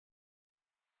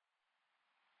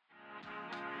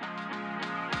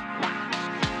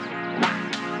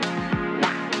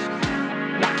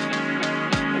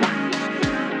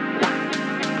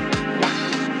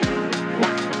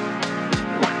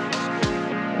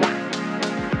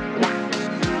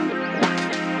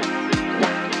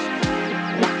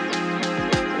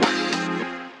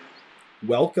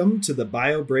welcome to the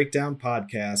Bio Breakdown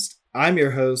Podcast. I'm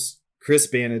your host, Chris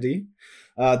Banity.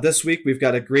 This week, we've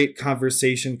got a great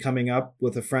conversation coming up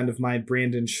with a friend of mine,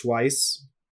 Brandon Schweiss.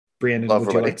 Brandon, Hello, would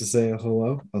you everybody. like to say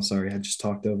hello? Oh, sorry, I just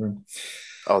talked over him.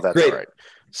 Oh, that's all Great. right.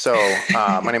 So,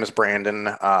 my name is Brandon.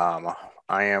 I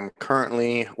am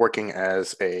currently working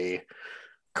as a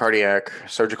cardiac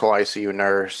surgical ICU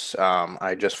nurse.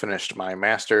 I just finished my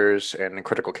master's in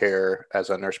critical care as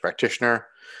a nurse practitioner.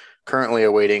 Currently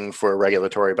awaiting for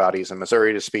regulatory bodies in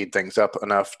Missouri to speed things up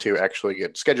enough to actually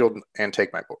get scheduled and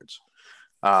take my boards.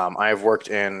 I have worked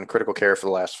in critical care for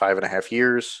the last 5.5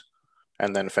 years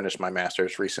and then finished my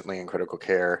master's recently in critical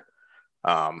care,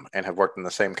 and have worked in the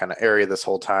same kind of area this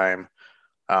whole time,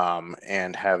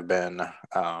 and have been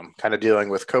kind of dealing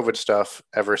with COVID stuff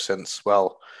ever since,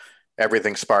 well,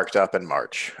 everything sparked up in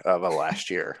March of last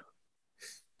year.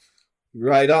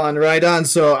 Right on, right on.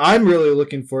 So I'm really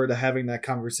looking forward to having that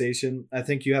conversation. I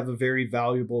think you have a very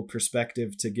valuable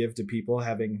perspective to give to people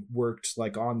having worked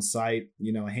like on site,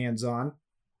 hands on.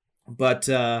 But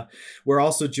we're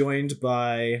also joined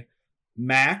by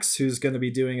Max, who's going to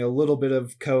be doing a little bit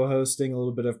of co-hosting, a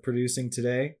little bit of producing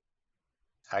today.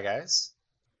 Hi, guys.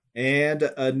 And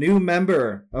a new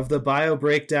member of the Bio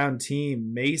Breakdown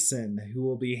team, Mason, who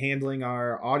will be handling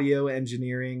our audio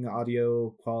engineering, audio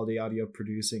quality, audio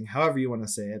producing, however you want to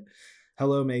say it.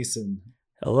 Hello, Mason.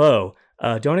 Hello.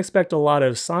 Don't expect a lot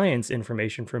of science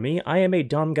information from me. I am a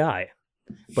dumb guy,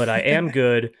 but I am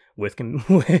good with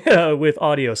with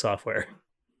audio software.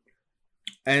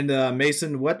 And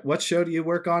Mason, what show do you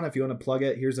work on? If you want to plug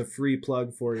it, here's a free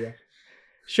plug for you.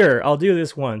 Sure, I'll do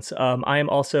this once. I am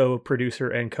also producer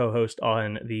and co-host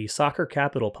on the Soccer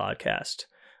Capital podcast.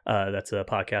 That's a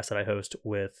podcast that I host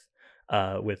with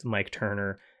Mike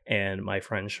Turner and my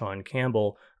friend Sean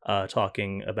Campbell,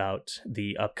 talking about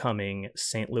the upcoming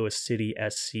St. Louis City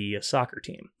SC soccer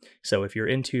team. So if you're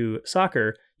into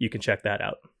soccer, you can check that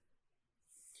out.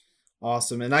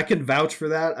 Awesome. And I can vouch for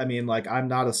that. I mean, like, I'm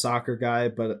not a soccer guy,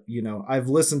 but, I've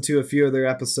listened to a few of their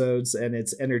episodes and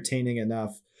it's entertaining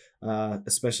enough,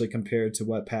 especially compared to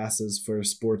what passes for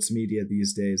sports media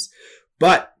these days.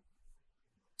 But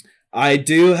I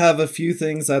do have a few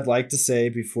things I'd like to say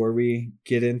before we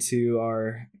get into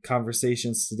our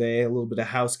conversations today. A little bit of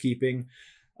housekeeping.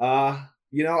 Our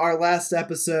last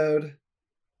episode,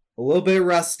 a little bit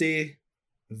rusty,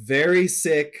 very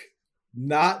sick.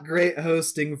 Not great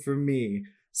hosting for me,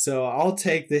 so I'll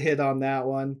take the hit on that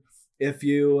one. If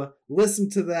you listen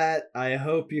to that, I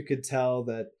hope you could tell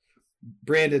that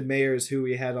Brandon Mayer is who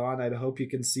we had on. I hope you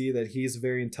can see that he's a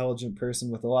very intelligent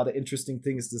person with a lot of interesting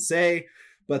things to say,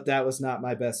 but that was not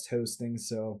my best hosting,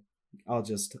 so I'll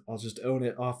just own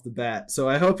it off the bat. So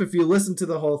I hope if you listen to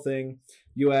the whole thing,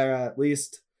 you are at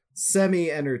least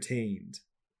semi-entertained.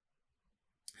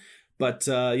 But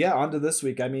on to this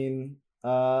week. I mean,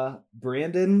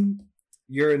 Brandon,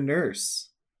 you're a nurse.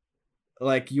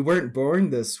 Like, you weren't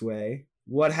born this way.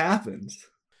 What happened?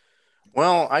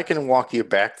 Well, I can walk you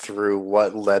back through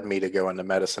what led me to go into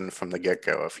medicine from the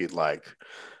get-go if you'd like.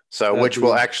 So, which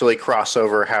will actually cross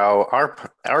over how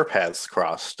our paths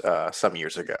crossed some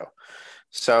years ago.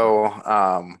 So,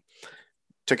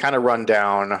 to kind of run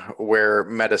down where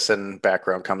medicine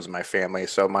background comes in my family.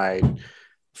 So my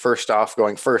first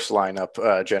lineup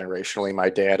generationally, my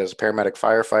dad is a paramedic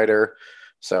firefighter.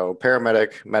 So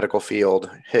paramedic, medical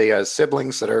field. He has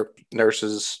siblings that are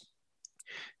nurses.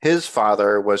 His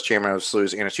father was chairman of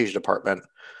SLU's anesthesia department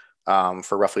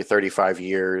for roughly 35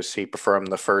 years. He performed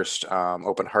the first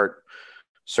open heart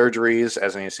surgeries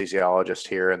as an anesthesiologist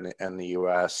here in the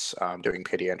U.S., doing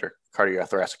pediatric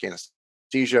cardiothoracic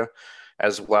anesthesia,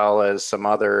 as well as some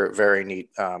other very neat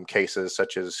cases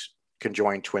such as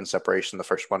conjoined twin separation, the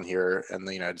first one here in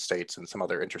the United States, and some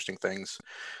other interesting things.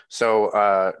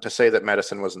 So to say that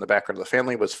medicine was in the background of the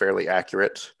family was fairly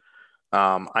accurate.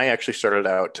 I actually started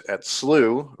out at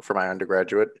SLU for my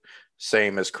undergraduate,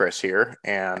 same as Chris here,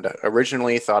 and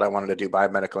originally thought I wanted to do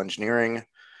biomedical engineering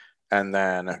and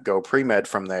then go pre-med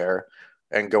from there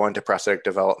and go into prosthetic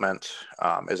development.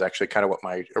 Is actually kind of what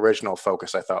my original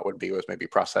focus I thought would be, was maybe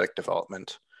prosthetic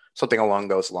development, something along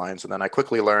those lines. And then I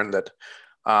quickly learned that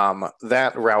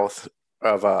that route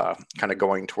of kind of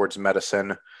going towards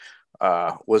medicine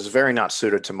was very not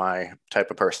suited to my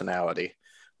type of personality.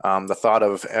 The thought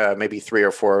of maybe 3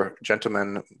 or 4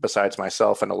 gentlemen besides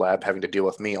myself in a lab having to deal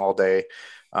with me all day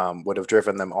would have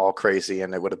driven them all crazy,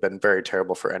 and it would have been very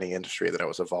terrible for any industry that I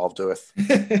was involved with.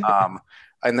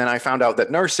 And then I found out that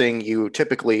nursing, you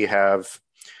typically have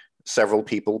several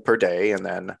people per day, and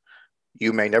then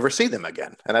you may never see them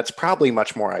again. And that's probably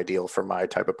much more ideal for my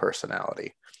type of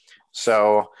personality.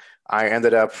 So I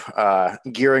ended up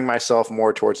gearing myself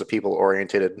more towards the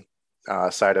people-oriented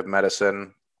side of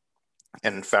medicine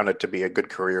and found it to be a good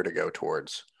career to go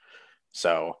towards.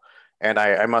 So, and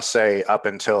I must say, up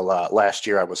until last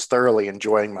year, I was thoroughly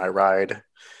enjoying my ride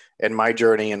and my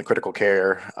journey in critical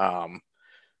care.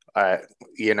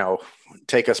 You know,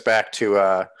 take us back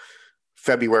to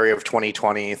February of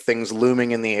 2020, things looming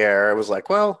in the air. I was like,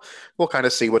 well, we'll kind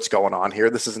of see what's going on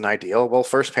here. This isn't ideal. Well,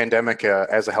 first pandemic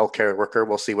as a healthcare worker,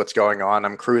 we'll see what's going on.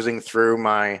 I'm cruising through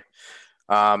my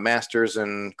master's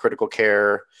in critical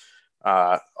care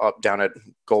up down at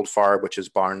Goldfarb, which is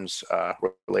Barnes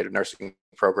related nursing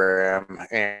program.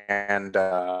 And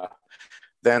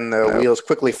then the wheels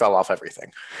quickly fell off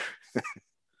everything.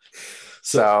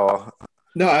 So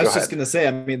no, I was just going to say,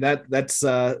 I mean, that's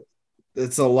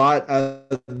it's a lot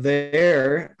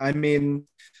there. I mean,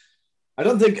 I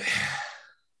don't think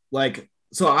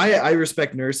so I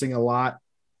respect nursing a lot.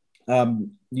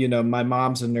 You know, my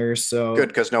mom's a nurse, so good,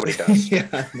 because nobody does.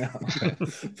 Yeah, no.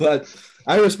 But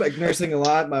I respect nursing a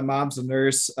lot. My mom's a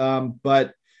nurse.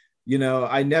 But you know,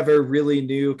 I never really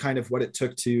knew kind of what it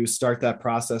took to start that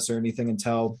process or anything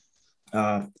until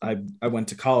I went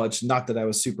to college. Not that I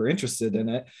was super interested in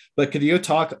it, but could you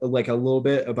talk like a little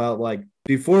bit about, like,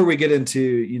 before we get into,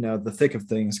 you know, the thick of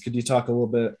things, could you talk a little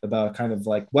bit about kind of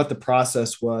like what the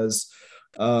process was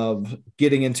of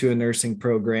getting into a nursing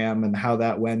program and how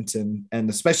that went, and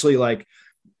especially, like,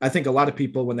 I think a lot of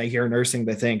people, when they hear nursing,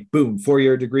 they think boom,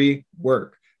 4-year degree,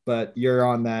 work, but you're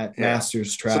on that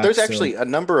master's track. So there's actually a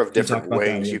number of different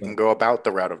ways you can go about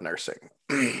the route of nursing.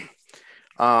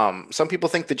 Some people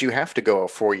think that you have to go a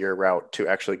 4-year route to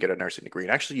actually get a nursing degree.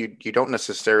 And actually, you don't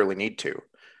necessarily need to.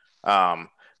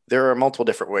 There are multiple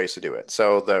different ways to do it.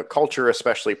 So the culture,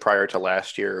 especially prior to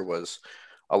last year, was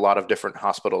a lot of different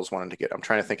hospitals wanted to get, I'm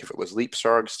trying to think if it was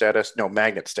leapfrog status, no,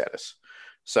 magnet status.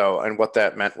 So, and what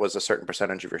that meant was a certain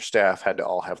percentage of your staff had to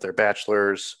all have their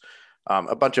bachelor's,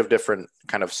 a bunch of different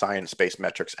kind of science-based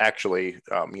metrics, actually,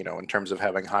 you know, in terms of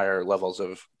having higher levels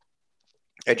of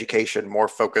education, more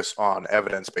focus on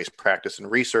evidence-based practice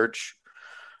and research,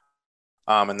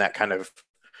 and that kind of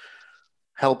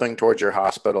helping towards your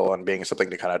hospital and being something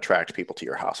to kind of attract people to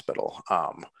your hospital.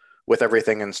 With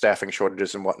everything in staffing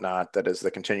shortages and whatnot, that is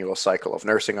the continual cycle of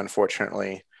nursing,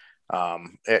 unfortunately.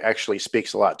 It actually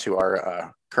speaks a lot to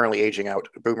our currently aging out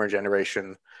boomer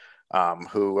generation,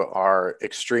 who are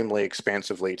extremely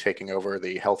expansively taking over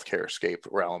the healthcare scape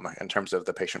realm in terms of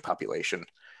the patient population.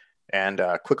 And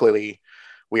quickly,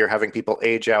 we are having people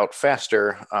age out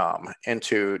faster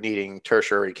into needing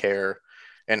tertiary care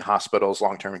in hospitals,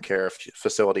 long-term care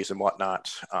facilities and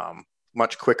whatnot,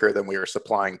 much quicker than we are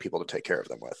supplying people to take care of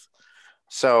them with.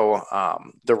 So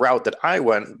the route that I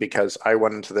went, because I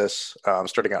went into this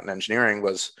starting out in engineering,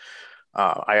 was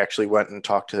I actually went and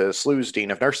talked to SLU's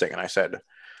Dean of Nursing, and I said,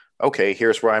 okay,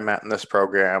 here's where I'm at in this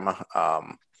program.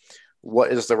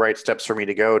 What is the right steps for me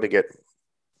to go into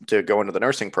the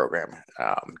nursing program?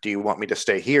 Do you want me to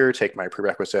stay here, take my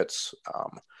prerequisites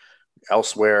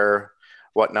elsewhere,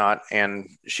 whatnot? And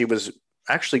she was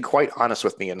actually quite honest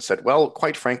with me and said, well,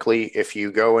 quite frankly, if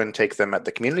you go and take them at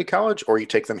the community college or you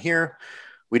take them here,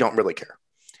 we don't really care.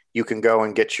 You can go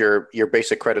and get your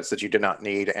basic credits that you did not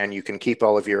need, and you can keep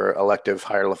all of your elective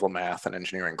higher level math and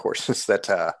engineering courses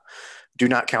that do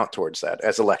not count towards that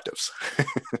as electives.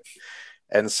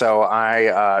 And so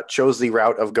I chose the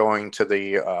route of going to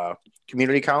the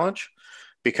community college,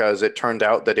 because it turned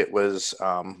out that it was,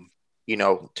 you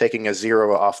know, taking a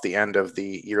zero off the end of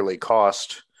the yearly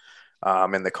cost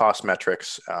and the cost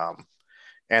metrics.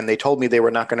 And they told me they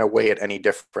were not going to weigh it any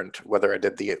different, whether I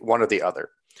did the one or the other.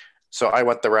 So I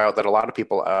went the route that a lot of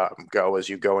people go, is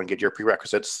you go and get your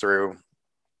prerequisites through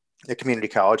the community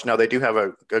college. Now, they do have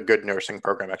a good nursing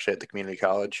program actually at the community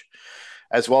college,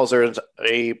 as well as there's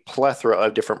a plethora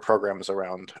of different programs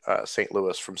around St.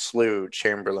 Louis, from SLU,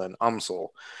 Chamberlain, UMSL.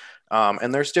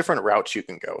 And there's different routes you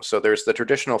can go. So there's the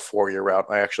traditional 4-year route.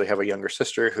 I actually have a younger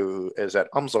sister who is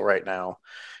at UMSL right now.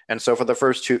 And so for the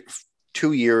first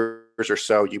two years or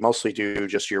so, you mostly do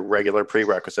just your regular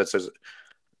prerequisites. There's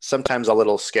sometimes a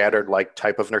little scattered like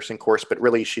type of nursing course, but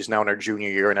really she's now in her junior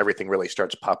year and everything really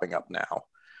starts popping up now.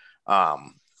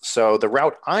 So the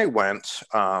route I went,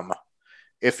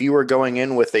 if you were going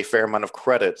in with a fair amount of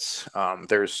credits,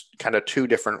 there's kind of two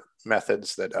different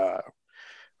methods that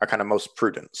are kind of most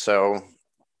prudent. So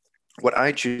what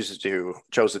I chose to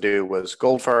do was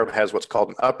Goldfarb has what's called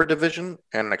an upper division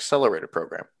and an accelerated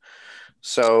program.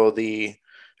 So the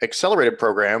accelerated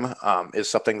program is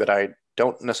something that I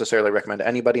don't necessarily recommend to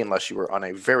anybody unless you were on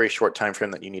a very short time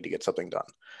frame that you need to get something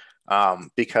done,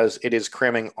 because it is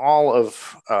cramming all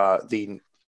of the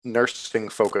nursing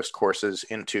focused courses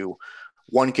into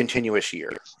one continuous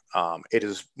year. It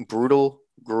is brutal,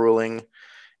 grueling,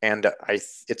 and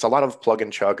it's a lot of plug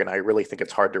and chug, and I really think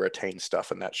it's hard to retain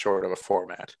stuff in that short of a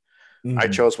format. I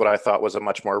chose what I thought was a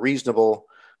much more reasonable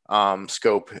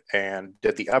scope and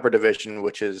did the upper division,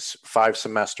 which is 5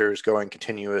 semesters going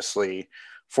continuously,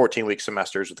 14-week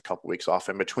semesters with a couple weeks off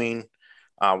in between,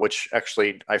 which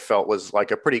actually I felt was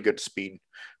like a pretty good speed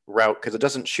route because it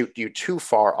doesn't shoot you too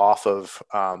far off of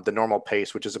the normal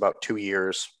pace, which is about 2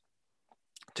 years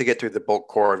to get through the bulk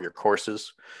core of your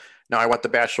courses. Now, I went the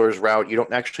bachelor's route. You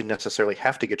don't actually necessarily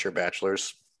have to get your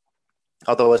bachelor's,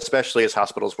 although especially as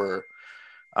hospitals were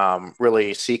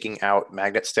really seeking out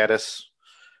magnet status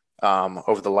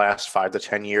over the last 5 to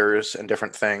 10 years and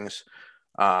different things,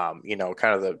 kind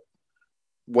of the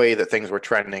way that things were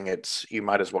trending, you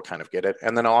might as well kind of get it.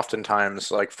 And then oftentimes,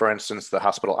 like for instance, the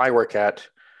hospital I work at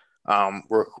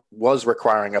was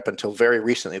requiring up until very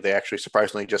recently, they actually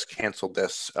surprisingly just canceled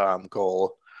this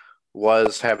goal,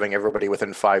 was having everybody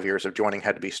within 5 years of joining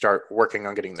had to start working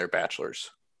on getting their bachelor's.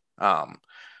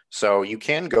 So you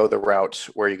can go the route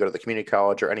where you go to the community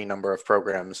college or any number of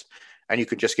programs, and you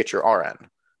can just get your RN,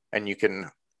 and you can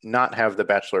not have the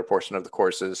bachelor portion of the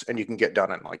courses, and you can get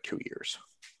done in like 2 years.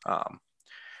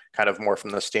 Kind of more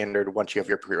from the standard once you have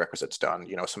your prerequisites done,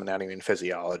 some anatomy and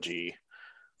physiology,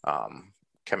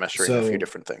 chemistry, and a few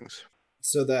different things.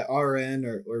 So that RN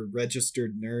or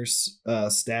registered nurse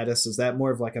status, is that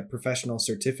more of like a professional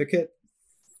certificate?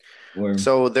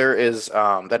 So there is,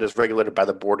 that is regulated by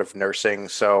the Board of Nursing.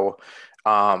 So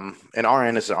an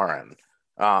RN is an RN.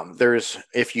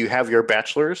 If you have your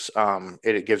bachelor's,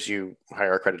 it gives you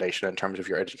higher accreditation in terms of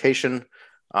your education.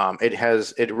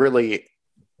 It really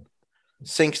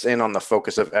sinks in on the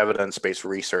focus of evidence-based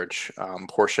research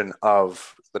portion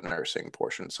of the nursing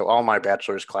portion. So all my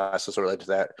bachelor's classes related to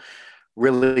that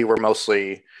really were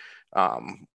mostly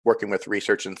working with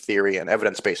research and theory and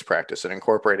evidence-based practice and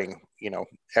incorporating,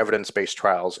 evidence-based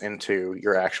trials into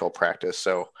your actual practice.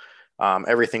 So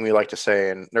everything we like to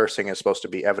say in nursing is supposed to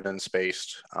be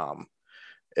evidence-based,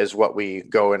 is what we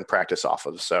go and practice off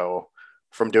of. So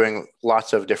from doing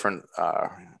lots of different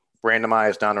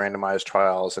randomized, non-randomized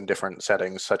trials in different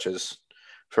settings, such as,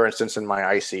 for instance, in my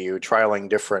ICU, trialing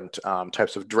different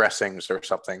types of dressings or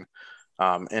something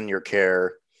in your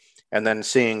care, and then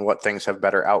seeing what things have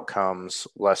better outcomes,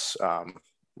 less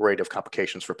rate of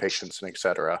complications for patients, and et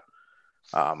cetera,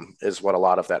 is what a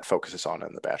lot of that focuses on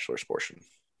in the bachelor's portion.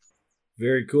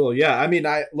 Very cool. Yeah. I mean,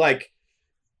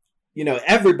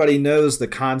 everybody knows the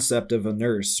concept of a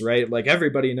nurse, right? Like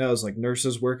everybody knows, like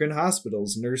nurses work in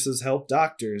hospitals, nurses help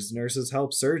doctors, nurses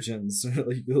help surgeons.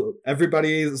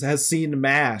 Everybody has seen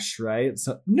MASH, right?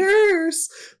 So nurse,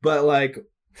 but like,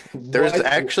 there's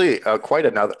actually quite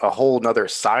a whole nother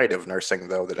side of nursing,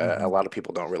 though, that a lot of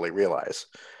people don't really realize.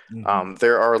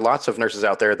 There are lots of nurses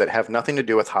out there that have nothing to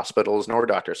do with hospitals nor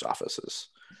doctors' offices.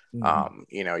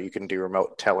 You can do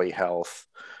remote telehealth.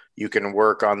 You can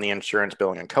work on the insurance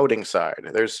billing and coding side.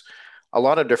 There's a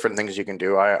lot of different things you can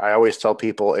do. I always tell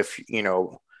people if,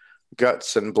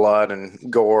 guts and blood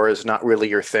and gore is not really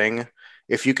your thing,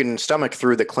 if you can stomach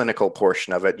through the clinical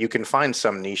portion of it, you can find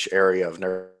some niche area of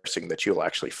nursing that you'll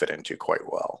actually fit into quite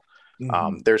well.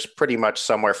 There's pretty much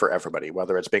somewhere for everybody,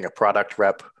 whether it's being a product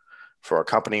rep for a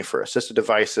company for assisted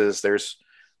devices. There's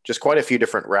just quite a few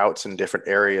different routes and different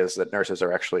areas that nurses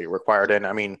are actually required in.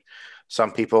 I mean,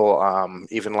 some people,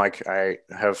 even like I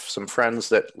have some friends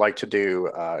that like to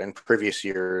do in previous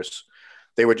years,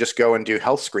 they would just go and do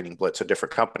health screening blitz at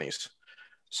different companies.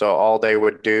 So all they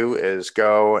would do is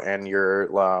go and your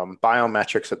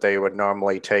biometrics that they would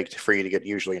normally take for you to get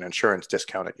usually an insurance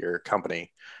discount at your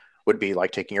company would be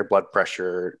like taking your blood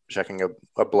pressure, checking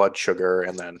a blood sugar,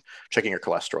 and then checking your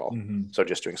cholesterol. So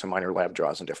just doing some minor lab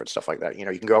draws and different stuff like that. You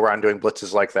can go around doing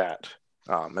blitzes like that,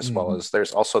 as well as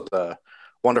there's also the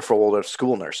wonderful world of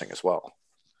school nursing as well.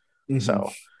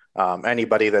 So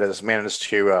anybody that has managed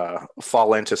to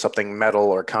fall into something metal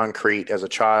or concrete as a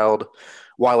child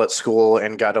while at school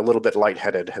and got a little bit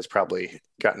lightheaded has probably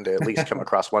gotten to at least come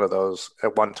across one of those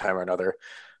at one time or another.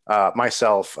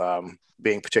 Myself,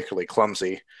 being particularly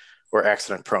clumsy or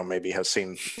accident prone, maybe have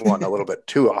seen one a little bit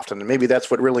too often. And maybe that's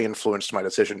what really influenced my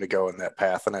decision to go in that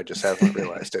path. And I just haven't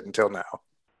realized it until now.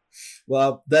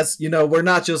 Well, that's, we're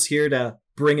not just here to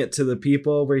bring it to the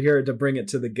people. We're here to bring it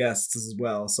to the guests as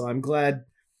well. So I'm glad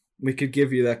we could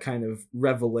give you that kind of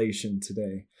revelation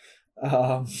today.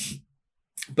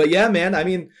 But yeah, man, I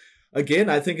mean, again,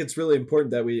 I think it's really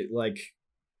important that we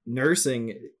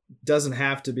nursing doesn't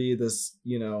have to be this,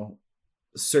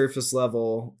 surface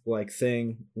level like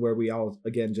thing where we all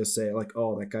again just say like,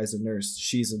 oh, that guy's a nurse,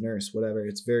 she's a nurse, whatever.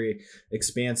 It's very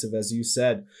expansive, as you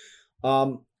said.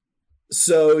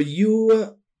 So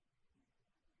you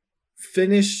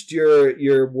finished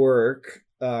your work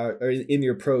or in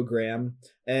your program,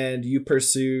 and you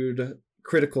pursued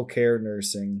critical care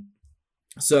nursing.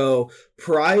 So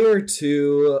prior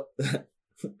to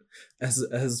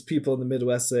as people in the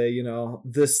Midwest say, you know,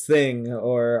 this thing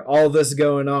or all this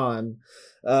going on,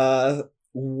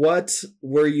 what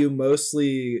were you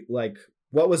mostly like?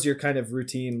 What was your kind of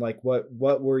routine like? What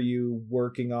were you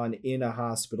working on in a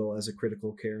hospital as a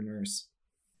critical care nurse?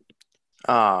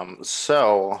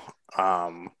 So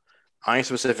I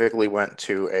specifically went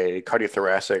to a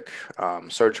cardiothoracic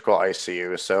surgical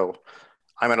ICU. So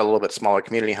I'm at a little bit smaller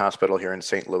community hospital here in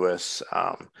St. Louis.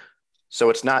 So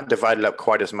it's not divided up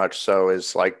quite as much so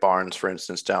as like Barnes, for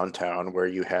instance, downtown, where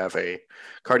you have a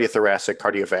cardiothoracic,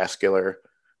 cardiovascular,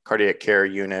 cardiac care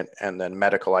unit, and then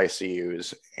medical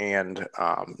ICUs and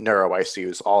neuro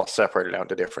ICUs all separated out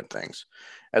into different things.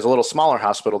 As a little smaller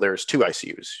hospital, there's two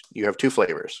ICUs. You have two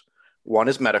flavors. One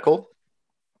is medical.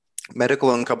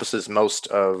 Medical encompasses most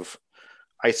of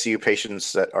ICU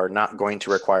patients that are not going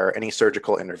to require any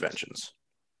surgical interventions.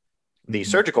 The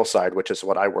surgical side, which is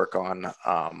what I work on,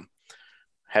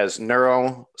 has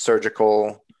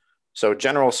neurosurgical. So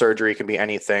general surgery can be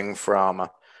anything from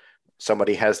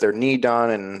somebody has their knee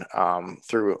done and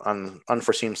through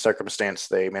unforeseen circumstance,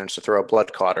 they manage to throw a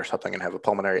blood clot or something and have a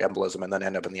pulmonary embolism and then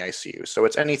end up in the ICU. So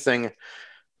it's anything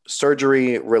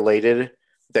surgery related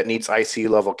that needs ICU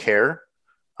level care.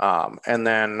 And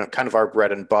then kind of our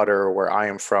bread and butter where I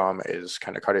am from is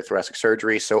kind of cardiothoracic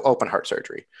surgery. So open heart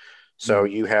surgery. So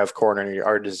you have coronary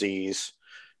artery disease,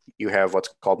 you have what's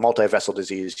called multi-vessel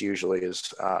disease usually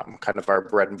is kind of our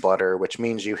bread and butter, which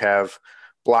means you have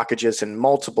blockages in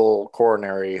multiple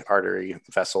coronary artery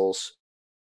vessels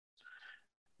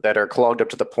that are clogged up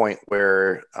to the point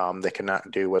where they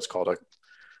cannot do what's called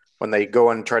when they go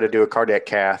and try to do a cardiac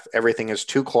cath, everything is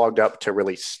too clogged up to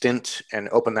really stint and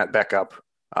open that back up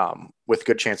with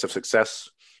good chance of success,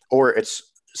 or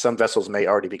some vessels may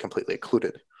already be completely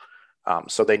occluded.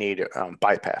 So they need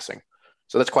bypassing.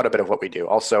 So that's quite a bit of what we do.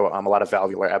 Also, a lot of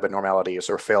valvular abnormalities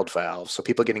or failed valves. So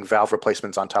people getting valve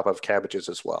replacements on top of cabbages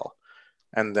as well.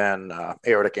 And then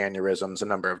aortic aneurysms, a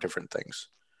number of different things.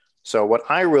 So what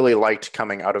I really liked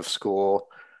coming out of school,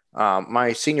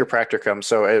 my senior practicum,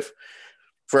 so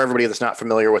for everybody that's not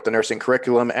familiar with the nursing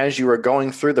curriculum, as you were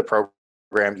going through the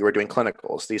program, you were doing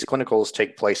clinicals. These clinicals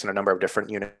take place in a number of different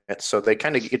units. So they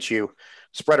kind of get you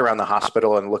spread around the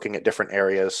hospital and looking at different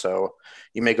areas. So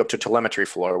you may go up to telemetry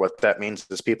floor. What that means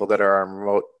is people that are on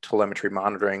remote telemetry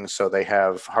monitoring. So they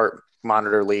have heart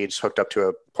monitor leads hooked up to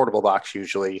a portable box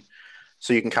usually.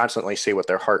 So you can constantly see what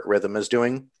their heart rhythm is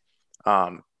doing.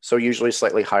 So usually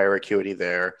slightly higher acuity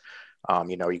there.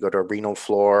 You go to a renal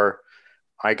floor.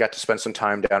 I got to spend some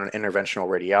time down in interventional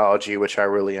radiology, which I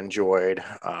really enjoyed,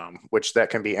 which that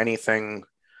can be anything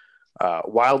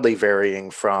wildly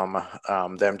varying from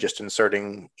them just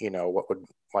inserting, what would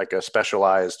like a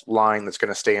specialized line that's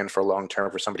going to stay in for long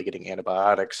term for somebody getting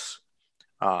antibiotics,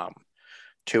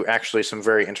 to actually some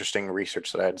very interesting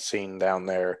research that I had seen down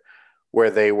there where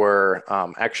they were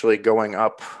actually going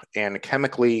up and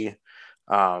chemically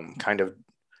kind of,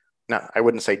 I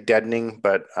wouldn't say deadening,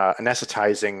 but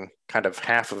anesthetizing kind of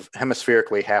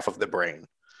hemispherically half of the brain.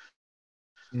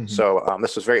 Mm-hmm. So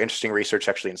this was very interesting research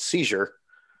actually in seizure,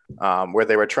 where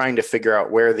they were trying to figure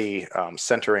out where the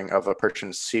centering of a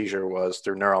person's seizure was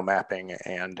through neural mapping.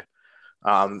 And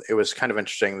it was kind of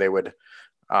interesting. They would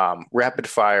rapid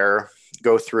fire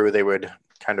go through, they would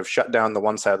kind of shut down the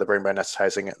one side of the brain by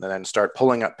anesthetizing it and then start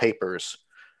pulling up papers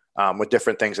with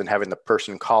different things and having the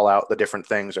person call out the different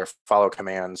things or follow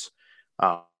commands.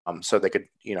 So they could,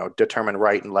 determine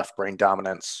right and left brain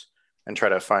dominance and try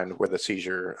to find where the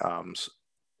seizure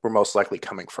were most likely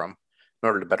coming from in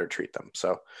order to better treat them.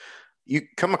 So you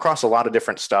come across a lot of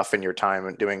different stuff in your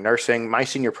time doing nursing. My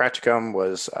senior practicum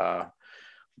was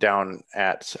down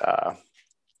at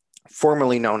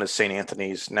formerly known as St.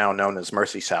 Anthony's, now known as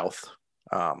Mercy South,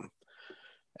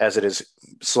 as it has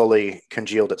slowly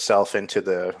congealed itself into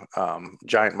the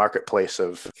giant marketplace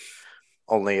of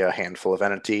only a handful of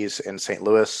entities in St.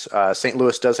 Louis. St.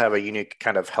 Louis does have a unique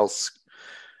kind of health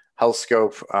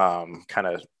scope kind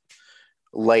of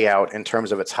layout in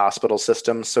terms of its hospital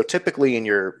system. So typically in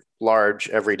your large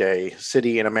everyday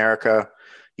city in America,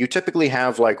 you typically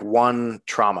have like one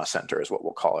trauma center is what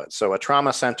we'll call it. So a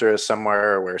trauma center is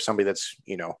somewhere where somebody that's,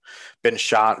 been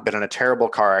shot, been in a terrible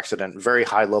car accident, very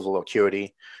high level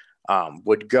acuity,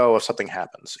 would go if something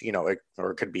happens,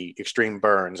 or it could be extreme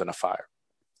burns and a fire.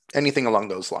 anything along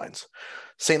those lines.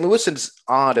 St. Louis is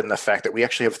odd in the fact that we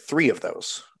actually have 3 of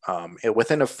those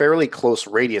within a fairly close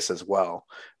radius as well.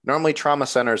 Normally, trauma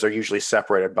centers are usually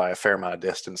separated by a fair amount of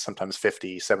distance, sometimes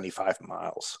 50, 75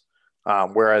 miles,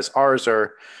 whereas ours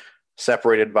are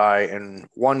separated by, in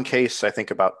one case, I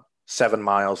think about 7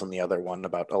 miles, and the other one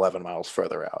about 11 miles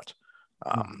further out.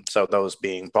 So those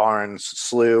being Barnes,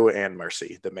 SLU, and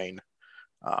Mercy, the main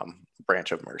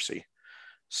branch of Mercy.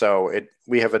 So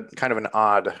we have a kind of an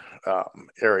odd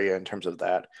area in terms of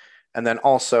that. And then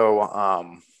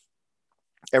also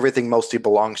everything mostly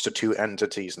belongs to 2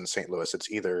 entities in St. Louis. It's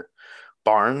either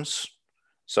Barnes,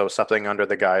 so something under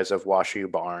the guise of WashU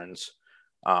Barnes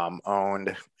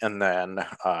owned, and then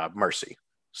Mercy.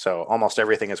 So almost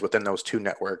everything is within those 2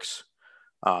 networks.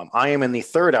 I am in the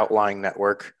 3rd outlying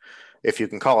network, if you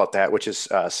can call it that, which is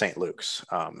St. Luke's,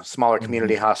 smaller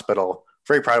community hospital.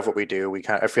 Very proud of what we do.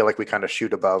 I feel like we kind of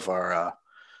shoot above our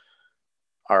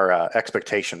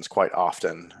expectations quite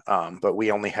often. But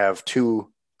we only have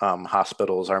 2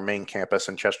 hospitals: our main campus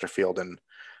in Chesterfield, and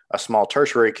a small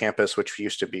tertiary campus, which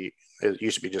used to be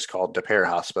just called DePere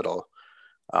Hospital,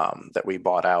 that we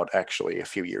bought out actually a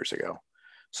few years ago.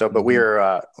 So, but we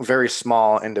are very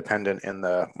small, independent in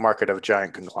the market of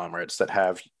giant conglomerates that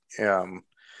have,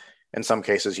 in some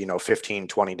cases, 15,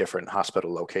 20 different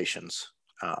hospital locations.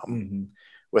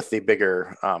 With the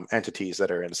bigger entities that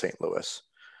are in St. Louis.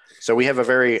 So we have a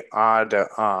very odd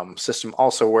system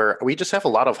also, where we just have a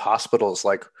lot of hospitals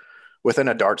like within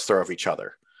a dart's throw of each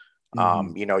other.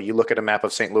 You look at a map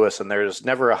of St. Louis and there's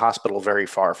never a hospital very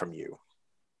far from you,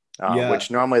 which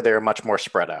normally they're much more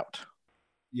spread out.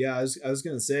 Yeah, I was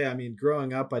going to say, I mean,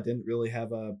 growing up, I didn't really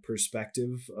have a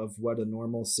perspective of what a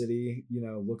normal city,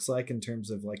 looks like in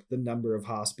terms of like the number of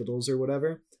hospitals or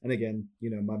whatever. And again,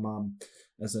 my mom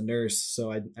as a nurse,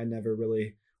 so I never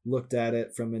really looked at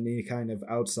it from any kind of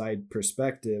outside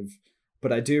perspective.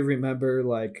 But I do remember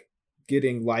like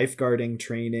getting lifeguarding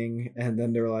training, and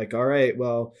then they're like, all right,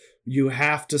 well, you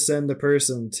have to send the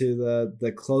person to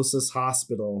the closest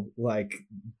hospital, like,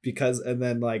 because, and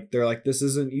then like they're like, this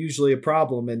isn't usually a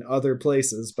problem in other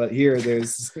places, but here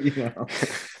there's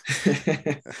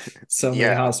so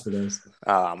many hospitals.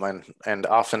 And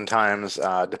oftentimes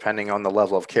depending on the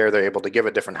level of care they're able to give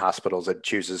at different hospitals, it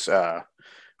chooses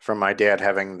from my dad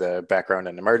having the background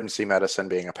in emergency medicine,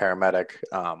 being a paramedic,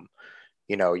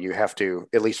 you have to,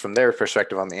 at least from their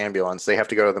perspective on the ambulance, they have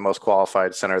to go to the most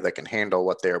qualified center that can handle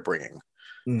what they're bringing.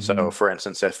 So, for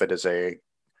instance, if it is a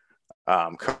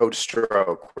code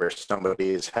stroke where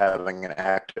somebody is having an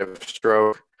active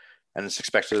stroke and it's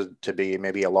expected to be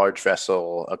maybe a large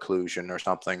vessel occlusion or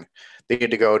something, they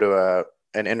need to go to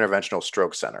an interventional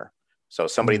stroke center. So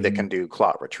somebody that can do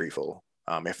clot retrieval,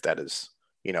 if that is,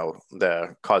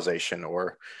 the causation,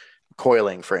 or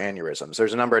coiling for aneurysms.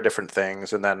 There's a number of different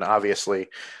things. And then obviously,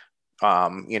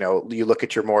 you look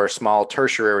at your more small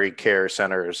tertiary care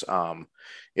centers.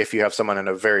 If you have someone in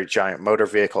a very giant motor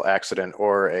vehicle accident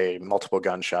or a multiple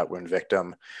gunshot wound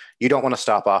victim, you don't want to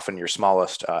stop off in your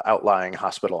smallest outlying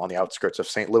hospital on the outskirts of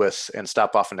St. Louis and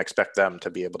stop off and expect them to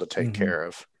be able to take care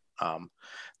of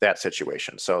that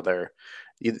situation. So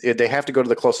they have to go to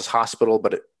the closest hospital,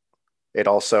 but it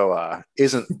also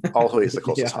isn't always the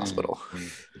closest hospital.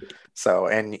 So,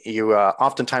 and you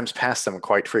oftentimes pass them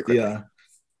quite frequently. Yeah.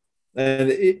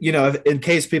 And, in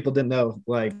case people didn't know,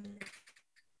 like,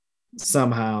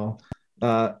 somehow,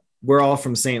 we're all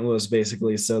from St. Louis,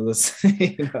 basically. So this,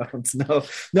 it's no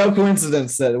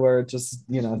coincidence that we're just,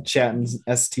 chatting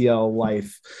STL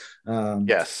life.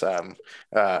 Yes.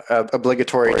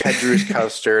 Obligatory Ted Drewes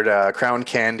custard, crown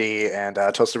candy, and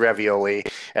toasted ravioli,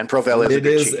 and Provel is a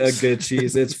good cheese. It is a good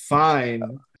cheese. It's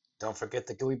fine. Don't forget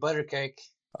the gooey butter cake.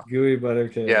 Gooey butter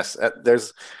cake. Yes,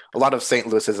 there's a lot of St.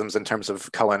 Louisisms in terms of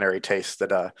culinary taste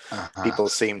that people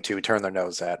seem to turn their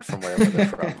nose at from wherever they're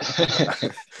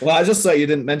from. Well, I just thought you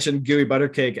didn't mention gooey butter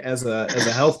cake as a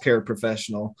healthcare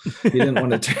professional. You didn't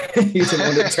want to turn.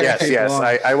 Yes.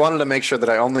 I wanted to make sure that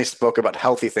I only spoke about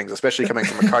healthy things, especially coming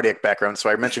from a cardiac background. So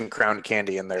I mentioned Crown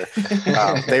Candy in there.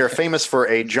 They are famous for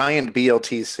a giant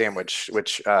BLT sandwich,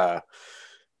 which I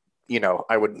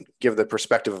would give the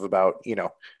perspective of about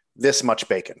this much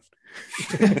bacon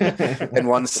in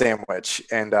one sandwich.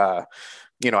 And,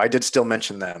 I did still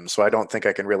mention them, so I don't think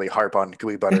I can really harp on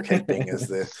gooey butter cake being as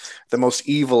the most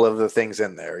evil of the things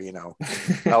in there,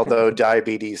 although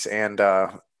diabetes and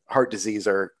heart disease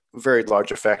are very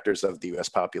large factors of the U.S.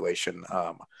 population.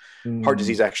 Heart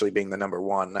disease actually being the number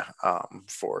one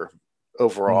for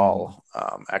overall,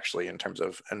 actually, in terms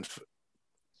of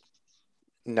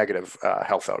negative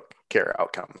health care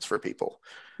outcomes for people.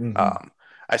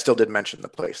 I still did mention the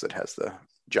place that has the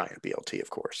giant BLT, of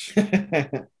course.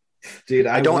 Dude,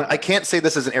 I can't say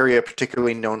this is an area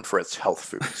particularly known for its health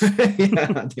foods.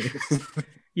 Yeah, dude.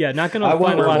 Yeah, not going to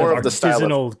find a We're lot more of of the style of-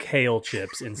 artisanal kale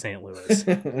chips in St. Louis.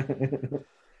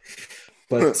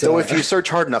 But Though if you search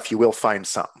hard enough, you will find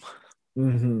some.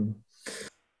 mhm.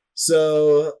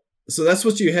 So that's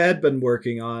what you had been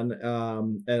working on,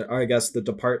 and or I guess the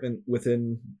department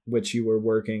within which you were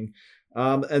working,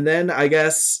 and then I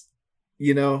guess,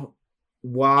 you know,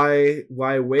 why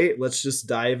wait? Let's just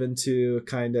dive into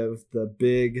kind of the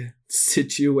big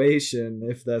situation,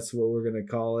 if that's what we're gonna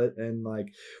call it, and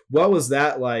like, what was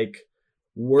that like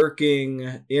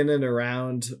working in and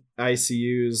around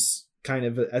ICUs kind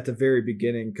of at the very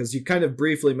beginning? Because you kind of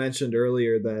briefly mentioned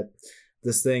earlier that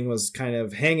this thing was kind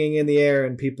of hanging in the air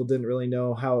and people didn't really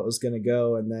know how it was going to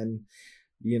go, and then,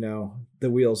 you know, the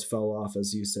wheels fell off,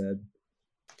 as you said.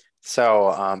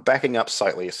 So backing up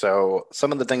slightly, so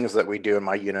some of the things that we do in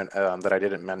my unit that I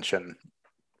didn't mention,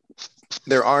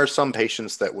 there are some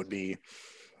patients that would be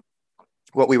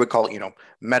what we would call,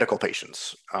 medical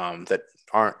patients that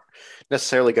aren't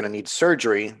necessarily going to need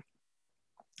surgery,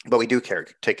 but we do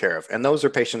take care of. And those are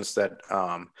patients that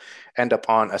end up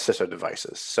on assistive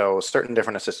devices. So certain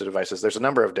different assistive devices, there's a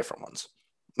number of different ones.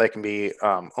 They can be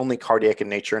only cardiac in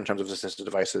nature in terms of assistive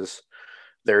devices.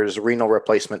 There's renal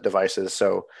replacement devices.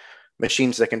 So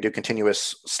machines that can do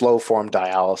continuous slow form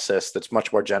dialysis that's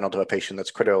much more gentle to a patient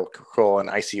that's critical in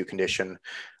ICU condition.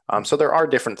 So there are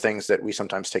different things that we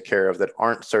sometimes take care of that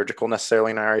aren't surgical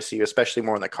necessarily in our ICU, especially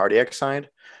more on the cardiac side.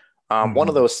 One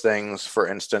of those things, for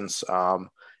instance,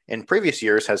 in previous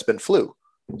years has been flu.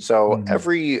 So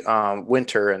every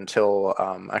winter until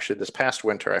actually this past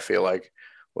winter, I feel like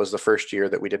was the first year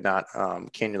that we did not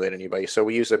cannulate anybody. So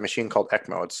we use a machine called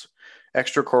ECMO. It's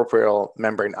extracorporeal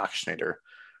membrane oxygenator.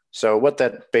 So what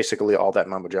that basically, all that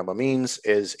mumbo jumbo means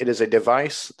is it is a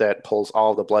device that pulls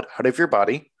all the blood out of your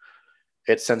body.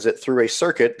 It sends it through a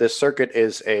circuit. This circuit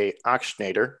is a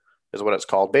oxygenator, is what it's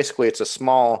called. Basically, it's a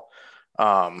small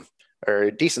or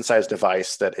a decent sized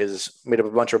device that is made up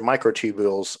of a bunch of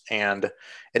microtubules, and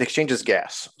it exchanges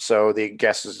gas. So the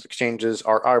gases exchanges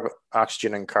are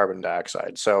oxygen and carbon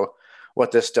dioxide. So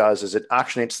what this does is it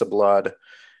oxygenates the blood,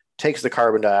 takes the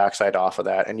carbon dioxide off of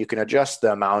that, and you can adjust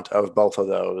the amount of both of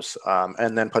those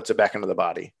and then puts it back into the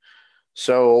body.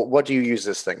 So what do you use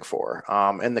this thing for?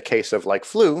 In the case of like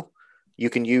flu, you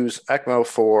can use ECMO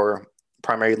for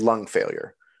primary lung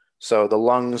failure. So the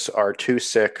lungs are too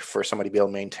sick for somebody to be able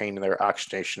to maintain their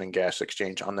oxygenation and gas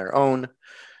exchange on their own.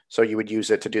 So you would use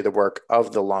it to do the work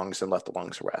of the lungs and let the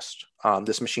lungs rest.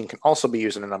 This machine can also be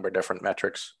used in a number of different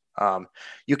metrics.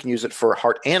 You can use it for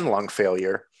heart and lung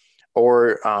failure,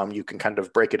 or you can kind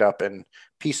of break it up and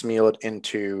piecemeal it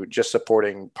into just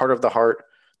supporting part of the heart,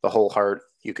 the whole heart.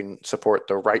 You can support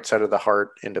the right side of the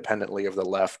heart independently of the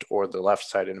left, or the left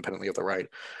side independently of the right,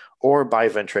 or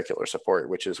biventricular support,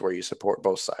 which is where you support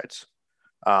both sides.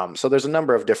 So there's a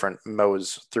number of different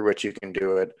modes through which you can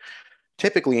do it.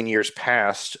 Typically in years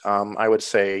past, I would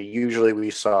say usually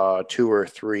we saw 2 or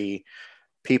 3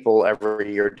 people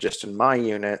every year just in my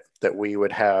unit that we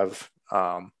would have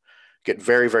get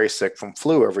very, very sick from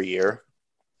flu every year.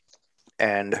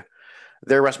 And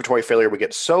their respiratory failure would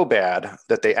get so bad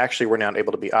that they actually were not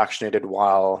able to be oxygenated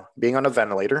while being on a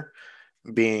ventilator,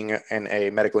 being in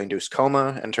a medically induced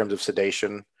coma in terms of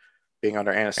sedation, being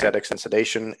under anesthetics and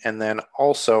sedation, and then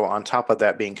also on top of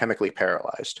that being chemically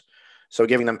paralyzed. So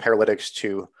giving them paralytics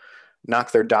to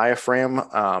knock their diaphragm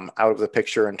out of the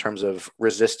picture in terms of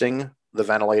resisting the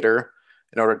ventilator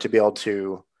in order to be able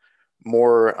to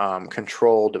more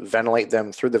controlled ventilate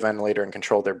them through the ventilator and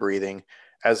control their breathing,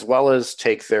 as well as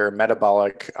take their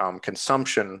metabolic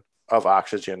consumption of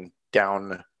oxygen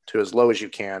down to as low as you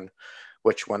can,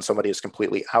 which when somebody is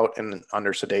completely out and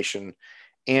under sedation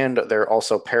and they're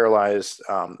also paralyzed,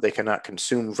 they cannot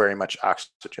consume very much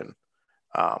oxygen.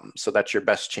 So that's your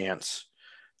best chance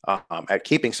at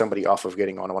keeping somebody off of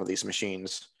getting on one of these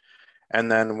machines. And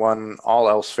then when all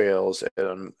else fails,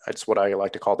 it's what I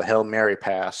like to call the Hail Mary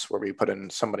pass, where we put in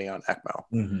somebody on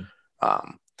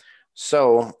ECMO.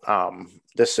 So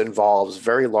this involves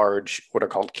very large, what are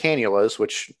called cannulas,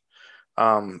 which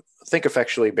think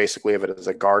effectually basically of it as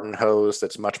a garden hose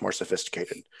that's much more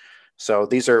sophisticated. So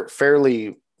these are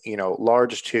fairly,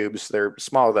 large tubes. They're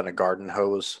smaller than a garden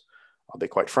hose, I'll be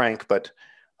quite frank, but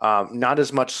not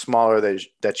as much smaller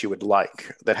that you would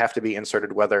like, that have to be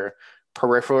inserted whether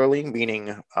peripherally, meaning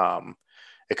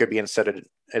it could be inserted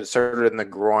in the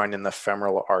groin, in the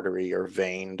femoral artery or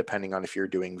vein, depending on if you're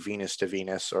doing venous to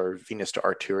venous or venous to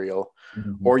arterial,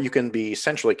 or you can be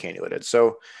centrally cannulated.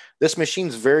 So this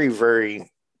machine's very, very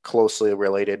closely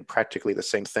related, practically the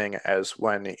same thing as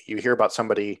when you hear about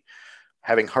somebody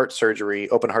having heart surgery,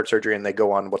 open heart surgery, and they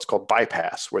go on what's called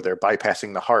bypass, where they're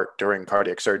bypassing the heart during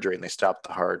cardiac surgery and they stop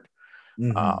the heart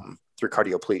through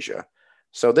cardioplegia.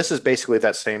 So this is basically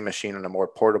that same machine in a more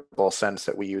portable sense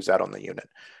that we use out on the unit.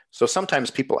 So sometimes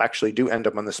people actually do end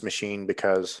up on this machine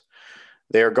because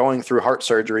they're going through heart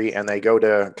surgery and they go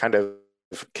to kind of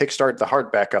kickstart the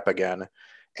heart back up again,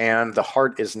 and the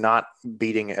heart is not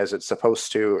beating as it's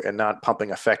supposed to and not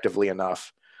pumping effectively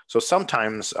enough. So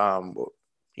sometimes, I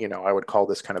would call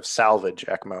this kind of salvage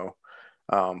ECMO,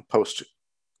 post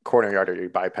coronary artery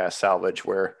bypass salvage,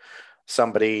 where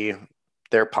somebody,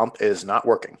 their pump is not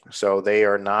working. So they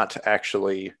are not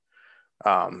actually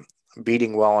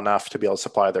beating well enough to be able to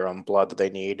supply their own blood that they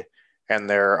need. And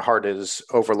their heart is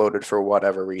overloaded for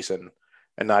whatever reason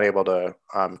and not able to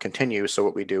continue. So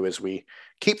what we do is we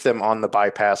keep them on the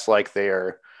bypass like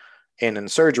they're in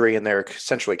surgery, and they're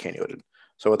essentially cannulated.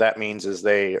 So what that means is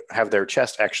they have their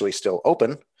chest actually still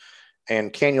open,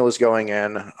 and cannula is going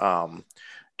in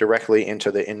directly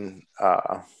into the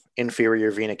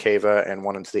inferior vena cava and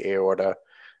one into the aorta,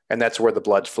 and that's where the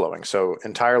blood's flowing. So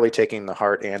entirely taking the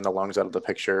heart and the lungs out of the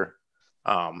picture.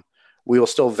 We will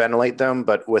still ventilate them,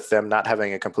 but with them not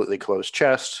having a completely closed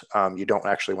chest, you don't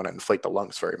actually want to inflate the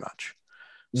lungs very much.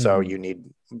 So you need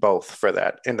both for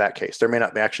that. In that case, there may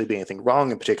not actually be anything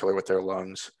wrong in particular with their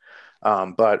lungs,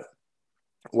 but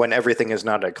when everything is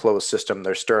not a closed system,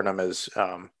 their sternum is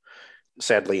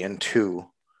sadly in two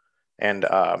and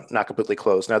not completely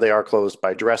closed. Now they are closed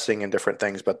by dressing and different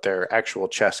things, but their actual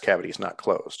chest cavity is not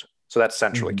closed. So that's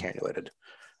centrally cannulated.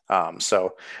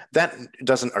 So that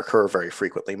doesn't occur very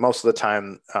frequently. Most of the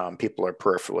time, people are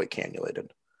peripherally cannulated.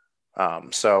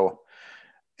 So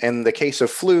in the case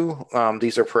of flu,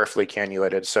 these are peripherally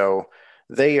cannulated. So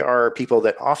they are people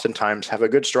that oftentimes have a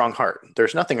good, strong heart.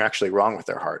 There's nothing actually wrong with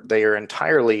their heart. They are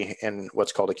entirely in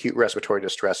what's called acute respiratory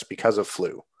distress because of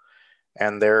flu.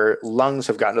 And their lungs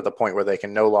have gotten to the point where they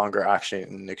can no longer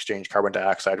oxygen exchange carbon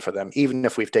dioxide for them, even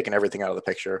if we've taken everything out of the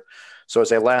picture. So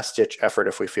as a last ditch effort,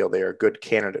 if we feel they are a good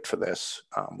candidate for this,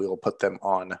 we will put them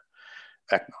on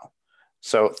ECMO.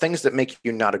 So things that make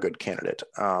you not a good candidate.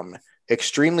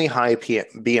 Extremely high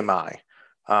BMI.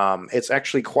 It's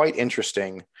actually quite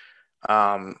interesting.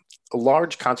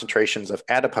 Large concentrations of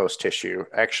adipose tissue,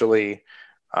 actually,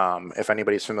 if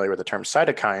anybody's familiar with the term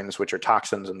cytokines, which are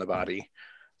toxins in the body,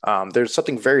 there's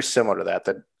something very similar to that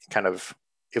kind of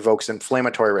evokes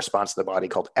inflammatory response in the body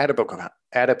called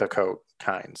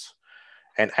adipokines.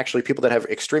 And actually people that have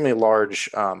extremely large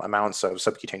amounts of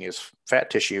subcutaneous fat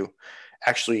tissue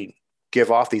actually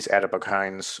give off these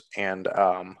adipokines, and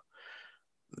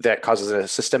that causes a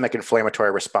systemic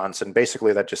inflammatory response. And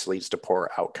basically that just leads to poor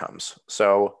outcomes.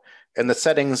 So in the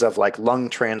settings of like lung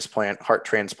transplant, heart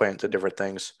transplant, and different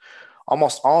things,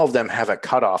 almost all of them have a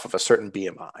cutoff of a certain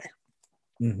BMI.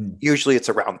 Usually it's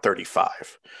around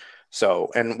 35. So,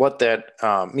 and what that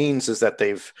means is that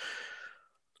they've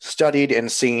studied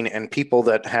and seen, and people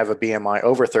that have a BMI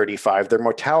over 35, their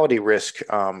mortality risk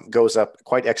goes up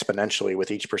quite exponentially with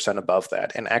each percent above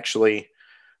that. And actually,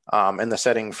 in the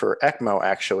setting for ECMO,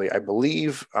 actually, I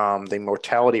believe the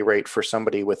mortality rate for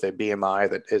somebody with a BMI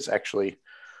that is actually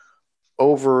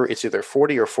over, it's either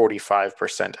 40 or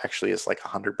 45%, actually is like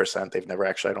 100%. They've never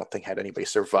actually, I don't think, had anybody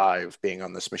survive being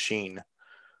on this machine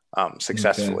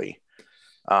successfully.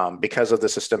 Because of the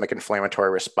systemic inflammatory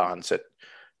response. It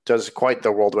does quite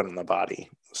the whirlwind in the body.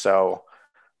 So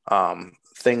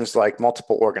things like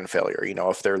multiple organ failure,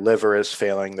 if their liver is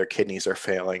failing, their kidneys are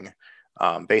failing,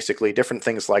 basically different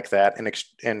things like that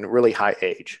in really high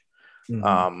age.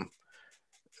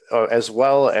 As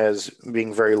well as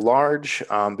being very large,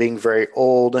 being very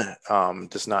old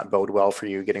does not bode well for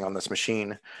you getting on this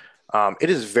machine. It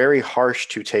is very harsh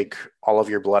to take all of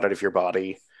your blood out of your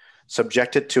body,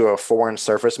 subject it to a foreign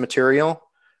surface material,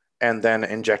 and then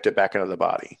inject it back into the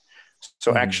body.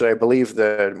 So actually, I believe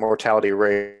the mortality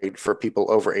rate for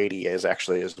people over 80 is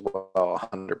actually as well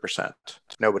 100%.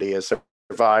 Nobody has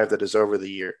survived that is over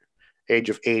the age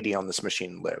of 80 on this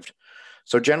machine lived.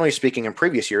 So generally speaking, in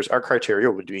previous years, our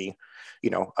criteria would be,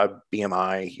 a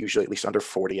BMI, usually at least under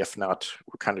 40. If not,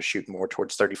 we're kind of shooting more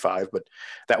towards 35, but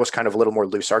that was kind of a little more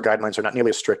loose. Our guidelines are not nearly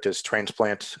as strict as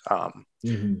transplant.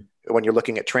 When you're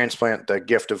looking at transplant, the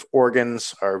gift of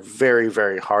organs are very,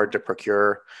 very hard to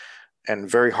procure and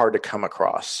very hard to come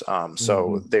across.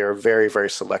 So they are very, very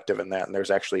selective in that. And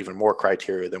there's actually even more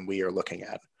criteria than we are looking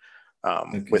at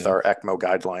with our ECMO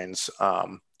guidelines.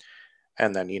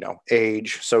 And then,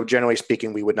 age. So generally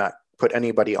speaking, we would not put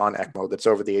anybody on ECMO that's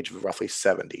over the age of roughly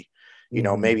 70.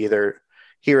 Maybe they're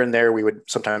here and there, we would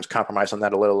sometimes compromise on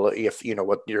that a little if,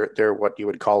 they're what you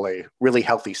would call a really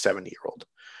healthy 70-year-old.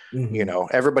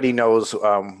 Everybody knows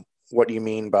what you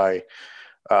mean by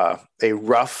a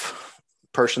rough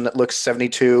person that looks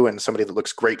 72 and somebody that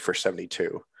looks great for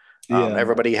 72.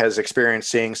 Everybody has experienced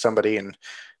seeing somebody and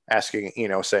asking,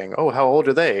 saying, "Oh, how old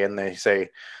are they?" And they say,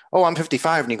 "Oh, I'm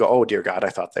 55." And you go, "Oh, dear God, I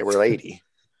thought they were 80."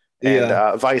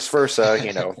 And vice versa,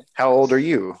 "How old are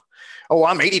you?" "Oh,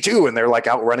 I'm 82." And they're like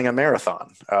out running a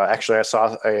marathon. Actually, I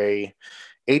saw a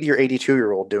 80 or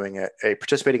 82-year-old doing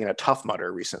participating in a Tough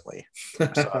Mudder recently.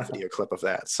 I saw a video clip of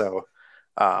that. So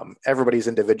everybody's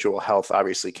individual health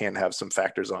obviously can have some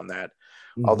factors on that,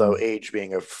 although age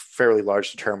being a fairly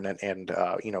large determinant, and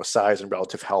size and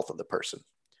relative health of the person.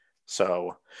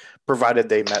 So provided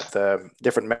they met the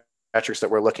different metrics that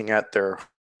we're looking at, their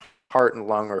heart and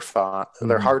lung are fine.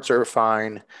 Their hearts are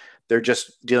fine. They're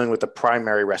just dealing with the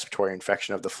primary respiratory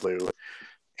infection of the flu,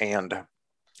 and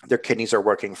their kidneys are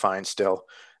working fine still.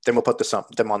 Then we'll put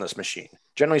them on this machine.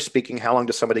 Generally speaking, how long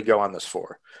does somebody go on this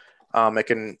for? It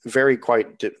can vary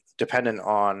quite dependent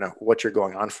on what you're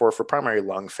going on for primary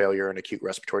lung failure and acute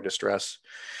respiratory distress.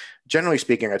 Generally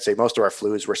speaking, I'd say most of our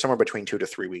flus were somewhere between 2 to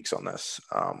 3 weeks on this.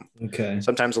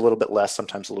 Sometimes a little bit less,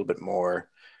 sometimes a little bit more.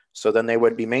 So then they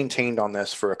would be maintained on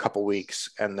this for a couple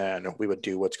weeks, and then we would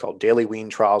do what's called daily wean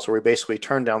trials, where we basically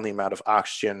turn down the amount of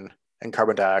oxygen and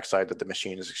carbon dioxide that the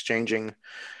machine is exchanging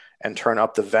and turn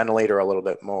up the ventilator a little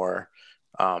bit more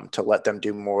to let them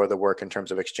do more of the work in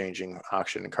terms of exchanging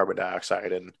oxygen and carbon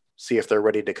dioxide and see if they're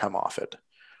ready to come off it.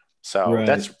 So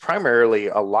that's primarily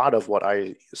a lot of what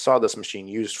I saw this machine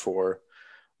used for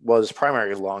was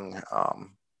primary lung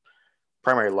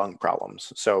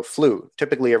problems. So flu,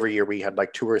 typically every year we had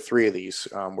like 2 or 3 of these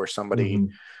where somebody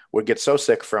would get so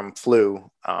sick from flu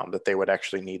that they would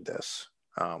actually need this.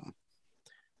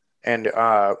 And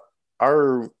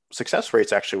our success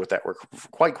rates actually with that were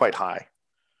quite high.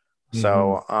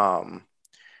 So,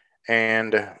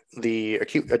 and the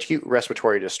acute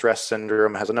respiratory distress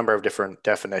syndrome has a number of different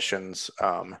definitions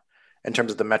in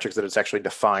terms of the metrics that it's actually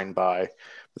defined by.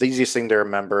 But the easiest thing to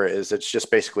remember is it's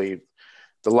just basically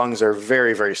the lungs are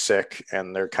very, very sick,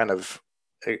 and they're kind of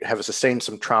have sustained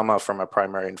some trauma from a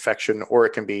primary infection, or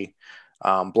it can be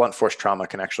blunt force trauma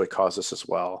can actually cause this as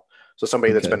well. So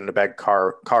somebody that's been in a bad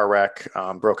car wreck,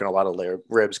 broken a lot of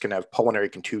ribs, can have pulmonary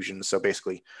contusions. So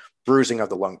basically bruising of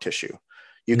the lung tissue.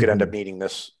 You could end up needing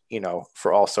this,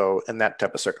 for also in that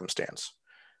type of circumstance.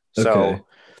 So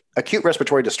acute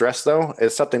respiratory distress, though,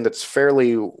 is something that's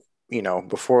fairly,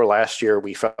 before last year,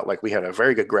 we felt like we had a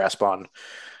very good grasp on.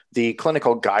 The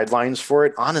clinical guidelines for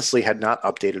it honestly had not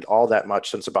updated all that much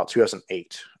since about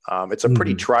 2008. It's a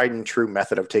pretty tried and true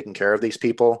method of taking care of these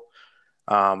people.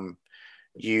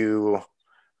 You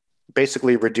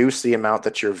basically reduce the amount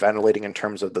that you're ventilating in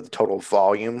terms of the total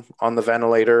volume on the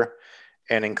ventilator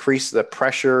and increase the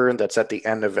pressure that's at the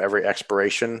end of every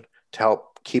expiration to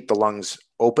help keep the lungs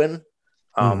open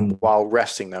while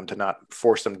resting them, to not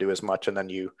force them to do as much. And then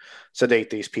you sedate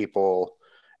these people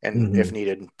and if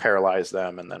needed, paralyze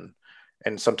them. And then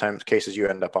in sometimes cases you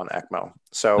end up on ECMO.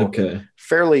 So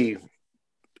fairly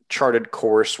charted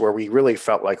course where we really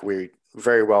felt like we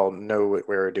very well know what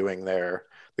we were doing there.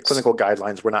 The clinical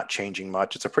guidelines were not changing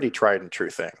much. It's a pretty tried and true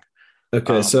thing.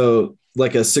 So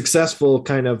like a successful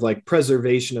kind of like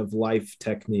preservation of life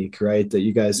technique, right? That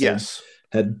you guys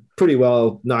had pretty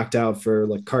well knocked out for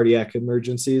like cardiac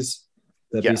emergencies.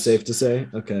 That'd be safe to say.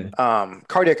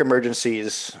 Cardiac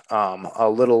emergencies, a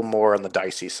little more on the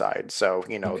dicey side. So,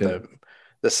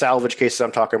 the salvage cases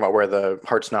I'm talking about where the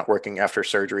heart's not working after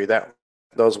surgery,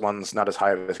 those ones not as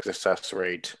high of a success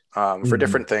rate. For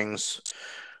different things,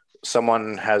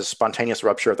 someone has spontaneous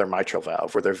rupture of their mitral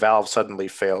valve, where their valve suddenly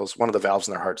fails. One of the valves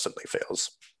in their heart suddenly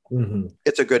fails.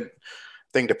 It's a good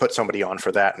thing to put somebody on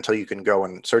for that until you can go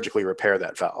and surgically repair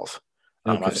that valve.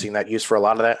 I've seen that used for a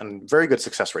lot of that, and very good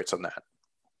success rates on that.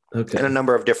 And a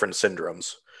number of different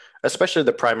syndromes, especially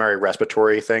the primary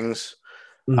respiratory things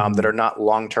that are not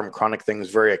long-term chronic things,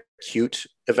 very acute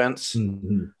events.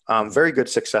 Very good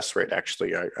success rate,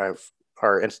 actually.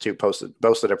 Our institute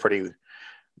boasted a pretty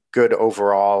good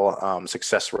overall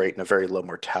success rate and a very low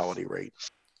mortality rate.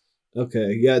 I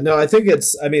think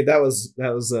that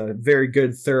was a very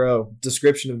good, thorough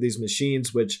description of these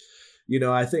machines, which,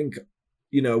 I think,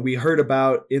 we heard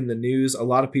about in the news. A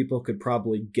lot of people could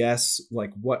probably guess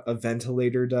like what a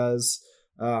ventilator does.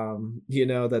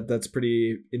 That's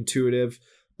pretty intuitive,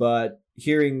 but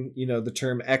hearing, the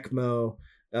term ECMO,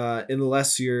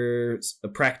 unless you're a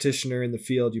practitioner in the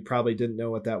field, you probably didn't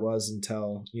know what that was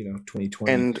until,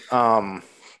 2020. And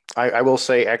I will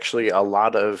say, actually, a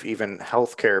lot of even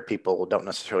healthcare people don't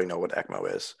necessarily know what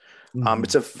ECMO is.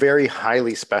 It's a very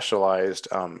highly specialized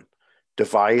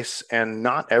device, and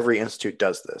not every institute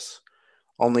does this.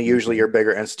 Only usually your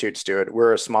bigger institutes do it.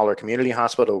 We're a smaller community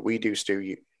hospital. We do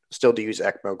still do use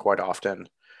ECMO quite often.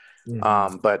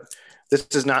 But this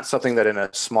is not something that in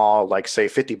a small, like say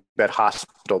 50-bed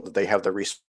hospital that they have the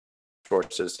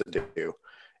resources to do.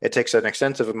 It takes an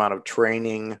extensive amount of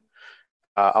training,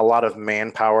 a lot of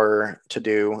manpower to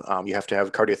do. You have to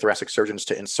have cardiothoracic surgeons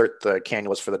to insert the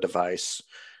cannulas for the device,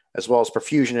 as well as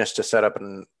perfusionists to set up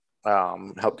and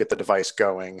help get the device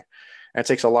going. And it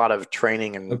takes a lot of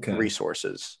training and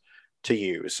resources to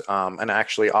use. And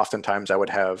actually, oftentimes I would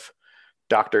have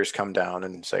doctors come down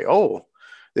and say, "Oh,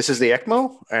 this is the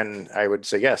ECMO?" And I would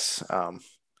say, "Yes."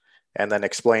 And then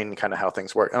explain kind of how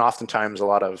things work. And oftentimes a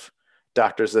lot of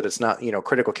doctors that it's not,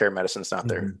 critical care medicine's not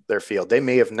their field. They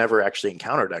may have never actually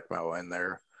encountered ECMO in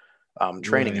their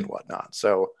training and whatnot.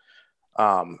 So,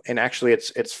 and actually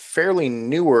it's fairly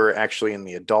newer actually in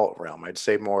the adult realm. I'd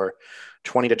say more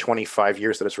 20 to 25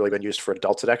 years that it's really been used for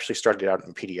adults. It actually started out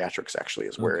in pediatrics actually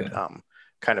is where it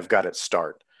kind of got its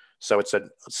start. So it's a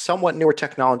somewhat newer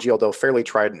technology, although fairly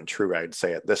tried and true, I'd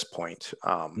say at this point,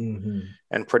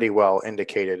 and pretty well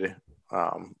indicated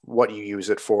what you use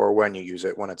it for, when you use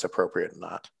it, when it's appropriate or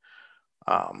not.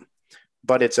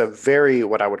 But it's a very,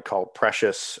 what I would call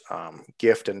precious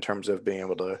gift in terms of being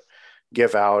able to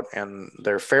give out. And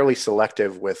they're fairly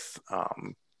selective with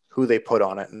who they put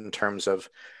on it in terms of,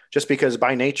 just because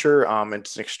by nature,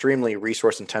 it's an extremely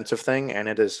resource intensive thing and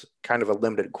it is kind of a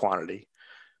limited quantity.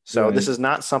 So this is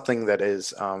not something that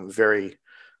is very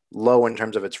low in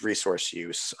terms of its resource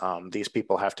use. These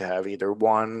people have to have either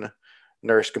one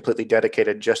nurse completely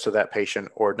dedicated just to that patient,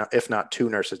 or not, if not two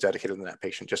nurses dedicated to that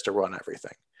patient just to run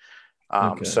everything.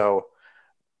 So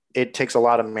it takes a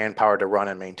lot of manpower to run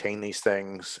and maintain these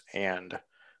things. And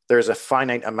there's a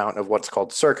finite amount of what's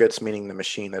called circuits, meaning the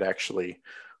machine that actually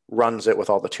runs it with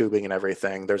all the tubing and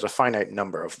everything. There's a finite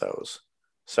number of those.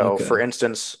 So for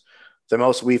instance, the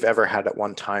most we've ever had at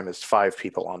one time is 5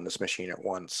 people on this machine at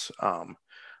once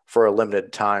for a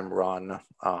limited time run.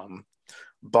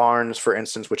 Barnes, for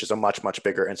instance, which is a much, much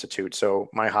bigger institute. So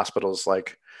my hospital is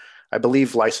like, I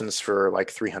believe licensed for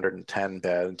like 310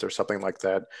 beds or something like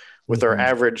that, with our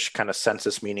average kind of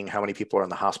census, meaning how many people are in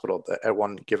the hospital at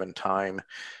one given time,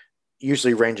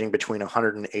 usually ranging between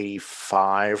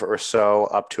 185 or so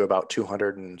up to about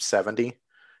 270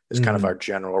 is kind of our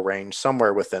general range,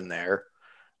 somewhere within there.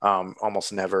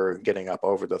 Almost never getting up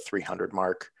over the 300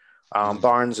 mark.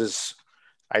 Barnes is,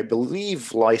 I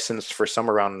believe, licensed for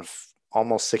somewhere around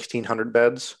almost 1,600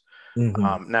 beds.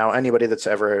 Now, anybody that's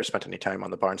ever spent any time on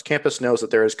the Barnes campus knows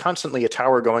that there is constantly a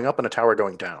tower going up and a tower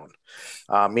going down,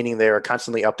 meaning they are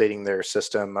constantly updating their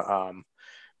system,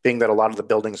 being that a lot of the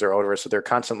buildings are older. So they're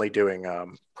constantly doing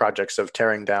projects of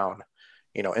tearing down,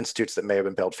 institutes that may have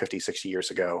been built 50, 60 years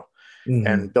ago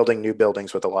and building new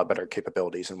buildings with a lot better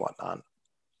capabilities and whatnot.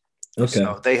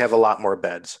 So they have a lot more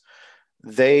beds.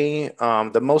 They,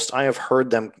 the most I have heard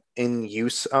them in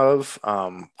use of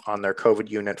on their COVID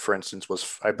unit, for instance,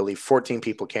 was, I believe, 14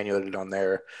 people cannulated on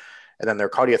there. And then their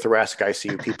cardiothoracic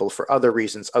ICU people for other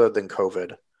reasons other than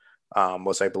COVID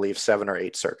was, I believe, 7 or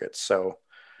 8 circuits. So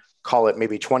call it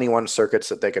maybe 21 circuits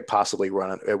that they could possibly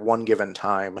run at one given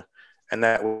time. And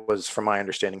that was, from my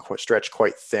understanding, stretched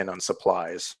quite thin on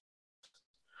supplies.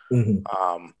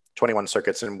 21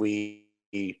 circuits, and we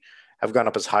have gone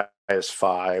up as high as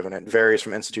 5, and it varies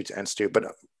from institute to institute,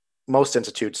 but most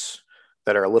institutes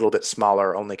that are a little bit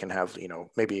smaller only can have,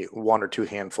 maybe 1 or 2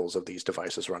 handfuls of these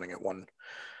devices running at one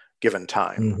given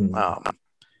time.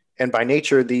 And by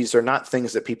nature, these are not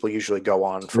things that people usually go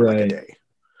on for like a day,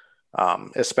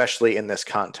 especially in this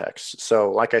context.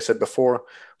 So like I said before,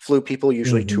 flu people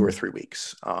usually 2 or 3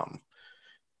 weeks.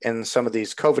 And some of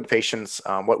these COVID patients,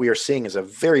 what we are seeing is a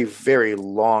very, very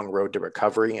long road to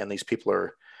recovery. And these people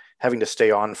are having to stay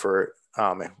on for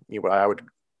what I would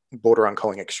border on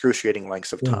calling excruciating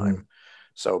lengths of time.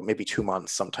 So maybe 2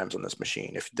 months sometimes on this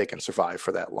machine, if they can survive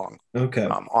for that long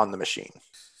on the machine.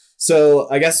 So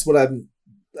I guess what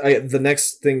the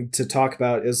next thing to talk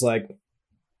about is like,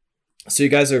 so you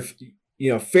guys are,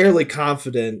 fairly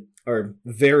confident or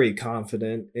very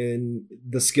confident in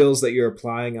the skills that you're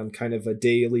applying on kind of a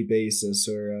daily basis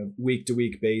or a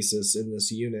week-to-week basis in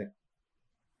this unit.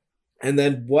 And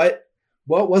then what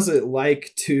was it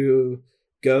like to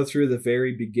go through the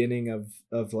very beginning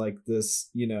of like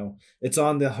this, it's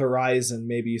on the horizon,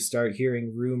 maybe you start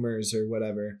hearing rumors or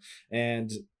whatever,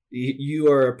 and you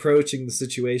are approaching the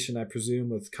situation, I presume,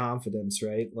 with confidence,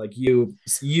 right? Like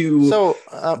so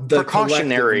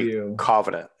precautionary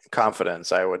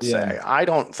confidence, I would say. I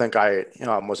don't think I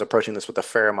was approaching this with a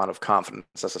fair amount of confidence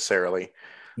necessarily.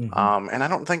 And I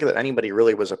don't think that anybody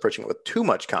really was approaching it with too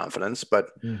much confidence, but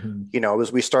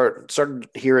as we started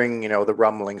hearing, the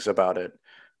rumblings about it,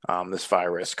 this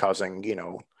virus causing,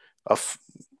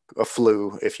 a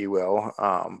flu, if you will,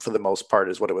 for the most part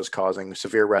is what it was causing,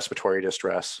 severe respiratory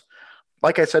distress.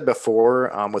 Like I said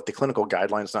before, with the clinical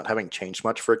guidelines not having changed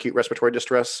much for acute respiratory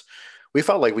distress, we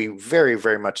felt like we very,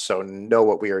 very much so know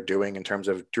what we are doing in terms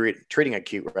of treating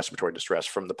acute respiratory distress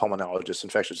from the pulmonologists,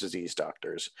 infectious disease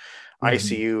doctors,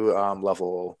 ICU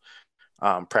level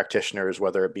practitioners,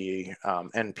 whether it be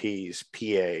NPs,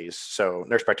 PAs, so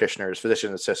nurse practitioners,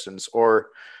 physician assistants,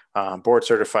 or board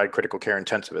certified critical care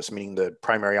intensivists, meaning the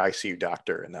primary ICU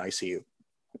doctor in the ICU.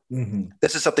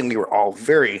 This is something we were all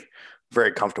very,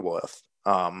 very comfortable with.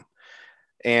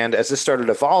 And as this started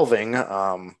evolving,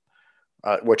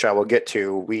 which I will get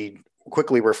to, we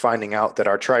quickly were finding out that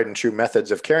our tried and true methods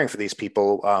of caring for these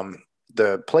people,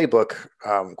 the playbook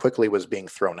quickly was being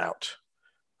thrown out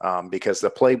because the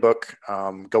playbook,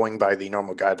 going by the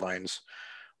normal guidelines,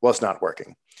 was not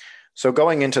working. So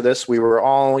going into this, we were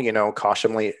all,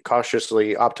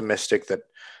 cautiously optimistic that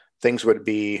things would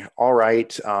be all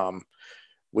right.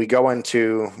 We go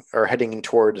into or heading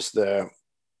towards the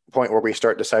point where we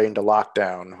start deciding to lock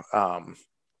down.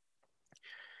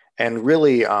 And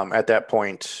really, at that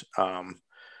point,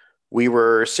 we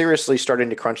were seriously starting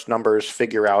to crunch numbers,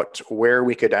 figure out where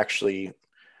we could actually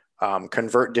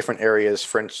convert different areas.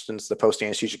 For instance, the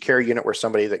post-anesthesia care unit, where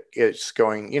somebody that is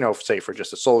going, say for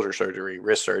just a shoulder surgery,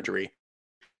 wrist surgery,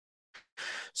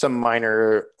 some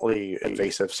minorly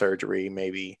invasive surgery,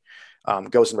 maybe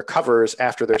goes and recovers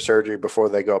after their surgery before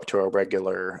they go up to a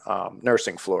regular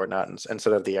nursing floor, not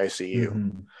instead of the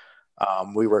ICU.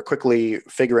 We were quickly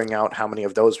figuring out how many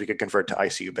of those we could convert to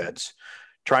ICU beds,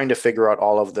 trying to figure out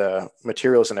all of the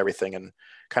materials and everything, and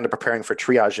kind of preparing for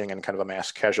triaging in kind of a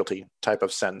mass casualty type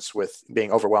of sense with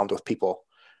being overwhelmed with people.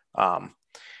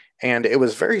 And it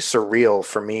was very surreal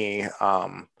for me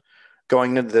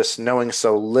going into this knowing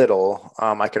so little.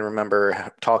 I can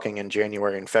remember talking in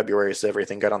January and February as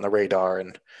everything got on the radar,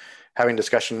 and having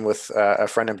discussion with a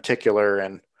friend in particular,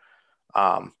 and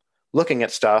looking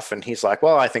at stuff, and he's like,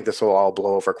 well, I think this will all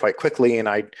blow over quite quickly. And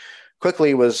I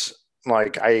quickly was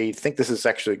like, I think this is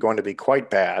actually going to be quite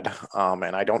bad.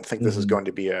 And I don't think this is going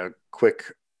to be a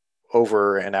quick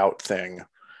over and out thing.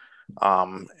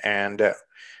 I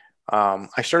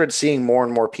started seeing more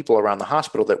and more people around the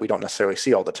hospital that we don't necessarily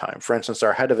see all the time. For instance,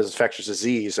 our head of infectious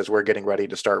disease, as we're getting ready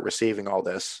to start receiving all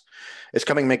this, is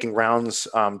making rounds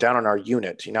down on our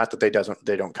unit. Not that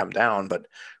they don't come down, but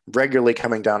regularly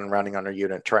coming down and rounding on our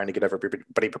unit, trying to get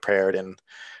everybody prepared. And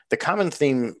the common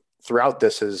theme throughout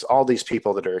this is all these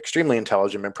people that are extremely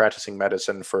intelligent and practicing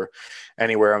medicine for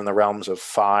anywhere in the realms of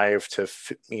 5 to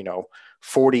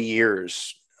 40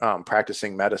 years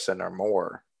practicing medicine or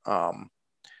more.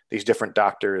 These different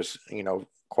doctors,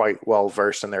 quite well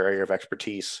versed in their area of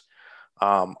expertise,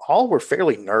 all were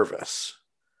fairly nervous.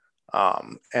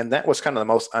 And that was kind of the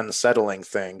most unsettling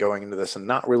thing going into this, and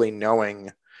not really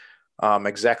knowing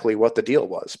exactly what the deal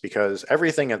was, because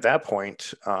everything at that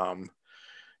point,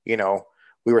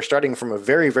 we were starting from a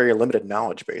very, very limited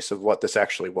knowledge base of what this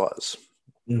actually was.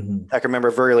 I can remember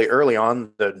very early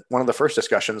on one of the first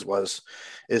discussions was,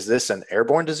 is this an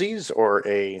airborne disease or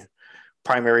a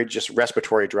primary just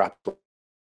respiratory droplet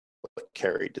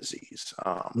carried disease?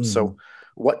 So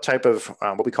what type of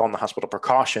what we call in the hospital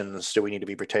precautions do we need to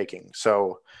be partaking?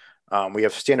 So we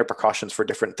have standard precautions for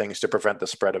different things to prevent the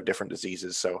spread of different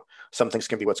diseases. So some things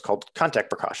can be what's called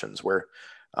contact precautions, where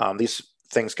these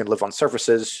things can live on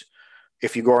surfaces.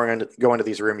 If you go into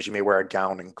these rooms, you may wear a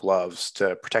gown and gloves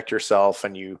to protect yourself,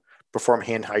 and you perform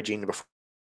hand hygiene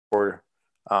before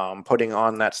putting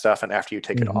on that stuff and after you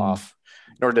take it off,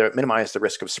 in order to minimize the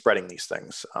risk of spreading these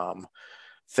things.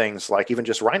 Things like even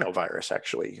just rhinovirus,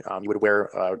 actually, you would wear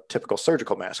a typical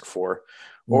surgical mask for,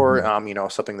 or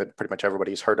something that pretty much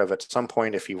everybody's heard of at some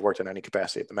point if you've worked in any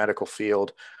capacity at the medical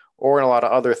field, or in a lot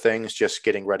of other things, just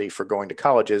getting ready for going to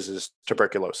colleges, is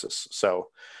tuberculosis. So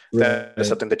that is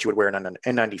something that you would wear an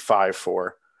N95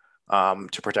 for,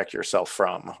 to protect yourself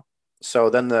from. So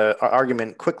then the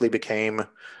argument quickly became,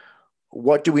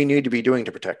 what do we need to be doing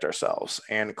to protect ourselves?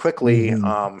 And quickly,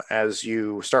 as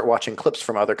you start watching clips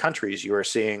from other countries, you are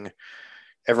seeing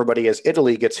everybody, as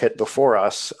Italy gets hit before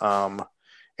us,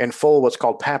 in full what's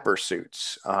called PAPR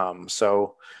suits.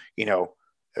 So,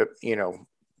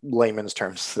 layman's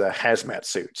terms, the hazmat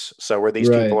suits. So where these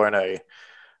people are in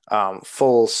a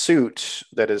full suit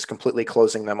that is completely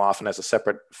closing them off and has a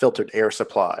separate filtered air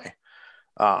supply,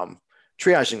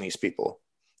 triaging these people.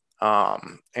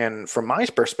 And from my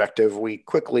perspective, we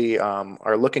quickly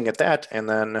are looking at that, and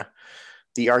then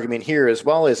the argument here is,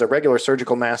 well, is a regular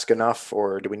surgical mask enough,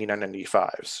 or do we need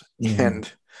N95s? Mhm.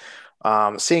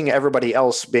 And seeing everybody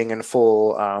else being in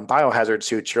full biohazard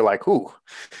suits, you're like, ooh,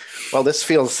 well, this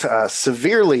feels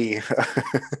severely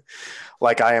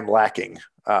like I am lacking.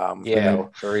 For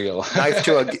real. Knife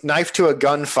to a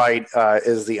gunfight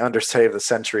is the understudy of the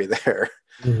century there.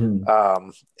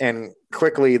 Mhm. And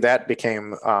quickly that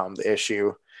became the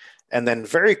issue. And then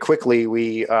very quickly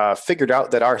we figured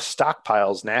out that our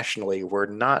stockpiles nationally were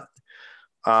not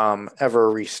ever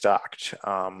restocked.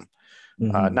 Mhm.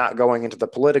 Not going into the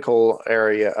political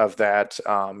area of that,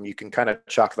 you can kind of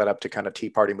chalk that up to kind of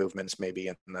Tea Party movements, maybe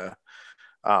in the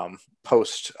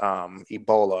post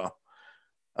Ebola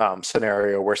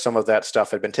scenario, where some of that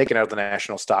stuff had been taken out of the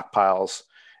national stockpiles,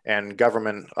 and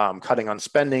government cutting on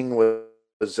spending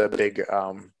was a big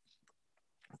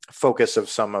focus of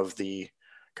some of the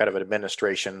kind of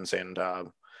administrations and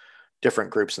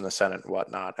different groups in the Senate and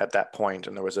whatnot at that point.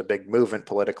 And there was a big movement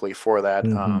politically for that.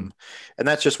 Mhm. And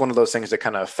that's just one of those things that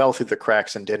kind of fell through the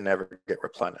cracks and didn't ever get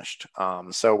replenished.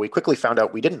 So we quickly found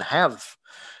out we didn't have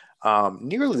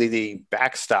nearly the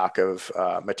backstock of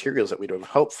materials that we'd have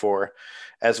hoped for,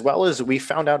 as well as we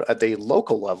found out at the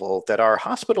local level that our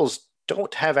hospitals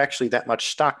don't have actually that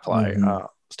much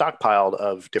stockpiled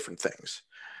of different things.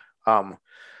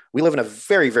 We live in a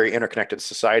very, very interconnected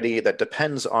society that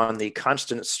depends on the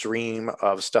constant stream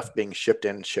of stuff being shipped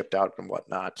in, shipped out, and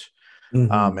whatnot,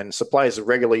 Mhm. and supplies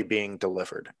regularly being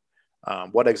delivered.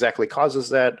 What exactly causes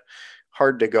that?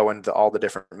 Hard to go into all the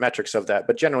different metrics of that,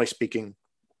 but generally speaking,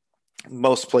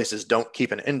 most places don't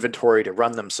keep an inventory to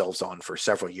run themselves on for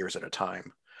several years at a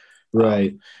time.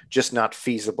 Right. Just not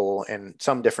feasible in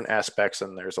some different aspects,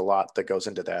 and there's a lot that goes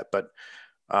into that. But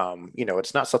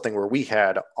it's not something where we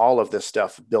had all of this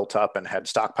stuff built up and had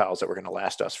stockpiles that were going to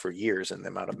last us for years in the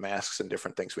amount of masks and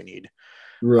different things we need.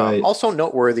 Right. Also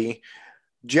noteworthy,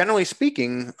 generally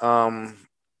speaking, how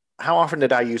often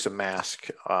did I use a mask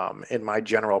in my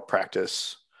general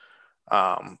practice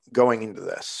going into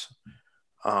this?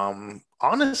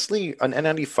 Honestly, an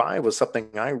N95 was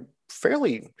something I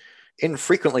fairly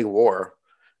infrequently wore.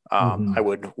 Mhm. I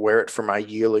would wear it for my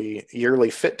yearly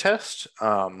fit test.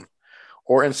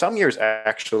 Or in some years,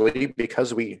 actually,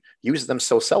 because we use them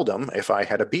so seldom, if I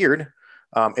had a beard,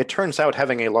 it turns out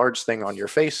having a large thing on your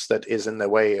face that is in the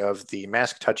way of the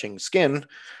mask touching skin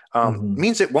Mhm.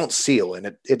 means it won't seal,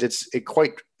 and it's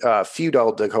quite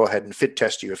futile to go ahead and fit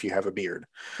test you if you have a beard.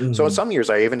 So in Mhm. some years,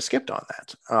 I even skipped on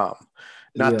that.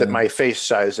 Not that Yeah. my face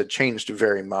size had changed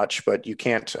very much, but you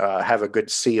can't have a good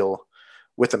seal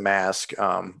with a mask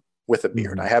with a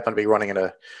beard. I Mhm. happen to be running at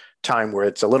a time where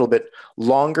it's a little bit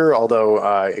longer,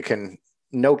 although it can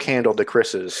no candle to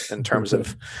Chris's in terms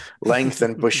of length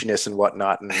and bushiness and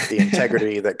whatnot, and the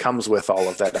integrity that comes with all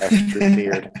of that extra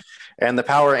beard, and the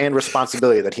power and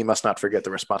responsibility that he must not forget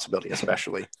the responsibility,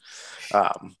 especially.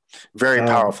 Very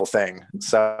powerful thing.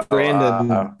 So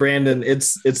Brandon,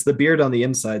 it's the beard on the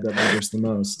inside that matters the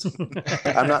most.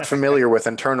 I'm not familiar with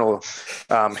internal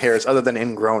hairs other than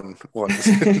ingrown ones.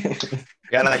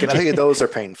 And I can tell you those are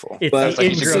painful. It's But the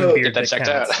ingrown beard get that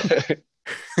that checked counts.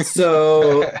 out.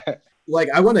 So, like,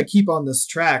 I want to keep on this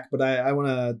track, but I want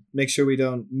to make sure we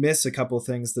don't miss a couple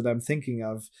things that I'm thinking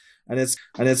of, and it's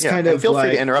kind of feel free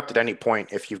like, to interrupt at any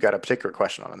point if you've got a particular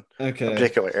question on a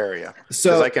particular area, because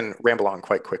So I can ramble on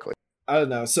quite quickly. I don't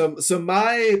know. So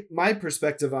my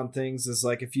perspective on things is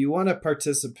like, if you want to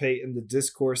participate in the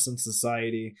discourse in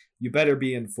society, you better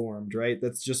be informed, right?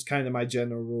 That's just kind of my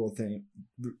general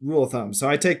rule of thumb. So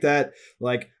I take that,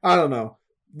 like, I don't know,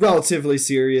 relatively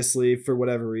seriously for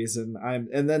whatever reason.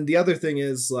 And then the other thing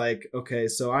is like, okay,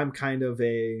 so I'm kind of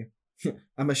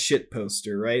I'm a shit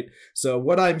poster, right? So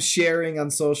what I'm sharing on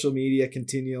social media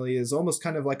continually is almost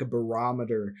kind of like a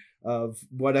barometer of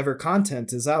whatever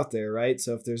content is out there, right?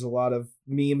 So if there's a lot of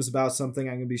memes about something,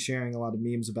 I'm going to be sharing a lot of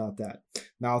memes about that.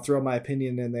 Now I'll throw my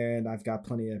opinion in there, and I've got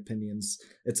plenty of opinions.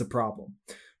 It's a problem.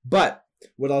 But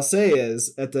what I'll say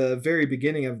is, at the very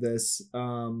beginning of this,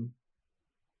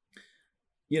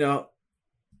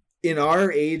 in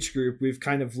our age group, we've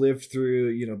kind of lived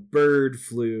through, bird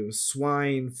flu,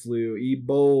 swine flu,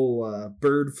 Ebola,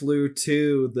 bird flu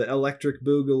 2, the electric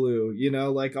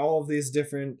boogaloo, like all of these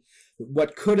different,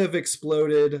 what could have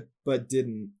exploded but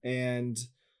didn't. And,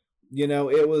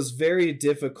 it was very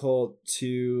difficult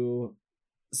to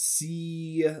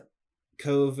see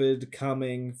COVID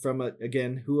coming from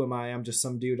again, who am I? I'm just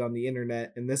some dude on the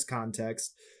internet in this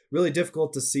context. Really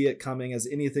difficult to see it coming as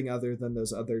anything other than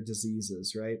those other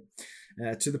diseases, right?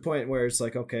 To the point where it's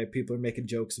like, okay, people are making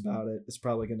jokes about it. It's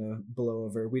probably going to blow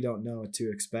over. We don't know what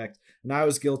to expect. And I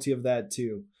was guilty of that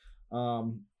too.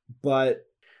 But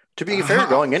To be fair,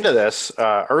 going into this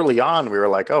early on, we were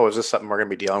like, "Oh, is this something we're going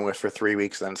to be dealing with for 3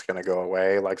 weeks? Then it's going to go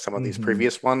away, like some of these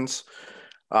previous ones."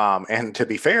 And to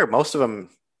be fair, most of them,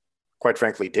 quite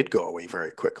frankly, did go away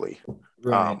very quickly.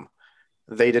 Right.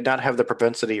 They did not have the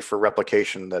propensity for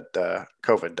replication that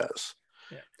COVID does.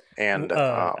 Yeah. And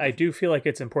I do feel like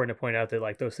it's important to point out that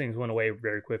like those things went away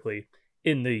very quickly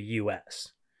in the U.S.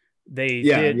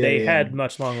 They had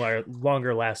much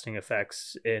longer lasting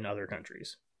effects in other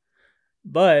countries.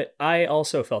 But I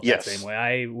also felt that same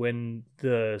way. When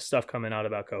the stuff coming out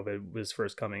about COVID was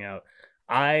first coming out,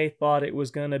 I thought it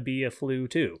was going to be a flu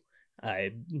too.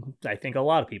 I think a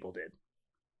lot of people did.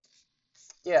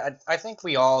 Yeah, I think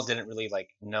we all didn't really like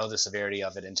know the severity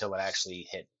of it until it actually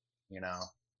hit,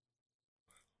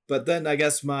 But then I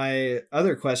guess my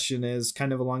other question is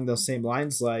kind of along those same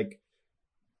lines, like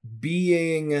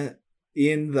being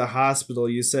in the hospital,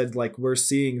 you said like we're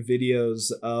seeing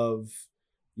videos of,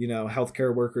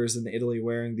 healthcare workers in Italy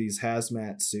wearing these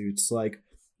hazmat suits. Like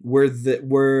what is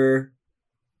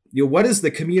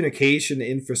the communication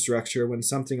infrastructure when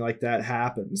something like that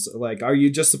happens? Like, are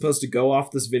you just supposed to go off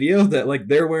this video that like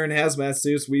they're wearing hazmat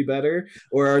suits, we better,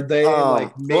 or are they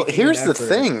like making well, here's an the effort?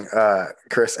 thing,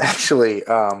 Chris, actually,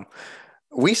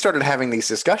 we started having these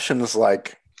discussions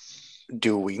like,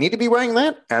 do we need to be wearing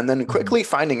that? And then quickly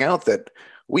finding out that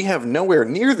we have nowhere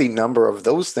near the number of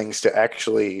those things to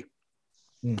actually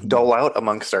dole out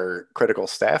amongst our critical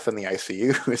staff in the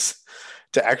ICUs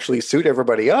to actually suit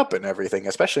everybody up and everything,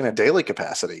 especially in a daily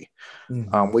capacity.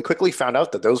 We quickly found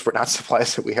out that those were not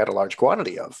supplies that we had a large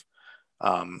quantity of.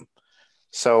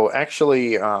 So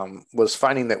actually was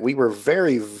finding that we were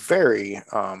very, very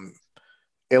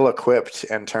ill-equipped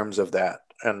in terms of that,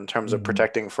 in terms of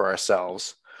protecting for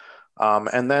ourselves.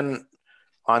 And then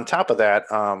on top of that,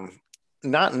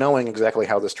 not knowing exactly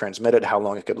how this transmitted, how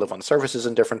long it could live on surfaces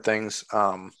and different things,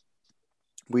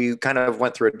 we kind of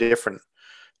went through a different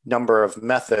number of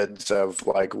methods of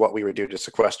like what we would do to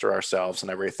sequester ourselves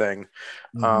and everything,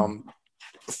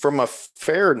 from a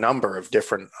fair number of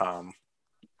different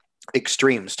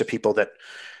extremes to people that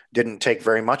didn't take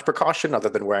very much precaution other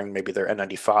than wearing maybe their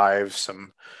N95,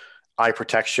 some eye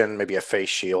protection, maybe a face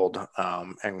shield,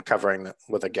 and covering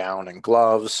with a gown and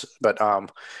gloves. But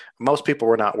most people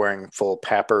were not wearing full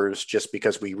PAPRs just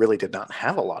because we really did not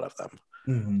have a lot of them.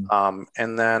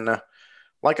 And then,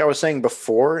 like I was saying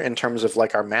before, in terms of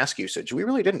like our mask usage, we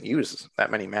really didn't use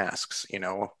that many masks.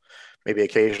 Maybe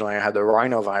occasionally I had the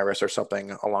rhinovirus or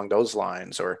something along those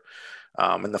lines, or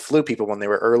and the flu people, when they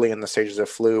were early in the stages of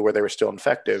flu where they were still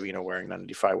infective, wearing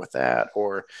N95 with that,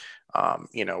 or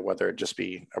whether it just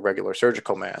be a regular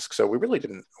surgical mask. So we really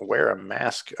didn't wear a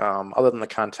mask, other than the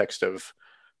context of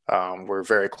we're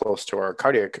very close to our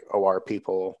cardiac OR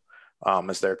people,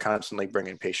 as they're constantly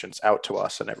bringing patients out to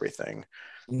us and everything.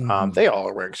 They all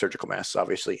are wearing surgical masks,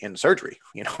 obviously, in surgery,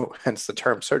 hence the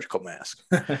term surgical mask.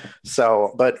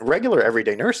 So, but regular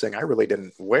everyday nursing, I really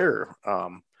didn't wear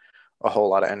a whole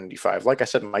lot of N95. Like I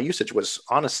said, my usage was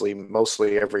honestly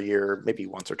mostly every year, maybe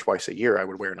once or twice a year, I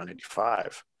would wear an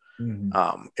N95.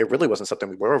 It really wasn't something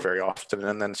we wore very often.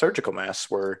 And then surgical masks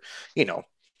were,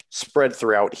 spread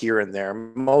throughout here and there.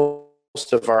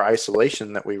 Most of our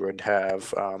isolation that we would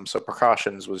have, so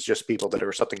precautions, was just people that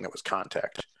were something that was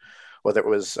contact, whether it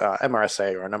was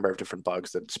MRSA or a number of different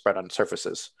bugs that spread on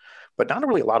surfaces, but not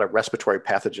really a lot of respiratory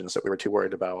pathogens that we were too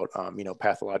worried about,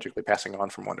 pathologically passing on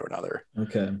from one to another.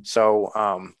 Okay.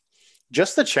 So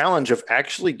just the challenge of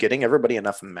actually getting everybody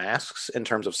enough masks in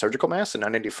terms of surgical masks and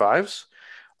N95s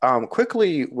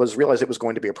quickly was realized it was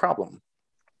going to be a problem,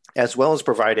 as well as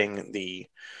providing the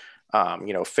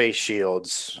face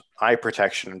shields, eye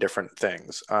protection, and different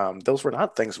things. Those were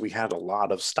not things we had a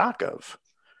lot of stock of.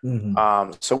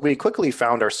 So we quickly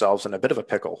found ourselves in a bit of a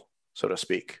pickle, so to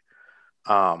speak.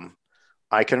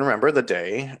 I can remember the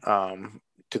day,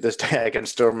 to this day, I can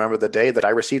still remember the day that I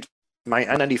received my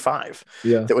N95.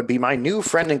 Yeah. That would be my new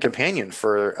friend and companion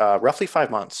for roughly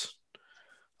 5 months.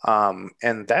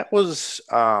 And that was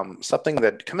something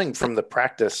that, coming from the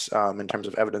practice in terms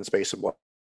of evidence-based and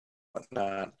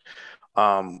whatnot,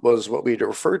 was what we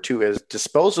refer to as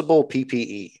disposable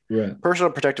PPE, right.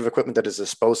 Personal protective equipment that is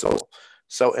disposable.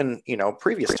 So in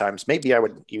previous times, maybe I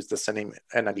would use the same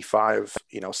N95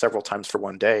 several times for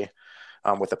one day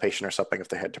with a patient or something if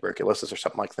they had tuberculosis or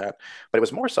something like that. But it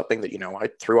was more something that I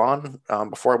threw on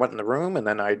before I went in the room, and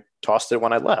then I tossed it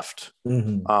when I left.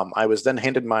 I was then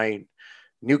handed my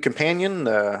new companion,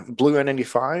 the blue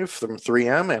N95 from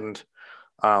 3M,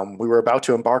 and we were about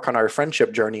to embark on our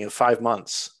friendship journey of 5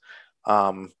 months.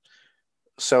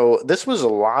 So this was a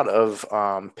lot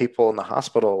of people in the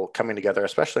hospital coming together,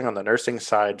 especially on the nursing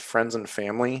side, friends and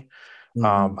family,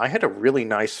 I had a really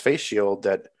nice face shield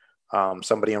that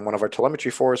somebody in one of our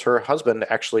telemetry fours, her husband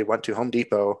actually went to Home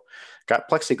Depot, got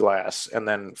plexiglass, and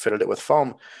then fitted it with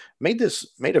foam. Made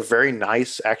a very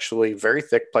nice, actually very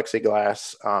thick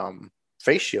plexiglass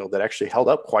face shield that actually held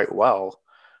up quite well.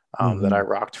 That I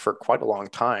rocked for quite a long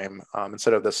time,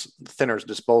 instead of this thinner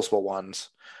disposable ones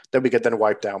that we could then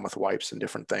wipe down with wipes and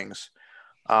different things.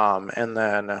 And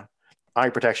then eye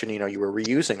protection, you were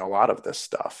reusing a lot of this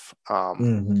stuff.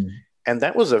 And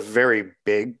that was a very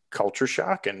big culture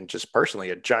shock, and just personally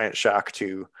a giant shock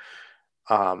to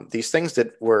these things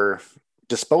that were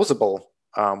disposable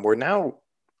were now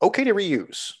okay to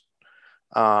reuse.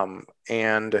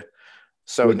 And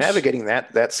so navigating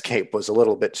that scape was a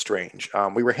little bit strange.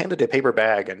 We were handed a paper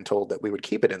bag and told that we would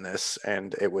keep it in this,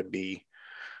 and it would be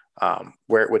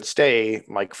where it would stay,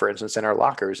 like, for instance, in our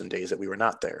lockers in days that we were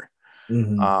not there.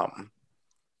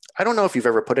 I don't know if you've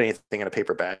ever put anything in a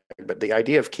paper bag, but the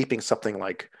idea of keeping something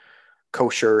like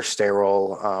kosher,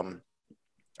 sterile,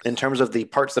 in terms of the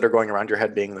parts that are going around your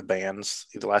head being the bands,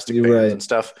 the elastic bands and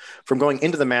stuff, from going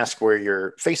into the mask where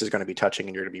your face is going to be touching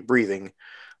and you're going to be breathing,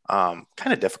 kind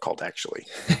of difficult, actually.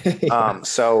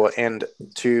 And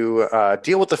to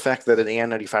deal with the fact that an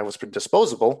N95 was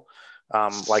disposable,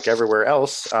 like everywhere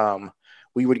else,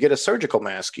 we would get a surgical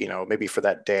mask, maybe for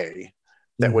that day,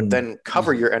 that would then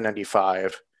cover your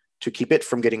N95 to keep it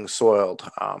from getting soiled,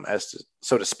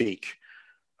 so to speak,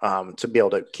 to be able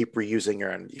to keep reusing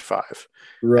your N95.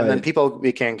 And then people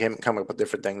began come up with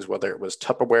different things, whether it was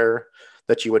Tupperware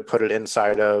that you would put it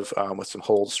inside of, with some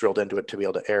holes drilled into it to be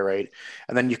able to aerate.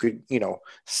 And then you could,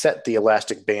 set the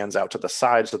elastic bands out to the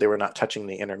side so they were not touching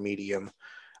the inner medium.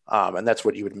 And that's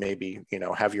what you would maybe,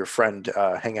 have your friend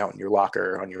hang out in your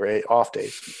locker on your off day.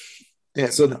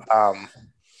 And, so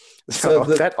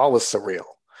that all was surreal.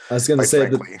 I was going to say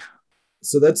that,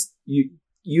 so that's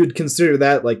you'd consider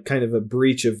that like kind of a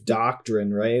breach of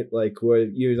doctrine, right? Like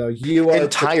what you are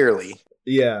entirely.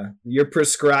 You're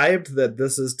prescribed that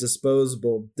this is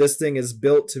disposable. This thing is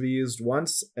built to be used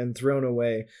once and thrown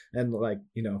away. And like,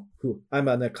 I'm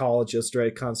an ecologist,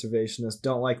 right? Conservationist,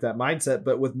 don't like that mindset.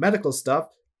 But with medical stuff,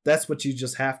 that's what you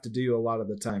just have to do a lot of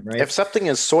the time, right? If something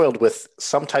is soiled with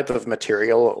some type of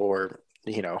material or,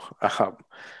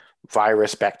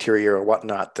 virus, bacteria, or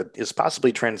whatnot that is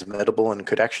possibly transmittable and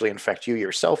could actually infect you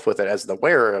yourself with it as the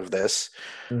wearer of this,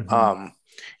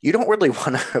 you don't really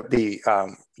want to be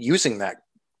using that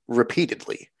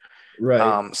repeatedly.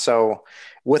 Right. So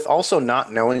with also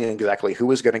not knowing exactly who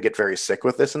was going to get very sick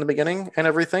with this in the beginning and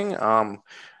everything,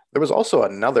 there was also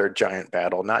another giant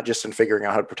battle, not just in figuring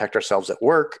out how to protect ourselves at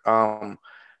work.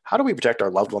 How do we protect our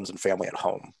loved ones and family at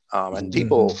home? And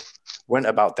people went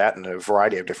about that in a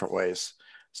variety of different ways.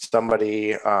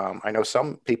 I know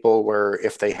some people were,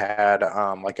 if they had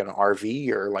like an RV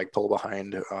or like pull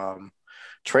behind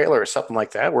trailer or something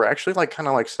like that, were actually like kind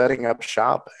of like setting up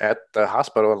shop at the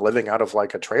hospital and living out of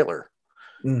like a trailer,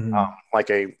 like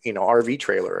a RV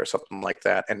trailer or something like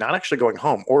that, and not actually going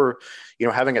home, or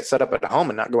having it set up at home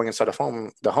and not going inside of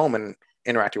the home and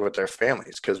interacting with their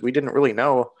families, because we didn't really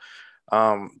know,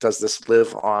 does this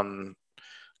live on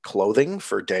clothing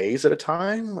for days at a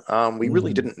time? We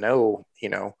really didn't know,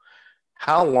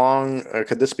 how long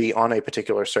could this be on a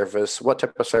particular surface? What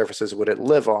type of surfaces would it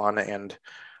live on? And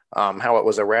how it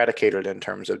was eradicated in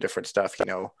terms of different stuff.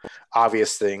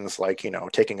 Obvious things like,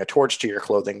 taking a torch to your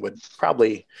clothing would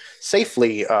probably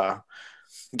safely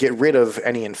get rid of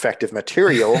any infective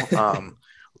material.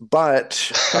 But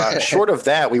short of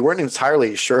that, we weren't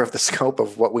entirely sure of the scope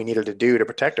of what we needed to do to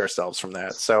protect ourselves from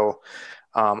that. So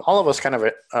all of us kind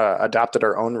of adopted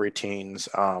our own routines.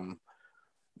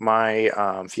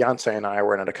 My fiance and I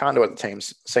were in a condo at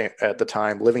the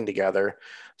time, living together.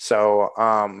 So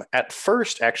at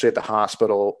first, actually at the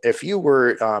hospital, if you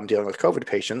were dealing with COVID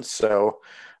patients, so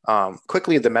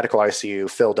quickly the medical ICU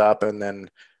filled up, and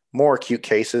then more acute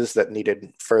cases that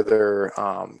needed further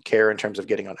care in terms of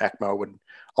getting on ECMO would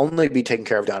only be taken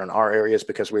care of down in our areas,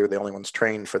 because we were the only ones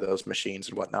trained for those machines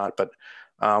and whatnot. But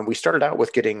we started out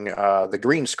with getting the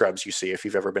green scrubs you see if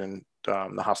you've ever been in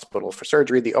the hospital for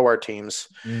surgery. The OR teams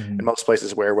in most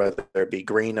places wear, whether it be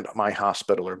green at my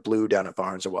hospital or blue down at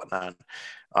Barnes or whatnot,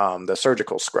 the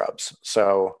surgical scrubs.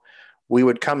 So we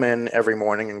would come in every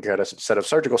morning and get a set of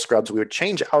surgical scrubs. We would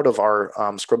change out of our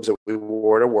scrubs that we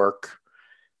wore to work,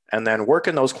 and then work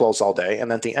in those clothes all day.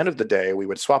 And then at the end of the day, we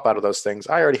would swap out of those things.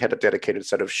 I already had a dedicated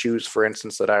set of shoes, for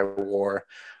instance, that I wore.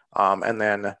 And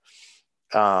then,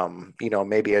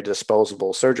 maybe a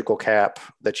disposable surgical cap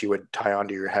that you would tie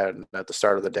onto your head at the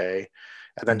start of the day.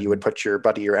 And then you would put your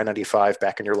N95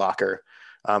 back in your locker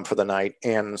for the night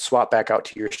and swap back out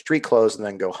to your street clothes and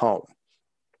then go home.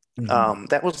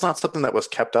 That was not something that was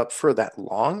kept up for that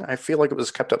long. I feel like it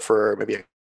was kept up for maybe a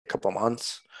couple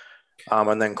months.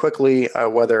 And then quickly,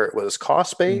 whether it was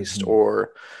cost-based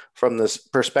or from this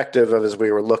perspective of as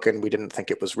we were looking, we didn't think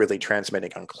it was really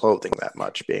transmitting on clothing that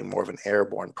much, being more of an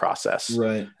airborne process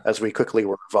Right. as we quickly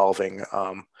were evolving.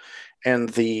 And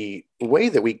the way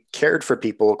that we cared for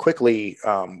people quickly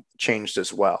changed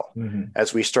as well.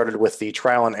 As we started with the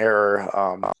trial and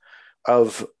error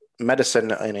of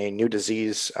medicine in a new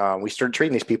disease, we started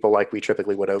treating these people like we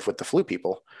typically would have with the flu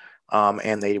people,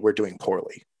 and they were doing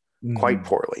poorly. Quite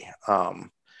poorly.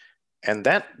 And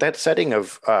that setting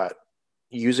of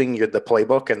using the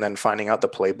playbook and then finding out the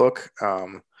playbook,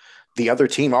 the other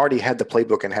team already had the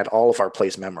playbook and had all of our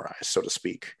plays memorized, so to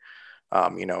speak.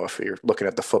 If you're looking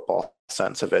at the football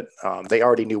sense of it, they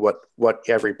already knew what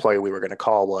every play we were going to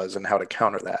call was and how to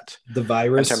counter that. The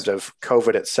virus, in terms of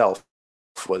COVID itself,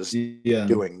 was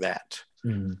doing that.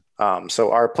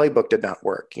 So our playbook did not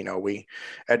work. We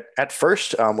at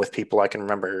first with people, I can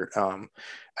remember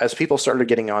as people started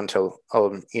getting on to,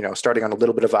 starting on a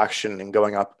little bit of action and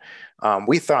going up,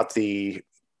 we thought the,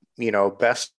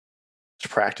 best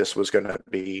practice was going to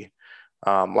be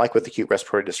like with acute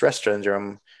respiratory distress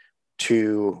syndrome,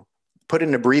 to put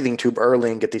in a breathing tube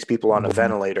early and get these people on a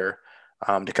ventilator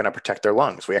to kind of protect their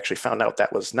lungs. We actually found out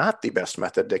that was not the best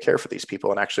method to care for these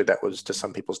people. And actually that was to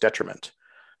some people's detriment.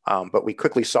 But we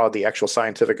quickly saw the actual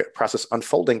scientific process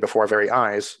unfolding before our very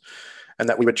eyes, and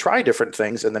that we would try different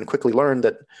things and then quickly learn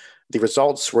that the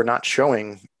results were not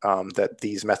showing that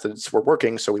these methods were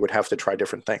working. So we would have to try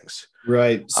different things.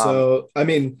 Right. So, I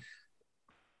mean,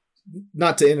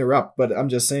 not to interrupt, but I'm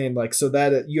just saying, like, so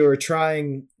that you're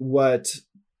trying what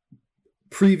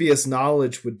previous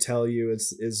knowledge would tell you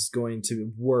is going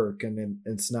to work, and then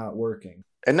it's not working.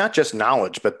 And not just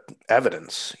knowledge, but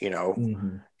evidence.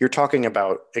 You're talking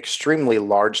about extremely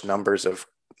large numbers of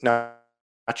not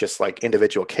just like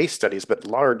individual case studies, but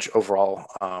large overall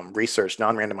research,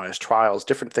 non-randomized trials,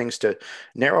 different things to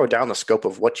narrow down the scope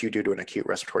of what you do to an acute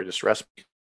respiratory distress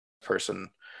person,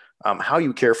 how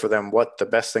you care for them, what the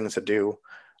best things to do.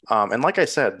 And like I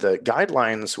said, the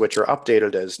guidelines, which are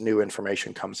updated as new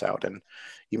information comes out, and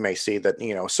you may see that,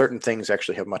 certain things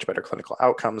actually have much better clinical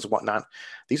outcomes and whatnot.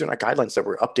 These are not guidelines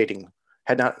that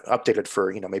had not updated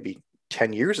for, maybe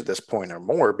 10 years at this point or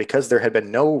more, because there had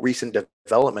been no recent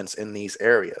developments in these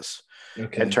areas.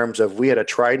 In terms of, we had a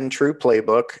tried and true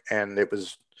playbook, and it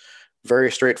was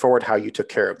very straightforward how you took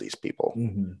care of these people.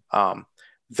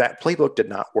 That playbook did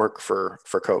not work for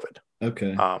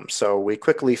COVID. So we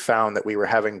quickly found that we were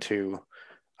having to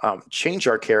change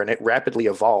our care, and it rapidly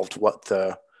evolved what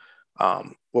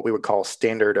we would call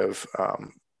standard of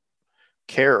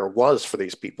care was for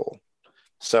these people.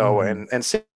 So, and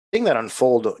seeing that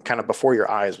unfold kind of before your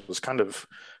eyes was kind of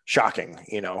shocking,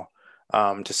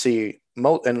 to see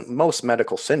in most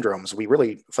medical syndromes, we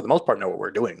really, for the most part, know what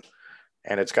we're doing,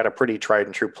 and it's got a pretty tried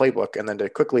and true playbook. And then to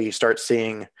quickly start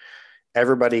seeing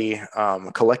everybody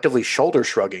collectively shoulder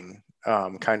shrugging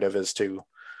kind of as to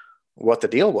what the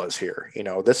deal was here.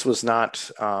 This was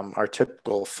not our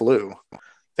typical flu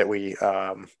that we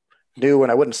knew,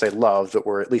 and I wouldn't say loved, but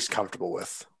were at least comfortable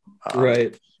with,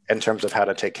 right, in terms of how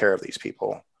to take care of these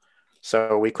people.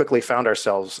 So we quickly found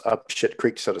ourselves up shit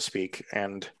creek, so to speak,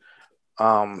 and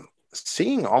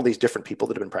seeing all these different people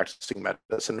that have been practicing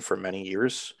medicine for many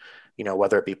years,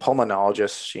 whether it be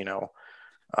pulmonologists,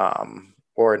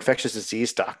 or infectious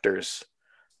disease doctors.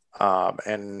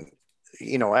 And,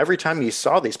 every time you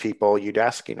saw these people, you'd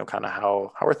ask, kind of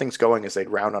how are things going as they'd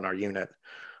round on our unit,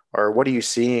 or what are you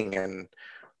seeing? And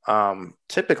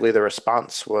typically the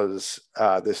response was,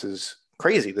 this is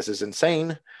crazy. This is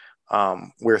insane.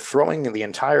 We're throwing the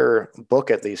entire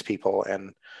book at these people,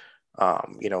 and,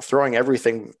 throwing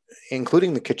everything,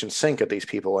 including the kitchen sink, at these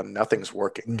people, and nothing's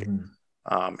working.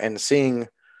 And seeing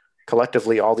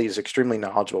collectively all these extremely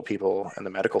knowledgeable people in the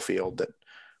medical field that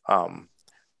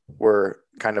were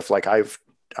kind of like,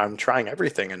 I'm trying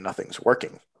everything and nothing's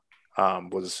working,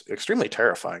 was extremely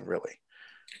terrifying, really.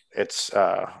 It's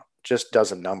just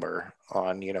does a number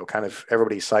on, kind of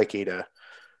everybody's psyche to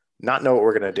not know what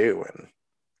we're going to do.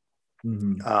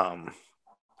 And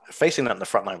facing that in the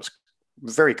front line was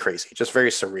very crazy, just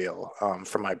very surreal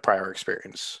from my prior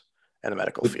experience in the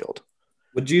medical field.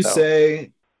 Would you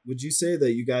say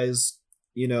that you guys,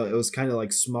 it was kind of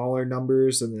like smaller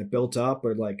numbers and then it built up,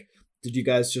 or like, did you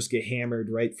guys just get hammered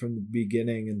right from the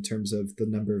beginning in terms of the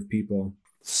number of people?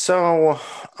 So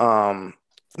the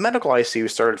medical ICU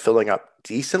started filling up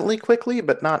decently quickly,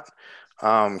 but not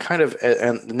kind of,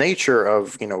 and the nature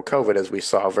of, COVID, as we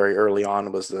saw very early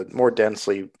on, was the more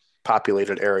densely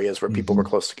populated areas where people were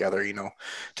close together.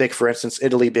 Take, for instance,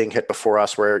 Italy being hit before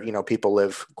us, where, people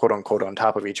live, quote unquote, on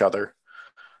top of each other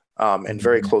in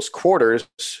very close quarters,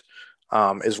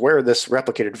 is where this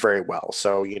replicated very well.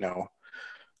 So,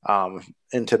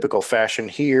 in typical fashion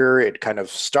here, it kind of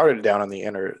started down in the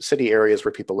inner city areas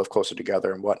where people live closer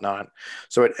together and whatnot.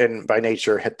 So and by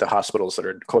nature, hit the hospitals that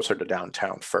are closer to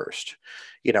downtown first.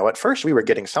 At first we were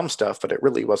getting some stuff, but it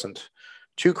really wasn't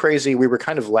too crazy. We were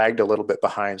kind of lagged a little bit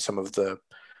behind some of the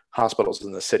hospitals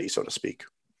in the city, so to speak.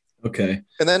 Okay.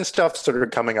 And then stuff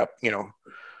started coming up,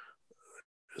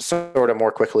 sort of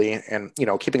more quickly. And,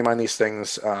 keeping in mind these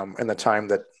things in the time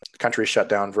that the country shut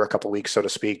down for a couple of weeks, so to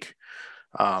speak,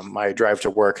 my drive to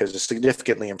work has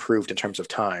significantly improved in terms of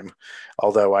time,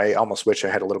 although I almost wish I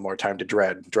had a little more time to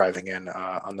dread driving in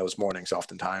on those mornings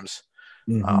oftentimes.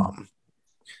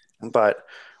 But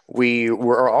we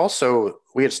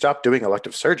had stopped doing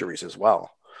elective surgeries as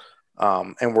well.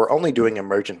 And we're only doing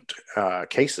emergent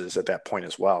cases at that point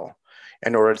as well,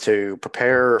 in order to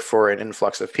prepare for an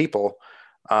influx of people.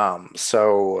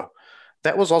 So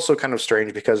that was also kind of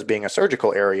strange, because being a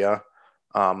surgical area,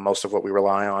 most of what we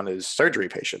rely on is surgery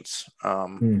patients.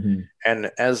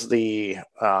 And as the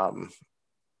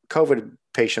COVID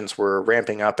patients were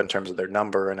ramping up in terms of their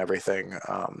number and everything,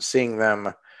 seeing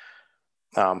them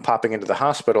popping into the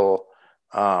hospital,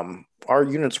 our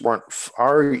unit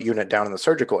down in the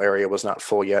surgical area was not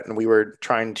full yet. And we were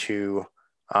trying to,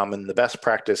 in the best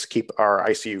practice, keep our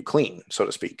ICU clean, so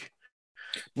to speak,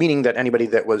 meaning that anybody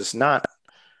that was not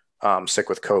sick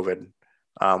with COVID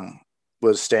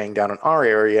was staying down in our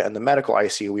area. And the medical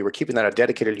ICU, we were keeping that a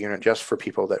dedicated unit just for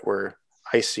people that were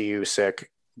ICU sick,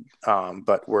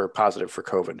 but were positive for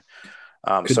COVID.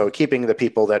 So keeping the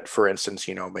people that, for instance,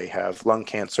 may have lung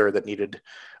cancer that needed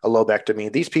a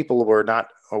lobectomy, these people were not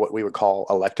what we would call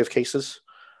elective cases,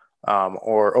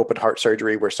 or open heart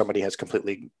surgery, where somebody has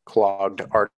completely clogged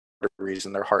arteries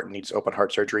in their heart and needs open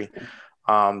heart surgery.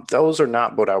 Those are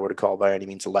not what I would call by any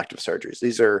means elective surgeries.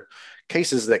 These are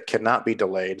cases that cannot be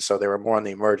delayed. So they were more on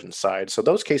the emergent side. So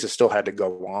those cases still had to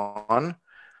go on.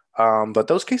 But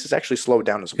those cases actually slowed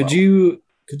down as well.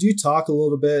 Could you talk a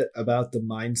little bit about the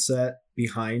mindset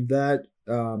behind that?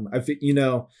 I think,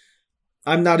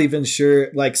 I'm not even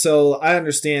sure. So I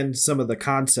understand some of the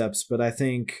concepts, but I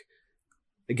think,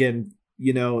 again,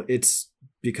 it's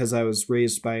because I was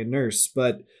raised by a nurse,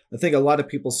 but I think a lot of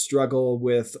people struggle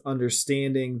with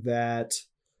understanding that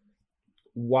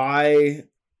why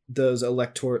those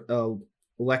elective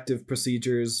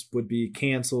procedures would be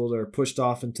canceled or pushed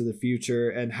off into the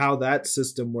future, and how that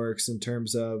system works in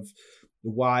terms of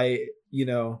why,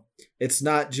 it's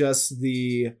not just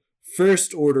the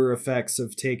first order effects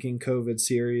of taking COVID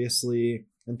seriously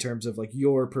in terms of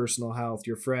your personal health,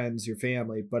 your friends, your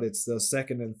family, but it's the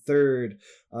second and third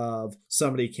of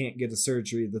somebody can't get a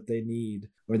surgery that they need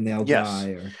when they'll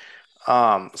die.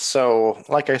 So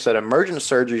like I said, emergent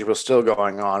surgery was still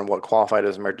going on. What qualified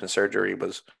as emergent surgery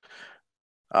was,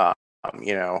 up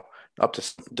to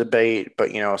debate, but,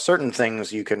 certain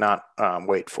things you could not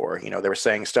wait for. They were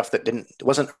saying stuff that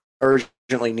wasn't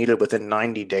urgently needed within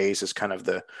 90 days is kind of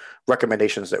the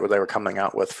recommendations that they were coming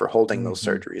out with for holding those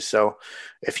surgeries. So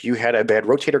if you had a bad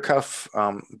rotator cuff,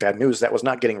 bad news, that was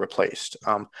not getting replaced.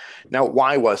 Now,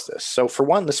 why was this? So for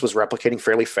one, this was replicating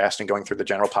fairly fast and going through the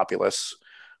general populace.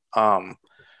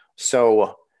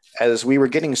 So as we were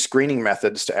getting screening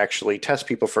methods to actually test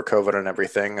people for COVID and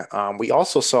everything, we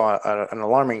also saw an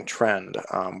alarming trend,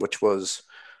 which was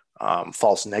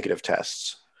false negative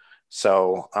tests.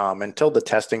 So until the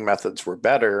testing methods were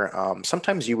better,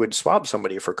 sometimes you would swab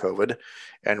somebody for COVID,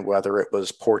 and whether it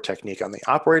was poor technique on the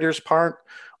operator's part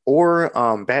or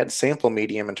bad sample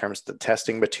medium in terms of the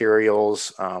testing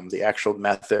materials, the actual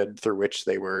method through which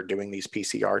they were doing these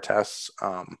PCR tests,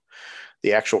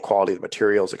 the actual quality of the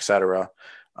materials, et cetera,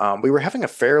 we were having a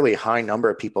fairly high number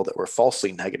of people that were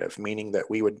falsely negative, meaning that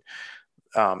we would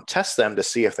test them to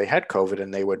see if they had COVID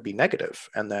and they would be negative.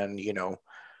 And then,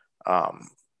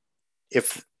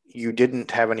 if you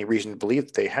didn't have any reason to believe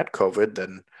that they had COVID,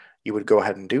 then you would go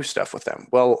ahead and do stuff with them.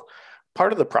 Well,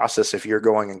 part of the process, if you're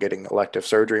going and getting elective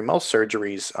surgery, most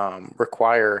surgeries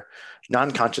require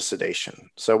non-conscious sedation.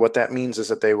 So what that means is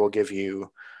that they will give you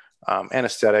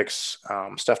anesthetics,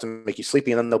 stuff to make you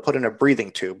sleepy, and then they'll put in a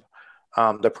breathing tube.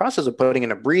 The process of putting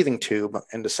in a breathing tube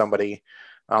into somebody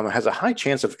has a high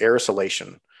chance of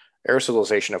aerosolization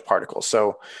of particles.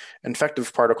 So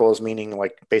infective particles, meaning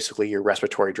basically your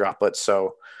respiratory droplets.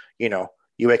 So, you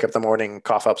wake up in the morning,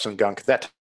 cough up some gunk, that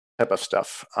type of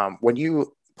stuff. When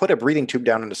you put a breathing tube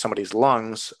down into somebody's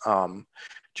lungs,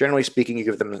 Generally speaking, you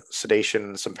give them sedation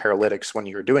and some paralytics when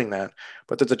you're doing that,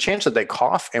 but there's a chance that they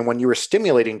cough. And when you were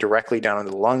stimulating directly down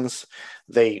into the lungs,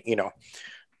 they,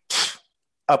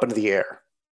 up into the air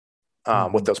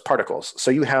with those particles.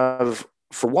 So you have,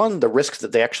 for one, the risk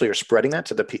that they actually are spreading that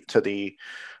to the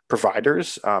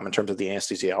providers in terms of the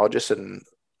anesthesiologists and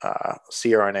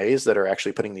CRNAs that are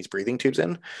actually putting these breathing tubes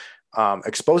in,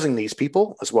 exposing these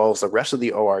people as well as the rest of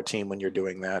the OR team when you're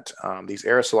doing that, these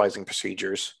aerosolizing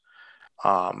procedures,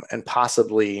 and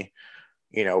possibly,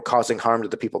 causing harm to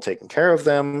the people taking care of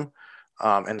them,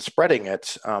 and spreading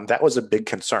it. That was a big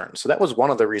concern. So that was one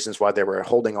of the reasons why they were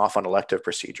holding off on elective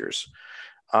procedures.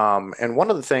 And one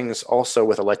of the things also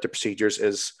with elective procedures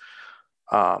is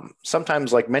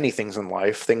sometimes, like many things in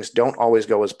life, things don't always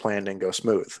go as planned and go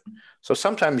smooth. So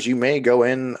sometimes you may go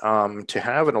in to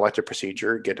have an elective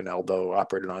procedure, get an elbow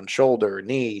operated on, shoulder,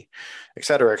 knee, et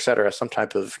cetera, some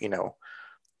type of,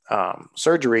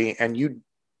 surgery. And you,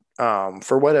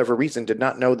 for whatever reason, did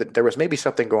not know that there was maybe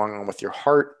something going on with your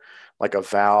heart, like a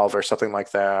valve or something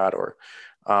like that, or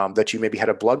that you maybe had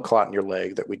a blood clot in your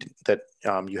leg that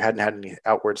you hadn't had any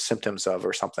outward symptoms of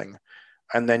or something.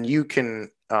 And then you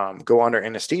can go under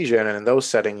anesthesia, and in those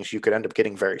settings, you could end up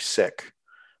getting very sick.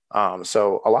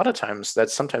 So a lot of times,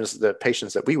 that's sometimes the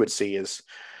patients that we would see is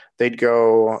they'd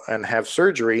go and have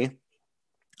surgery,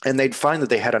 and they'd find that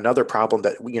they had another problem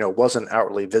that wasn't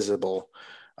outwardly visible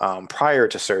prior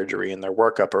to surgery in their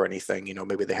workup or anything.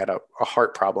 Maybe they had a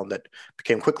heart problem that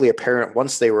became quickly apparent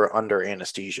once they were under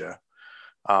anesthesia.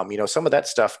 Some of that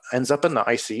stuff ends up in the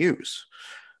ICUs.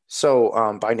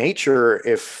 So by nature,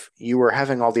 if you were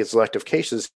having all these elective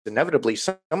cases, inevitably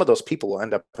some of those people will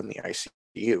end up in the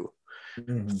ICU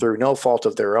through no fault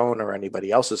of their own or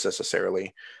anybody else's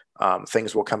necessarily.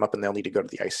 Things will come up and they'll need to go to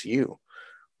the ICU.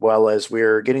 Well, as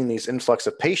we're getting these influx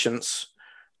of patients,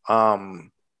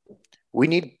 we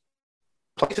need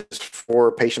places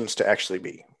for patients to actually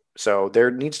be. So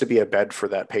there needs to be a bed for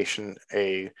that patient,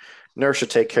 a nurse to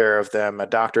take care of them, a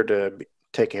doctor to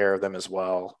take care of them as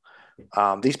well.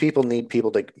 These people need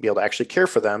people to be able to actually care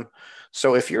for them.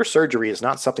 So if your surgery is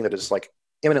not something that is like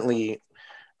imminently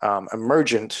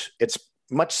emergent, it's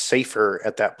much safer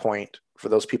at that point for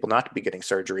those people not to be getting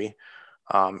surgery,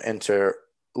 and to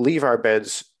leave our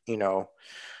beds,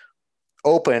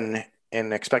 open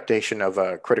in expectation of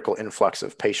a critical influx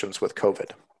of patients with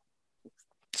COVID.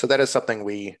 So that is something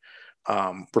we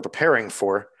were preparing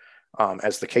for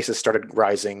as the cases started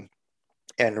rising.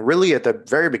 And really at the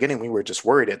very beginning, we were just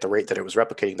worried at the rate that it was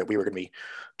replicating that we were going to be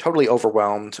totally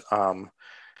overwhelmed.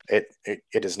 It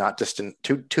is not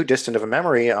too distant of a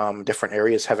memory. Different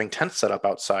areas having tents set up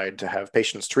outside to have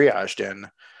patients triaged in,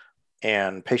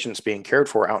 and patients being cared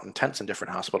for out in tents in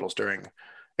different hospitals during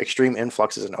extreme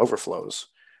influxes and overflows.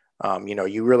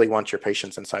 You really want your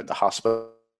patients inside the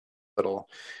hospital,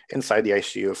 inside the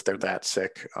ICU if they're that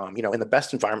sick, in the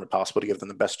best environment possible to give them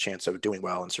the best chance of doing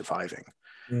well and surviving.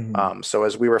 So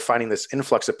as we were finding this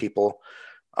influx of people,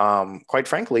 quite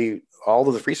frankly, all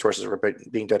of the resources were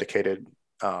being dedicated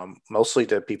mostly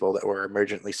to people that were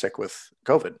emergently sick with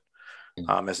COVID.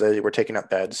 As they were taking up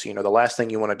beds. The last thing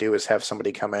you want to do is have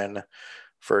somebody come in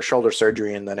for a shoulder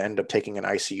surgery and then end up taking an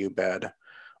ICU bed,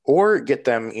 or get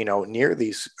them, near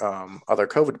these other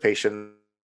COVID patients,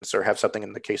 or have something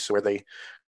in the case where they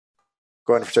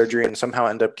go in for surgery and somehow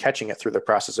end up catching it through the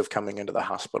process of coming into the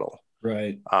hospital.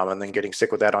 Right. And then getting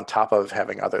sick with that on top of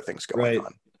having other things going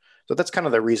on. So that's kind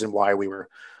of the reason why we were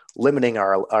limiting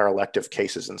our elective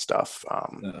cases and stuff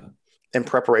in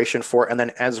preparation for, and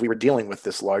then as we were dealing with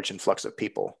this large influx of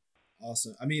people.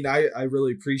 Awesome. I mean, I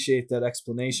really appreciate that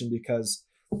explanation, because,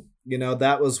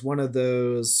 that was one of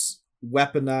those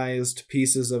weaponized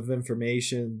pieces of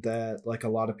information that like a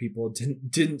lot of people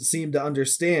didn't seem to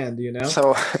understand,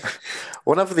 So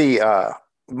one of the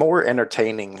more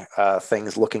entertaining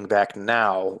things looking back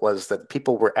now was that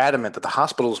people were adamant that the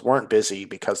hospitals weren't busy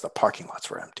because the parking lots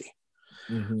were empty.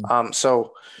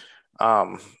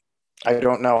 I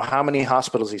don't know how many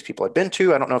hospitals these people had been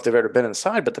to. I don't know if they've ever been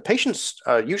inside, but the patients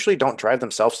usually don't drive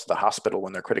themselves to the hospital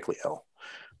when they're critically ill.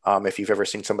 If you've ever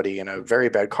seen somebody in a very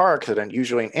bad car accident,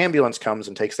 usually an ambulance comes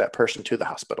and takes that person to the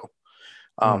hospital.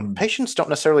 Patients don't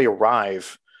necessarily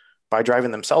arrive by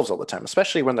driving themselves all the time,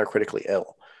 especially when they're critically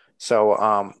ill.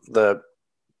 So the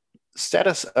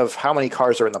status of how many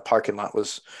cars are in the parking lot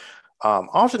was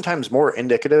oftentimes more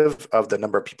indicative of the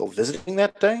number of people visiting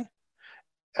that day,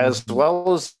 as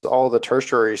well as all the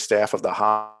tertiary staff of the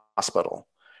hospital.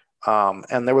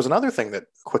 And there was another thing that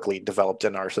quickly developed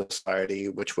in our society,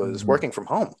 which was working from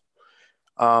home.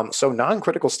 So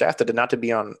non-critical staff that did not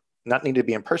need to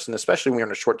be in person, especially when you're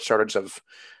in a short shortage of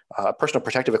personal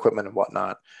protective equipment and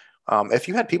whatnot, If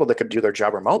you had people that could do their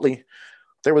job remotely,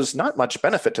 there was not much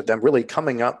benefit to them really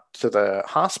coming up to the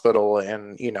hospital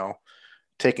and,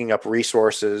 taking up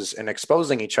resources and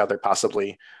exposing each other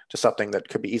possibly to something that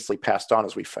could be easily passed on,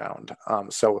 as we found.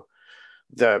 So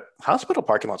the hospital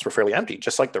parking lots were fairly empty,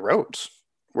 just like the roads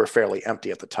were fairly empty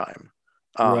at the time.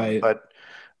 Right. But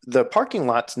the parking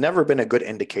lot's never been a good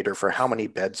indicator for how many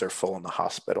beds are full in the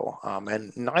hospital.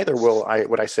 And neither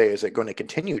would I say, is it going to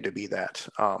continue to be that.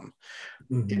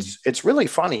 It's really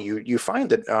funny. You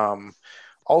find that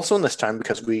also in this time,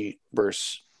 because we were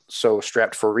so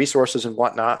strapped for resources and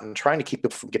whatnot and trying to keep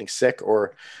people from getting sick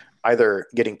or either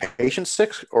getting patients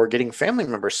sick or getting family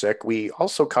members sick, we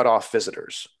also cut off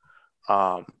visitors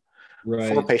for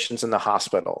patients in the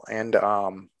hospital. And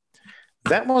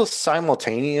that was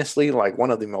simultaneously like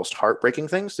one of the most heartbreaking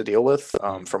things to deal with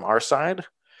from our side.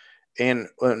 And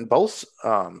in both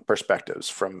perspectives,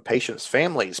 from patients,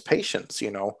 families, patients,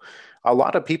 a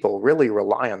lot of people really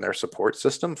rely on their support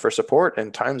system for support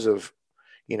in times of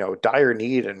dire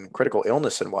need and critical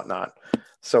illness and whatnot.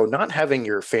 So not having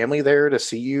your family there to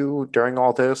see you during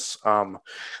all this,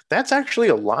 that's actually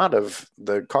a lot of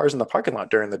the cars in the parking lot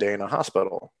during the day in a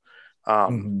hospital.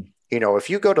 If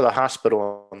you go to the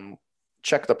hospital and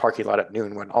check the parking lot at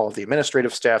noon when all of the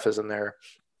administrative staff is in there,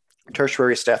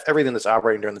 tertiary staff, everything that's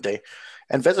operating during the day,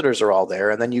 and visitors are all there,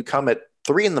 and then you come at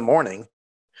 3 a.m,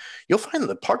 you'll find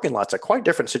the parking lot's a quite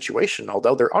different situation,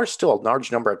 although there are still a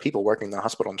large number of people working in the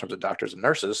hospital in terms of doctors and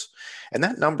nurses, and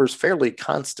that number is fairly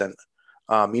constant.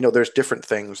 There's different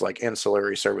things like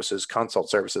ancillary services, consult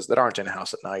services that aren't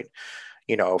in-house at night.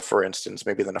 For instance,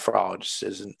 maybe the nephrologist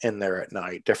isn't in there at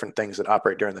night. Different things that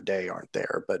operate during the day aren't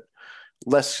there, but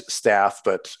less staff.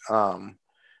 But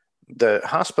the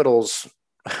hospital's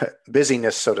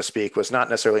busyness, so to speak, was not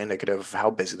necessarily indicative of how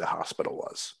busy the hospital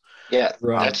was. Yeah,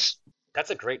 that's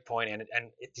a great point, and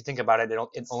if you think about it,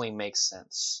 it only makes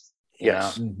sense.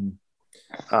 Yes.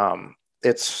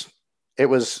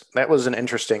 That was an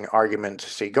interesting argument to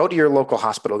see. Go to your local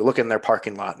hospital, look in their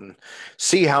parking lot, and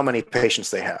see how many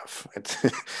patients they have.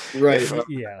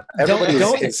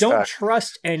 Don't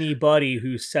trust anybody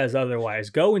who says otherwise.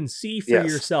 Go and see for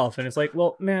yourself. And it's like,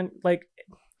 well, man, like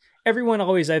everyone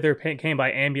always either came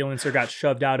by ambulance or got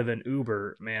shoved out of an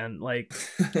Uber. Man, like,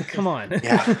 come on.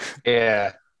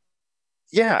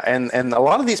 Yeah, and a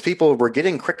lot of these people were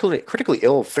getting critically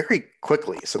ill very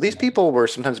quickly. So these people were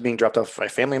sometimes being dropped off by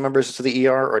family members to the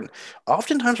ER, or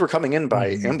oftentimes were coming in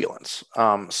by ambulance.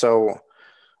 A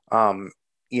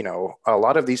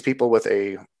lot of these people with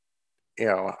a,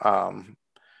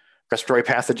 respiratory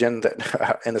pathogen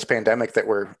that in this pandemic that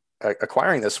were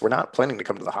acquiring this were not planning to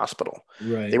come to the hospital.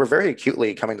 They were very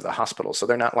acutely coming to the hospital, so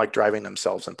they're not like driving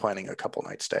themselves and planning a couple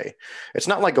night stay. It's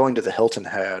not like going to the Hilton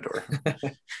Head or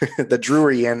the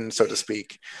Drury Inn, so to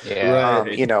speak.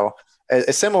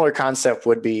 A similar concept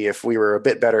would be if we were a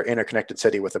bit better interconnected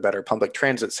city with a better public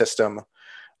transit system.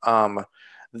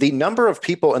 The number of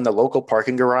people in the local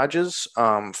parking garages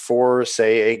for,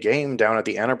 say, a game down at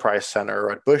the Enterprise Center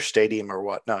or at Busch Stadium or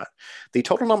whatnot, the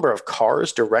total number of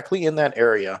cars directly in that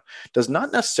area does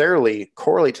not necessarily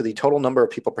correlate to the total number of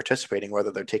people participating, whether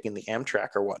they're taking the Amtrak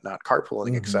or whatnot,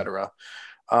 carpooling, etc.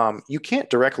 You can't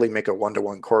directly make a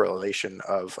one-to-one correlation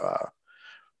of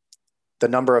the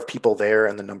number of people there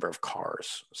and the number of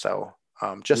cars. So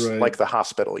like the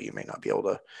hospital, you may not be able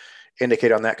to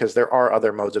indicate on that because there are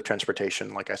other modes of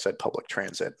transportation, like I said, public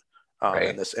transit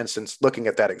in this instance, looking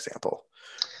at that example.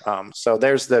 So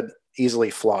there's the easily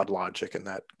flawed logic in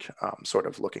that sort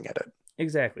of looking at it.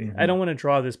 Exactly. I don't want to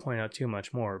draw this point out too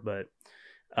much more, but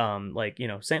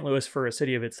St. Louis, for a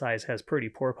city of its size, has pretty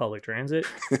poor public transit,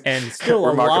 and still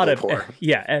a lot of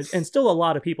and still a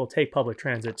lot of people take public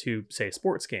transit to, say,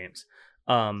 sports games.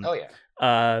 I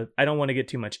don't want to get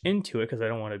too much into it because I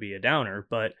don't want to be a downer,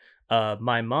 but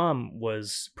my mom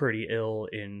was pretty ill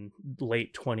in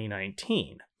late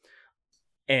 2019,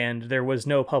 and there was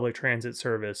no public transit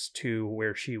service to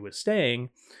where she was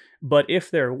staying. But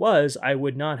if there was, I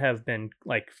would not have been,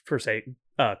 like, per se,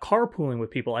 carpooling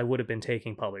with people. I would have been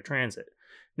taking public transit.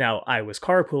 Now, I was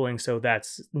carpooling, so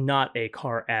that's not a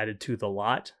car added to the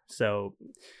lot. So,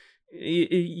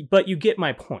 but you get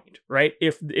my point, right?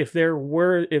 If they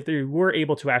were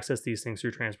able to access these things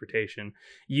through transportation,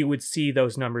 you would see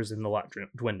those numbers in the lot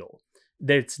dwindle.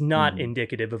 That's not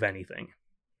indicative of anything.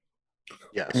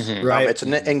 Yes, it's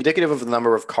indicative of the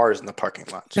number of cars in the parking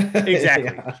lots.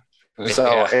 Exactly.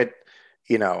 So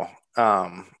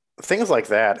things like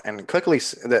that, and quickly,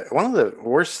 one of the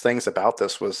worst things about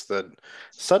this was the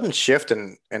sudden shift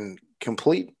and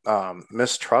complete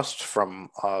mistrust from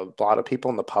a lot of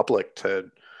people in the public to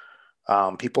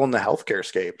people in the healthcare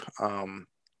scape.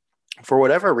 for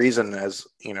whatever reason, as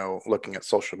you know, looking at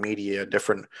social media,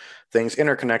 different things,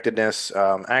 interconnectedness,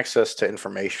 access to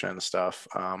information and stuff,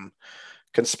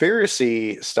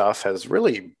 conspiracy stuff has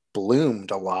really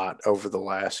bloomed a lot over the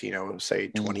last, say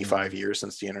 25 years,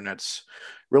 since the internet's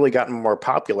really gotten more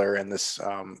popular. And this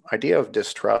idea of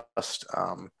distrust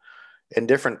in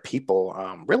different people,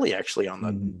 really actually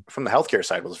from the healthcare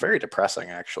side, was very depressing,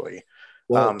 actually.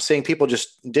 Well, Seeing people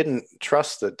just didn't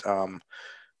trust that,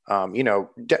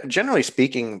 generally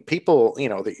speaking, people,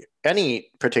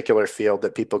 any particular field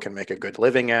that people can make a good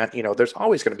living at, there's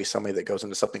always going to be somebody that goes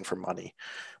into something for money.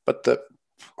 But the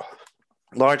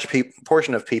large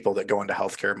portion of people that go into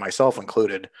healthcare, myself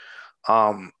included,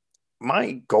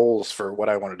 my goals for what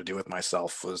I wanted to do with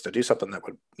myself was to do something that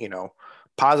would,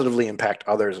 positively impact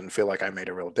others and feel like I made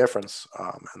a real difference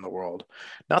in the world.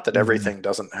 Not that everything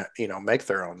doesn't, make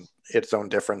its own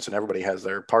difference, and everybody has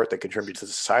their part that contributes to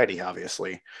society,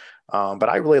 obviously. But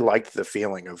I really liked the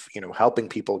feeling of, helping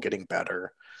people, getting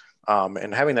better,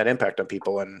 and having that impact on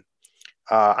people. And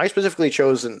I specifically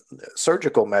chose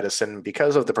surgical medicine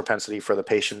because of the propensity for the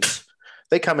patients.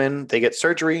 They come in, they get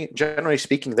surgery, generally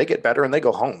speaking, they get better and they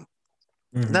go home.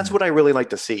 And that's what I really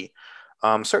like to see.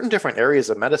 Certain different areas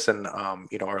of medicine,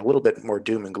 are a little bit more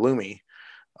doom and gloomy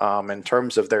in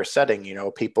terms of their setting.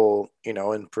 People,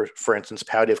 for instance,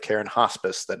 palliative care and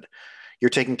hospice, that you're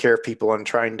taking care of people and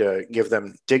trying to give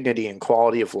them dignity and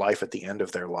quality of life at the end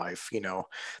of their life,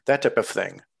 that type of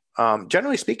thing.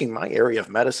 Generally speaking, my area of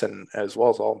medicine, as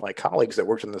well as all my colleagues that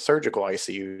worked in the surgical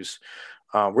ICUs,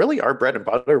 really our bread and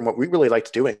butter, and what we really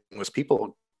liked doing was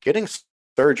people getting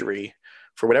surgery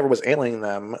for whatever was ailing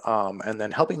them, and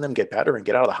then helping them get better and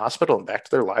get out of the hospital and back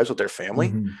to their lives with their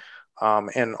family.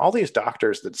 And all these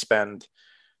doctors that spend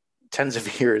tens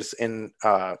of years in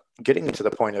getting to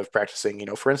the point of practicing,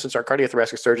 for instance, our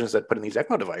cardiothoracic surgeons that put in these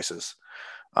ECMO devices.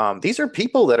 These are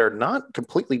people that are not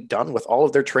completely done with all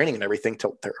of their training and everything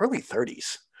till their early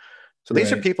 30s. So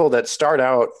these are people that start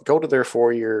out, go to their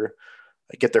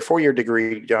get their 4-year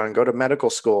degree done, go to medical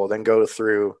school, then go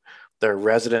through their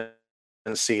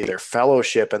residency, their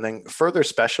fellowship, and then further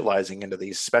specializing into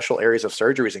these special areas of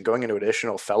surgeries and going into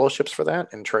additional fellowships for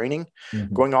that and training,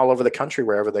 going all over the country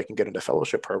wherever they can get into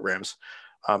fellowship programs.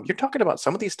 You're talking about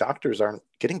some of these doctors aren't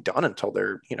getting done until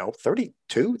they're,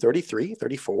 32, 33,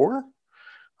 34.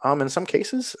 In some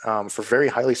cases, for very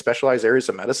highly specialized areas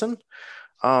of medicine.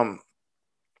 I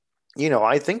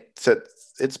think that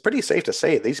it's pretty safe to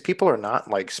say these people are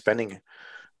not like spending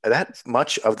that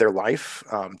much of their life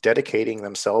dedicating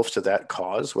themselves to that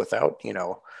cause without,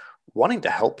 wanting to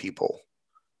help people.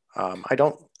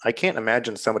 I can't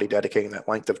imagine somebody dedicating that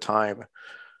length of time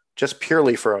just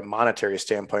purely for a monetary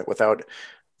standpoint without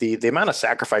the amount of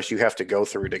sacrifice you have to go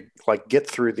through to like get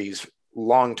through these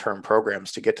long-term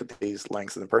programs to get to these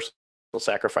lengths, and the personal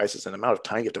sacrifices and amount of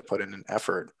time you have to put in and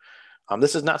effort.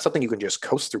 This is not something you can just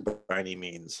coast through by any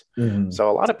means.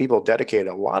 So a lot of people dedicate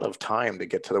a lot of time to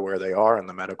get to where they are in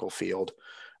the medical field,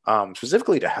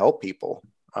 specifically to help people.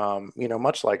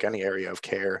 Much like any area of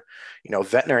care,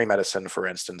 veterinary medicine, for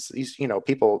instance, these,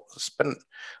 people spend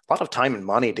a lot of time and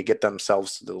money to get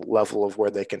themselves to the level of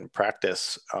where they can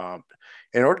practice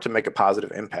in order to make a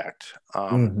positive impact.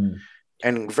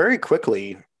 And very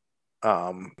quickly,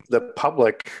 the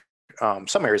public,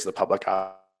 some areas of the public,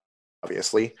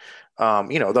 obviously,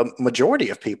 the majority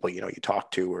of people, you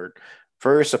talk to are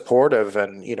very supportive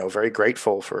and, very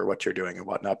grateful for what you're doing and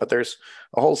whatnot. But there's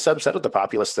a whole subset of the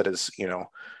populace that is,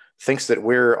 thinks that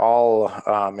we're all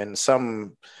in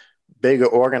some big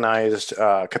organized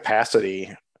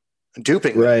capacity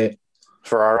duping them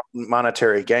for our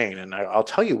monetary gain. And I'll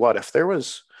tell you what, if there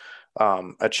was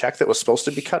a check that was supposed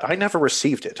to be cut, I never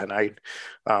received it, and I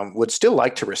would still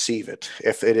like to receive it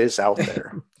if it is out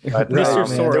there. But Mr.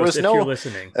 Soros, there was if you're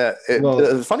listening.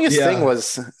 The funniest thing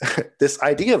was this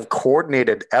idea of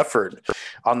coordinated effort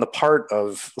on the part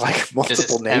of like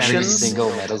multiple nations, every single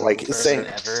medical like saying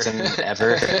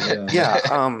ever.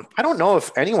 I don't know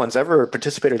if anyone's ever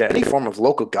participated in any form of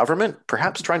local government,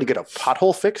 perhaps trying to get a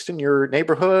pothole fixed in your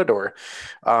neighborhood or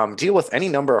deal with any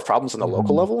number of problems on the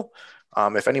local level.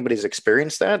 If anybody's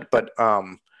experienced that, but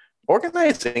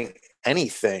organizing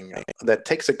anything that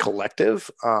takes a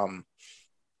collective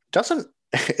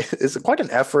is quite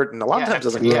an effort, and a lot of times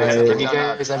doesn't. Have you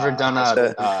guys ever done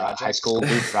a high school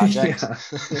group project?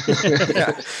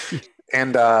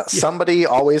 And somebody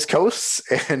always coasts,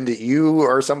 and you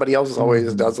or somebody else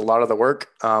always does a lot of the work,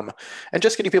 and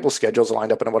just getting people's schedules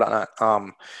lined up and whatnot.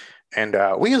 And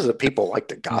we as a people like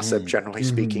to gossip, generally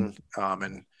speaking,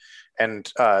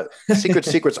 And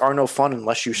secrets are no fun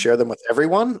unless you share them with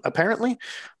everyone, apparently.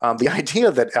 The idea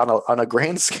that on a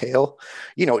grand scale,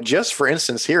 just for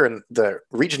instance, here in the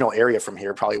regional area from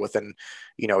here, probably within,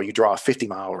 you draw a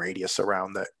 50-mile radius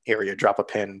around the area, drop a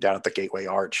pin down at the Gateway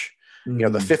Arch,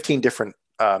 the 15 different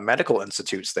medical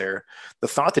institutes there, the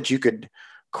thought that you could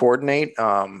coordinate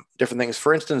different things.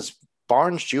 For instance,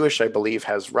 Barnes Jewish, I believe,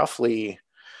 has roughly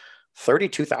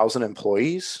 32,000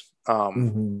 employees.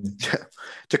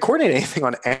 To coordinate anything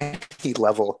on any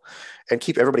level and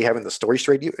keep everybody having the story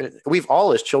straight. We've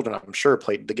all, as children, I'm sure,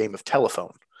 played the game of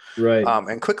telephone, right?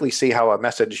 And quickly see how a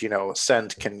message,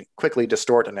 sent can quickly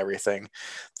distort and everything.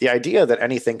 The idea that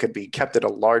anything could be kept at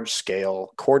a large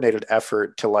scale, coordinated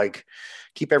effort to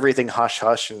keep everything hush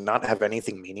hush and not have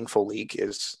anything meaningful leak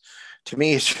is, to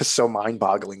me, it's just so mind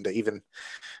boggling to even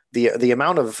the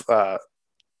amount of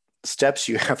steps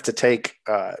you have to take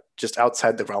just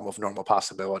outside the realm of normal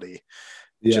possibility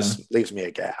just leaves me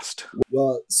aghast.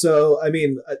 Well, so, I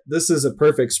mean, this is a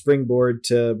perfect springboard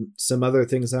to some other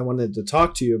things I wanted to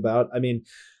talk to you about. I mean,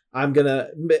 I'm going to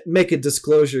make a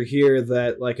disclosure here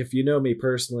that, if you know me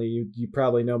personally, you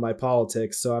probably know my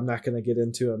politics, so I'm not going to get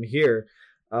into them here.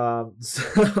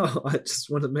 So I just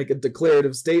want to make a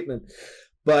declarative statement.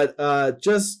 But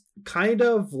just kind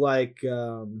of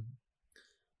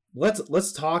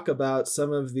let's talk about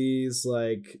some of these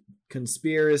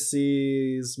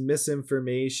conspiracies,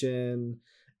 misinformation,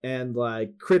 and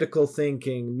critical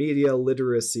thinking, media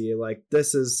literacy.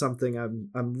 This is something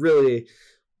I'm really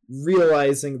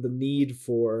realizing the need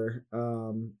for,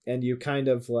 and you kind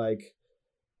of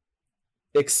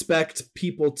expect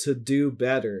people to do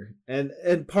better.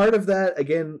 And part of that,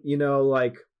 again,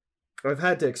 I've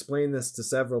had to explain this to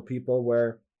several people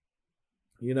where,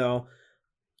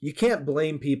 you can't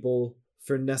blame people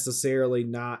for necessarily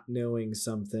not knowing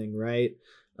something, right?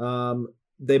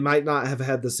 They might not have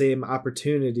had the same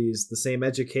opportunities, the same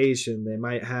education. They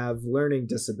might have learning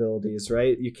disabilities,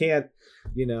 right? You can't,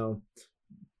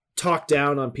 talk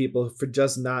down on people for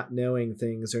just not knowing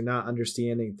things or not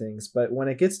understanding things. But when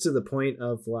it gets to the point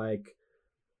of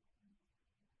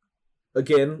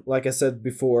again, like I said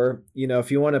before, if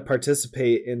you want to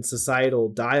participate in societal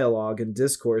dialogue and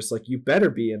discourse, you better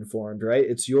be informed, right?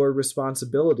 It's your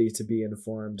responsibility to be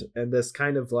informed. And this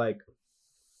kind of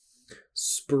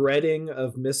spreading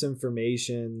of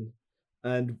misinformation,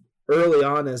 and early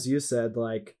on, as you said,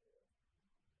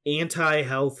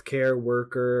 anti-healthcare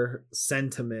worker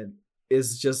sentiment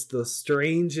is just the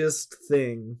strangest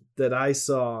thing that I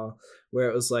saw, where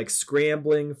it was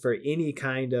scrambling for any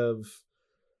kind of,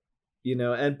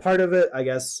 and part of it, I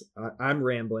guess, I'm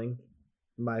rambling,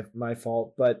 my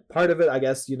fault, but part of it, I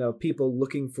guess, people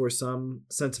looking for some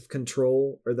sense of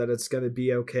control or that it's going to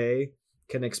be okay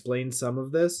can explain some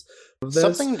of this.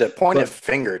 Something to point a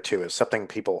finger to is something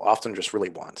people often just really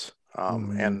want.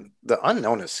 And the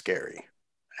unknown is scary.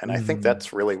 And I think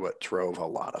that's really what drove a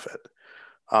lot of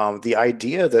it. The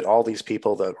idea that all these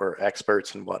people that were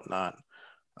experts and whatnot,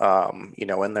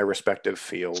 in their respective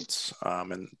fields,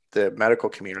 and the medical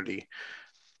community,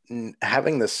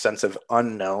 having this sense of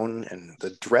unknown and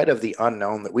the dread of the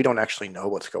unknown, that we don't actually know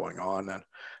what's going on. And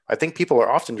I think people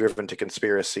are often driven to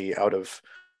conspiracy out of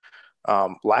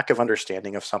lack of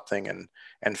understanding of something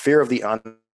and fear of the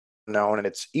unknown. And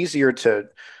it's easier to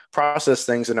process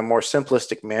things in a more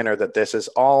simplistic manner, that this is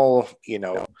all,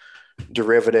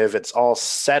 derivative. It's all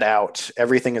set out.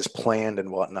 Everything is planned and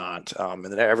whatnot. And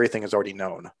that everything is already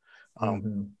known.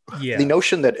 The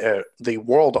notion that the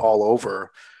world all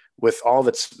over, with all of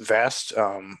its vast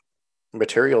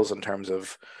materials in terms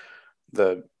of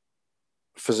the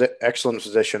excellent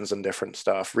physicians and different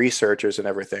stuff, researchers and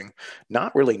everything,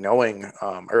 not really knowing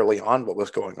early on what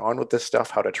was going on with this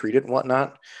stuff, how to treat it and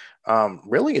whatnot.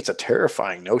 Really, it's a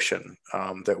terrifying notion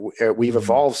that we've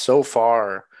evolved so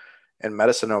far in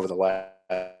medicine over the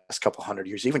last couple hundred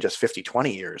years, even just 50,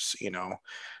 20 years,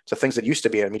 to things that used to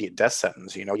be an immediate death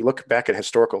sentence. You look back at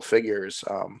historical figures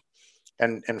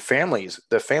and families,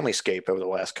 the family-scape over the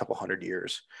last couple hundred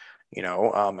years,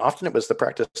 often it was the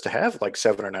practice to have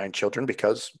 7 or 9 children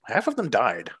because half of them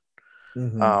died.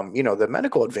 The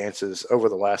medical advances over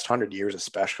the last 100 years,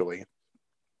 especially,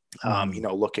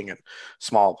 looking at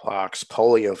smallpox,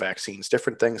 polio vaccines,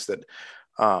 different things that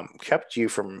kept you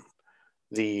from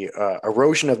the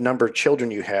erosion of number of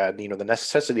children you had, the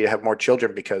necessity to have more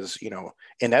children because,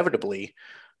 inevitably,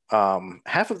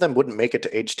 half of them wouldn't make it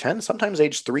to age 10, sometimes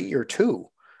age 3 or 2.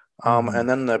 And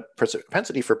then the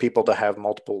propensity for people to have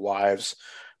multiple wives,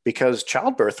 because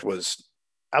childbirth was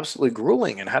absolutely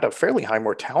grueling and had a fairly high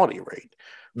mortality rate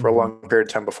for a long period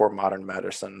of time before modern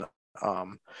medicine.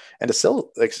 And to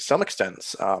still, some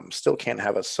extent, still can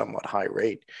have a somewhat high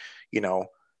rate.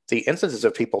 the instances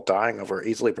of people dying over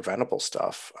easily preventable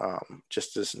stuff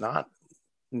just is not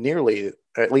nearly,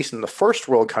 at least in the first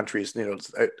world countries,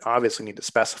 obviously need to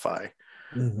specify.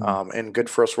 In good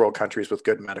first world countries with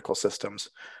good medical systems,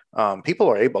 people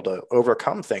are able to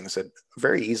overcome things that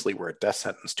very easily were a death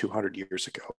sentence 200 years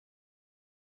ago.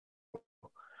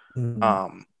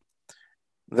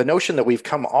 The notion that we've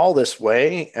come all this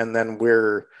way and then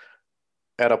we're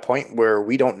at a point where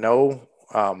we don't know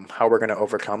how we're going to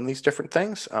overcome these different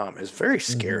things is very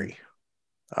scary.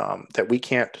 That we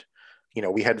can't,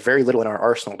 we had very little in our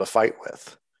arsenal to fight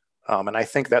with. And I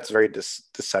think that's very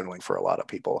dissettling for a lot of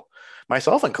people,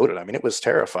 myself included. I mean, it was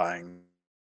terrifying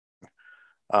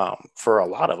for a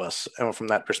lot of us, and from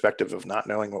that perspective of not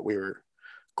knowing what we were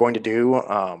going to do.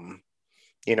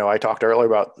 I talked earlier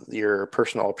about your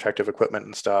personal protective equipment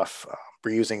and stuff.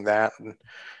 We're using that, and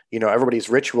everybody's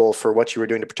ritual for what you were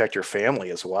doing to protect your family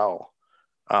as well.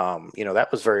 That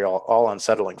was very all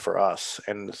unsettling for us,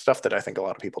 and stuff that I think a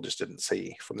lot of people just didn't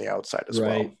see from the outside as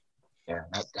well. Yeah,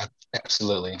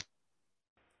 absolutely.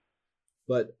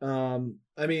 But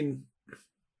I mean,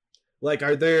 like,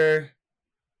 are there,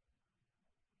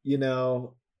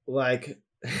 like,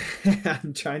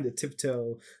 I'm trying to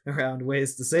tiptoe around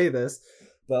ways to say this,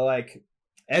 but like,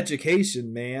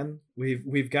 education, man,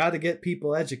 we've got to get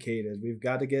people educated. We've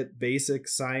got to get basic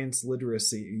science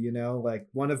literacy. Like,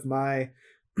 one of my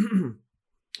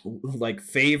like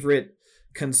favorite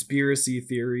conspiracy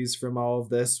theories from all of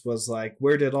this was like,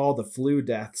 where did all the flu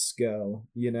deaths go?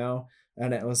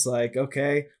 And it was like,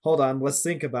 okay, hold on, let's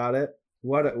think about it.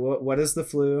 What is the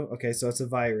flu? Okay, so it's a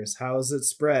virus. How is it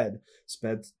spread?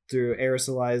 Spread through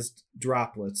aerosolized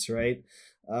droplets, right?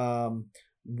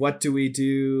 What do we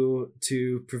do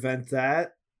to prevent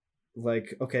that?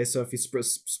 Like, okay, so if you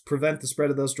prevent the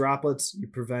spread of those droplets, you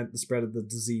prevent the spread of the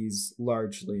disease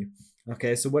largely.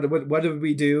 Okay, so what did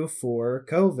we do for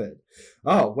COVID?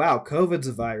 Oh, wow, COVID's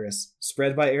a virus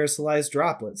spread by aerosolized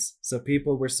droplets. So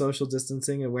people were social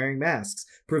distancing and wearing masks,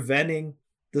 preventing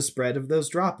the spread of those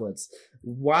droplets.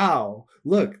 Wow,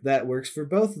 look, that works for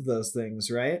both of those things,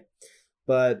 right?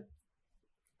 But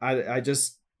I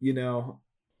just,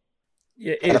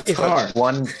 it's hard.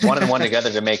 One and one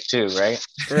together to make two, right?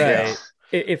 Right.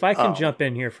 Yeah. If I can jump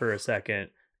in here for a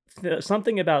second.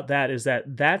 Something about that is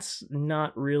that's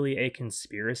not really a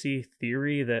conspiracy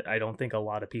theory that I don't think a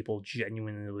lot of people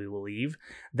genuinely believe.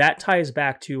 That ties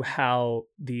back to how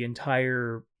the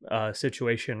entire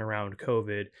situation around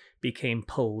COVID became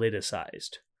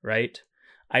politicized, right?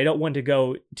 I don't want to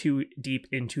go too deep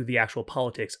into the actual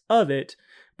politics of it,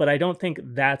 but I don't think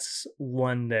that's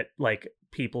one that like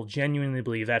people genuinely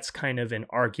believe. That's kind of an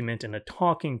argument and a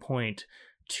talking point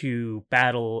to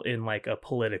battle in like a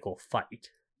political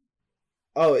fight.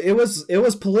 Oh, it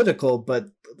was political, but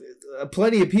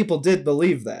plenty of people did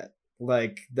believe that.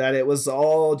 Like, that it was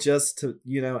all just to,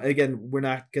 again, we're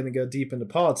not going to go deep into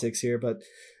politics here, but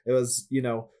it was,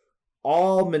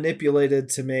 all manipulated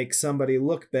to make somebody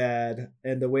look bad.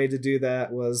 And the way to do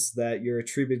that was that you're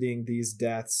attributing these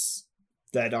deaths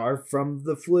that are from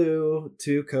the flu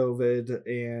to COVID.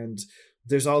 And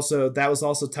that was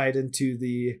also tied into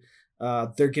the,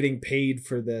 they're getting paid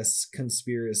for this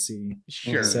conspiracy.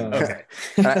 Sure. So, okay.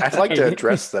 I'd like to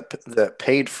address the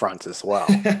paid front as well.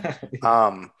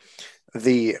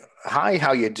 The hi,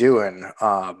 how you doing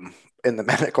in the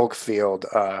medical field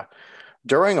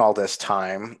during all this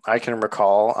time, I can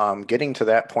recall getting to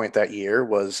that point that year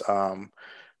was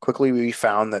quickly we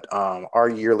found that our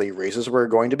yearly raises were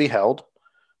going to be held.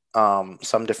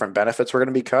 Some different benefits were going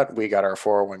to be cut. We got our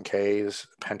 401ks,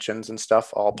 pensions and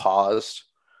stuff all paused.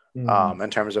 In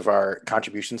terms of our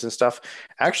contributions and stuff.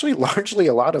 Actually, largely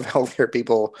a lot of healthcare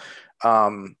people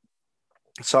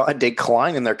saw a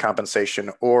decline in their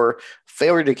compensation or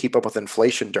failure to keep up with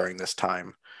inflation during this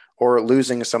time, or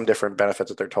losing some different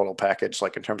benefits of their total package,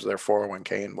 like in terms of their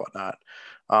 401k and whatnot.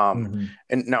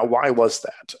 And now, why was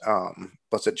that?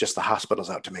 Was it just the hospitals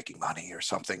out to making money or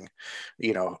something,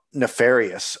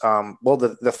 nefarious? Well,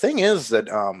 the thing is that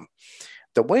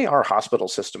the way our hospital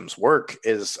systems work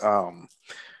is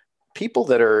people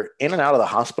that are in and out of the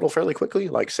hospital fairly quickly,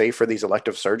 like say for these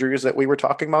elective surgeries that we were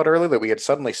talking about earlier that we had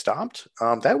suddenly stopped,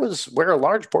 that was where a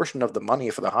large portion of the money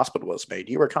for the hospital was made.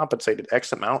 You were compensated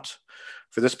X amount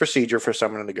for this procedure for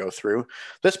someone to go through.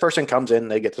 This person comes in,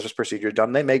 they get this procedure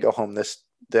done. They may go home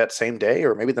that same day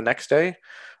or maybe the next day.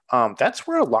 That's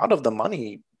where a lot of the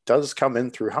money does come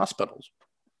in through hospitals,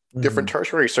 different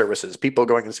tertiary services, people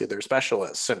going to see their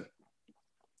specialists and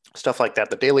stuff like that,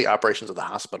 the daily operations of the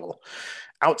hospital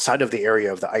outside of the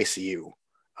area of the ICU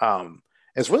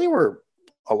is really where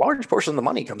a large portion of the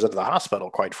money comes into the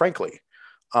hospital, quite frankly.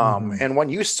 And when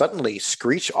you suddenly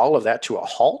screech all of that to a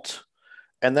halt,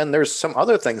 and then there's some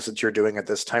other things that you're doing at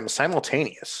this time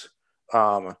simultaneous.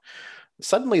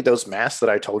 Suddenly those masks that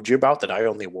I told you about that I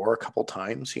only wore a couple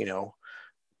times,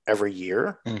 every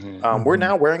year, we're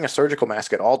now wearing a surgical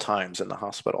mask at all times in the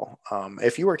hospital.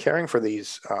 If you were caring for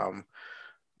these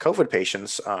COVID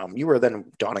patients, you were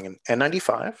then donning an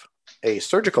N95, a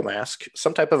surgical mask,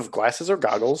 some type of glasses or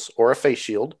goggles, or a face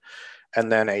shield,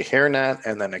 and then a hairnet,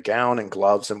 and then a gown and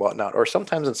gloves and whatnot. Or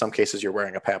sometimes in some cases you're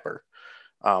wearing a PAPR,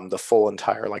 the full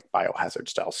entire like biohazard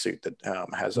style suit that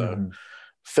has a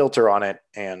filter on it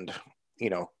and,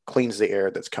 cleans the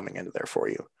air that's coming into there for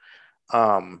you.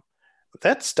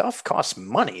 That stuff costs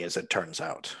money, as it turns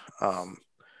out.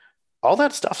 All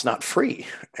that stuff's not free.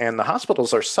 And the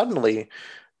hospitals are suddenly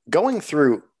going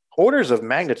through orders of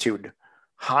magnitude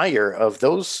higher of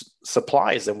those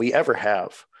supplies than we ever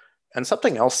have. And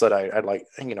something else that I'd like,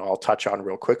 I'll touch on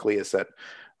real quickly is that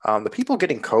the people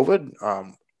getting COVID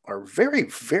are very,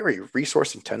 very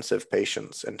resource intensive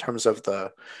patients in terms of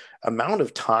the amount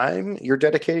of time you're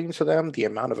dedicating to them, the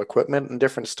amount of equipment and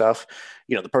different stuff,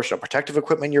 the personal protective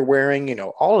equipment you're wearing,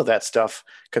 all of that stuff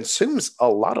consumes a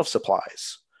lot of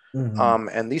supplies.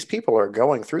 And these people are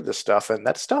going through this stuff, and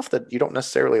that stuff that you don't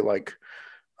necessarily like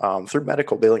through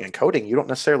medical billing and coding, you don't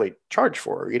necessarily charge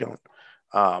for.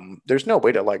 There's no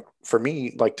way to for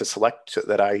me, to select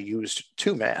that I used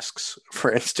 2 masks,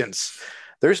 for instance.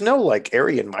 There's no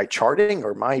area in my charting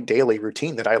or my daily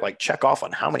routine that I check off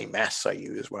on how many masks I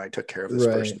use when I took care of this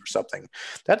person or something.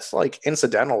 That's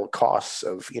incidental costs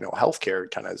of,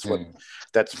 healthcare kind of is what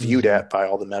that's viewed at by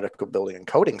all the medical billing and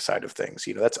coding side of things.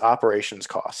 That's operations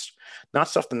cost, not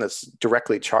something that's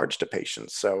directly charged to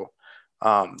patients. So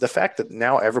the fact that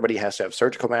now everybody has to have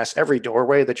surgical masks, every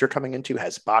doorway that you're coming into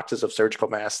has boxes of surgical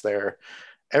masks there.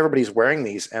 Everybody's wearing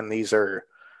these, and these are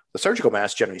the surgical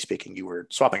masks, generally speaking, you were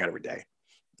swapping out every day.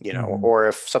 Or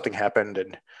if something happened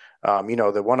and,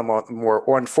 the one of the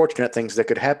more unfortunate things that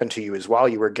could happen to you is while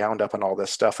you were gowned up in all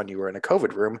this stuff and you were in a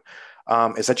COVID room,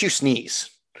 is that you sneeze.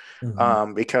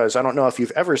 Because I don't know if you've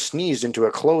ever sneezed into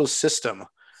a closed system,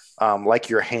 like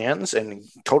your hands, and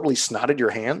totally snotted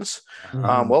your hands.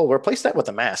 Well, replace that with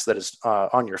a mask that is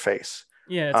on your face.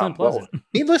 Yeah, it's unpleasant. Well,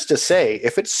 needless to say,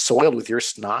 if it's soiled with your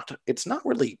snot, it's not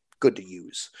really good to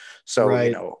use. So,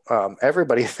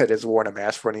 everybody that has worn a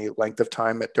mask for any length of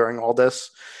time during all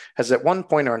this has at one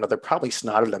point or another probably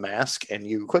snotted a mask, and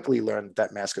you quickly learn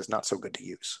that mask is not so good to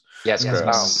use. Yes,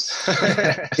 gross.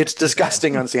 It's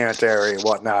disgusting, unsanitary, and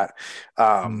whatnot.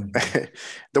 The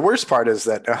worst part is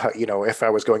that, if I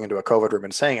was going into a COVID room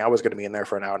and saying I was going to be in there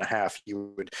for an hour and a half,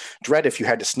 you would dread if you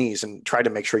had to sneeze and try to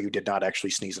make sure you did not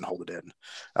actually sneeze and hold it in,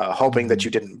 hoping that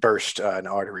you didn't burst an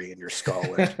artery in your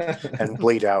skull and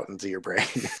bleed out into your brain.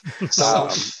 So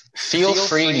feel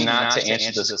free not to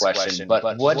answer this question,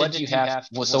 but what did you have?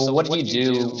 So what did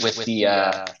you do with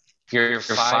the your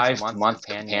 5-month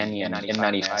companion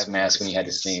N95 mask when you had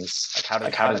to sneeze? How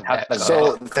did that go?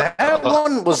 So that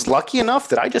one was lucky enough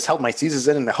that I just held my sneezes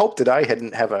in the hope that I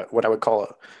hadn't have what I would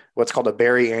call what's called a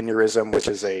Barry aneurysm, which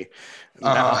is a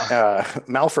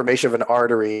malformation of an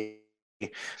artery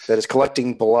that is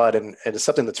collecting blood and is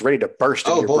something that's ready to burst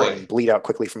in your brain and bleed out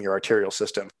quickly from your arterial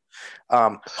system.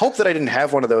 Hope that I didn't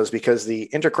have one of those, because the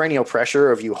intracranial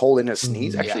pressure of you holding a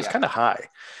sneeze actually is kind of high.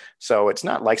 So it's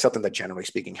not like something that generally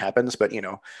speaking happens, but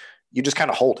you just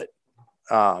kind of hold it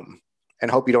and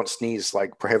hope you don't sneeze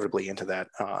prohibitively into that,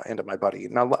 into my buddy.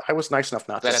 Now, I was nice enough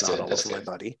not to snot all over my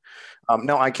buddy.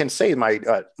 No, I can say my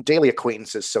daily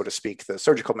acquaintances, so to speak, the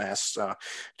surgical masks,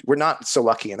 were not so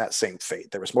lucky in that same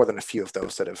fate. There was more than a few of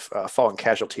those that have fallen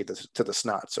casualty to the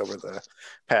snots over the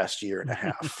past year and a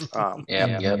half.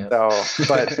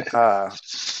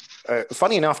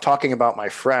 Funny enough, talking about my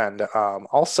friend,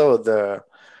 also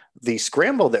the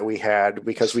scramble that we had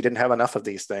because we didn't have enough of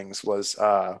these things was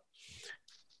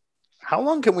how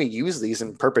long can we use these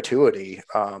in perpetuity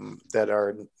that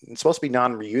are supposed to be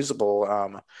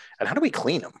non-reusable, and how do we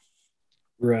clean them?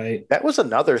 Right. That was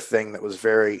another thing that was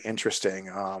very interesting,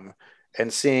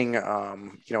 and seeing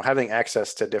having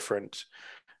access to different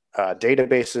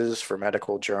databases for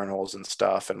medical journals and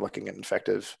stuff, and looking at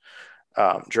infective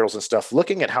journals and stuff,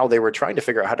 looking at how they were trying to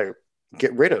figure out how to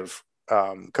get rid of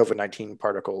COVID-19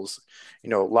 particles,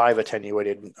 live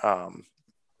attenuated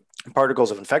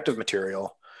particles of infective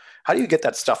material. How do you get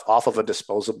that stuff off of a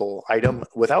disposable item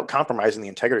without compromising the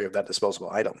integrity of that disposable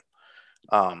item?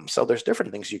 So there's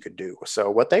different things you could do.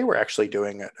 So what they were actually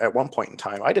doing at one point in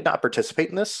time, I did not participate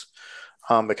in this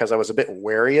because I was a bit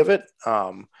wary of it.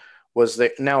 was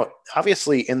that now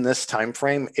obviously in this time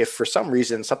frame, if for some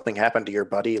reason something happened to your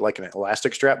buddy, like an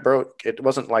elastic strap broke, it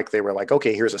wasn't like they were like,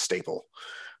 okay, here's a staple.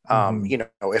 You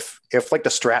know, if like the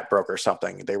strap broke or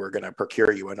something, they were going to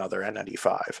procure you another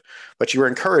N95, but you were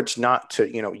encouraged not to,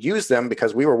 you know, use them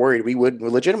because we were worried we would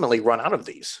legitimately run out of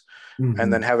these,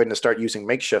 and then having to start using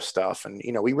makeshift stuff. And,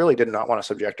 you know, we really did not want to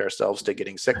subject ourselves to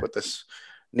getting sick with this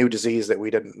new disease that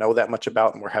we didn't know that much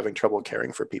about and we're having trouble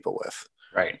caring for people with.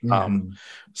 Right.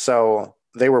 So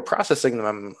they were processing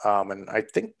them, and I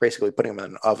think basically putting them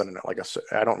in an oven at like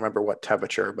I don't remember what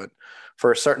temperature, but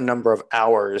for a certain number of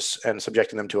hours and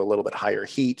subjecting them to a little bit higher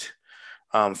heat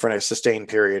for a sustained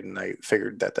period. And I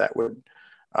figured that would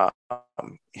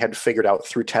had figured out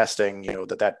through testing, you know,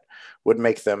 that would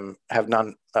make them have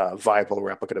non-viable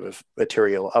replicative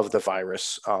material of the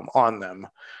virus on them.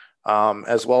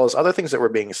 As well as other things that were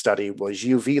being studied was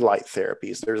UV light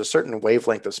therapies. There's a certain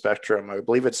wavelength of spectrum. I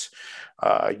believe it's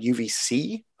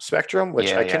UVC spectrum,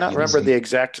 which I cannot remember the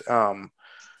exact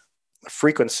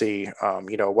frequency,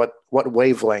 you know, what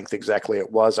wavelength exactly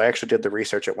it was. I actually did the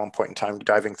research at one point in time,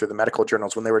 diving through the medical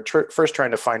journals when they were first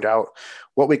trying to find out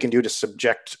what we can do to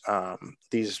subject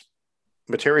these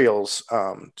materials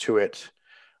to it,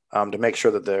 to make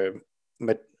sure that the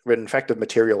infective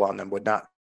material on them would not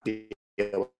be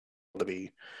able to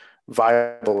be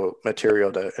viable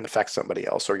material to infect somebody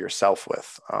else or yourself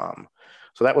with.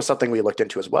 So that was something we looked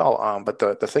into as well. But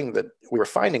the thing that we were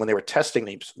finding when they were testing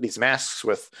these masks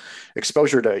with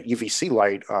exposure to UVC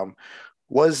light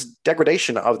was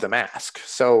degradation of the mask.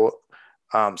 So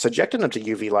subjecting them to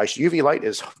UV light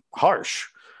is harsh,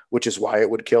 which is why it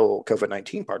would kill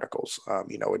COVID-19 particles.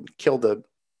 You know, it would kill the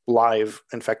live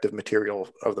infective material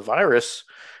of the virus.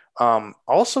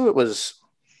 Also, it was,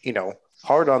 you know,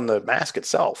 hard on the mask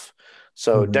itself.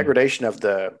 So degradation of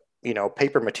the, you know,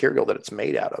 paper material that it's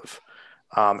made out of,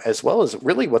 as well as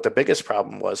really what the biggest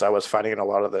problem was I was finding in a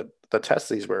lot of the tests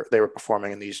they were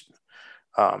performing in these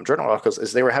journal articles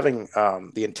is they were having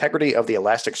the integrity of the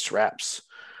elastic straps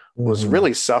was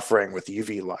really suffering with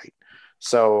UV light.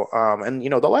 So, and,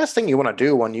 you know, the last thing you want to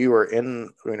do when you are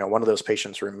in, you know, one of those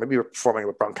patients' room, maybe you're performing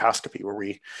a bronchoscopy where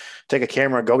we take a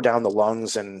camera, go down the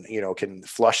lungs and, you know, can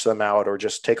flush them out or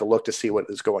just take a look to see what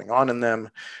is going on in them.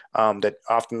 That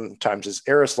oftentimes is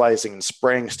aerosolizing and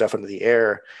spraying stuff into the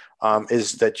air,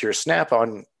 is that your strap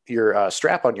on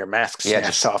your mask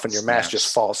snaps off and your mask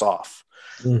just falls off.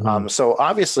 So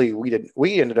obviously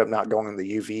we ended up not going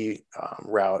the UV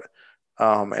route.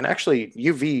 And actually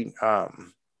UV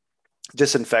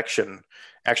disinfection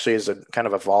actually is a kind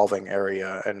of evolving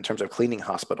area in terms of cleaning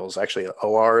hospitals. Actually,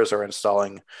 ORs are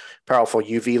installing powerful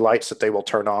UV lights that they will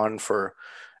turn on for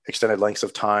extended lengths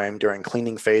of time during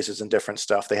cleaning phases and different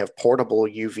stuff. They have portable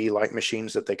UV light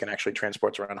machines that they can actually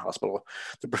transport around the hospital.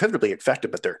 They're prohibitively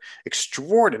effective, but they're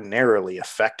extraordinarily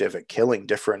effective at killing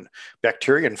different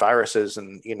bacteria and viruses.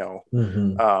 And, you know,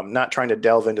 not trying to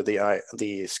delve into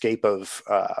the escape of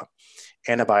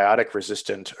antibiotic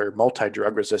resistant or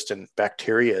multi-drug resistant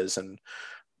bacterias and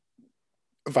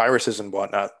viruses and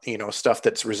whatnot, you know, stuff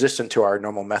that's resistant to our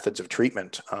normal methods of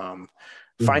treatment.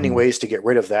 Finding ways to get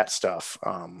rid of that stuff,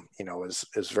 you know, is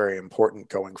very important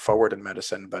going forward in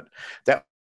medicine. But that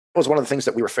was one of the things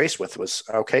that we were faced with was,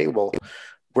 okay, well,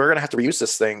 we're going to have to reuse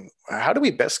this thing. How do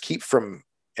we best keep from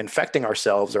infecting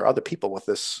ourselves or other people with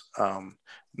this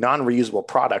non-reusable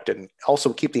product and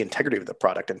also keep the integrity of the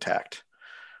product intact?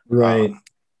 Right.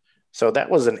 So that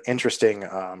was an interesting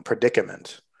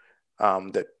predicament.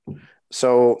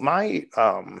 So my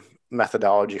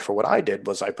methodology for what I did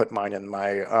was I put mine in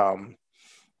my,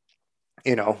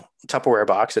 you know, Tupperware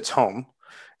box. It's home,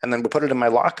 and then we put it in my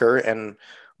locker. And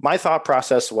my thought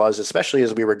process was, especially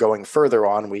as we were going further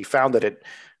on, we found that it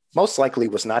most likely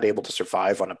was not able to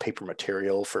survive on a paper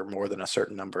material for more than a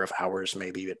certain number of hours.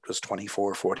 Maybe it was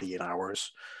 24, 48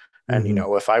 hours. And, you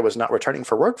know, if I was not returning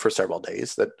for work for several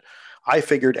days, that I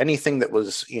figured anything that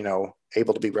was, you know,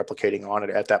 able to be replicating on it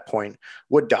at that point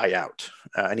would die out,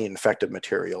 any infected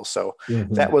material. So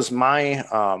that was my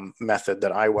method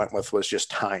that I went with, was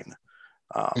just time,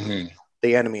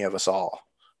 the enemy of us all,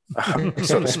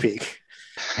 so to speak.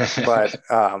 But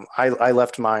I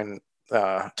left mine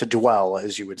to dwell,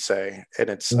 as you would say, and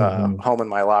it's home in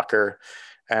my locker.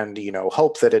 And, you know,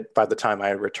 hope that it, by the time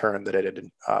I returned, that it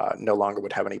no longer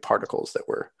would have any particles that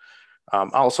were.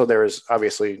 Also, there is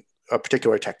obviously a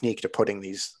particular technique to putting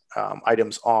these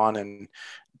items on, and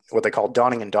what they call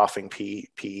donning and doffing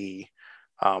PE,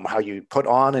 how you put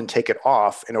on and take it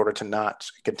off in order to not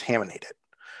contaminate it.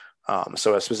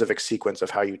 So a specific sequence of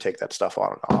how you take that stuff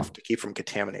on and off to keep from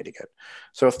contaminating it.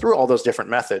 So through all those different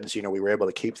methods, we were able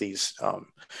to keep these,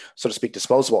 so to speak,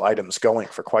 disposable items going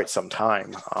for quite some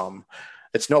time.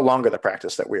 It's no longer the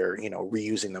practice that we're,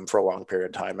 reusing them for a long period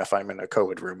of time. If I'm in a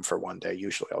COVID room for one day,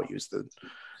 usually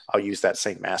I'll use that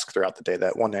same mask throughout the day,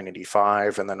 that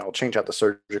 195, and then I'll change out the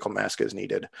surgical mask as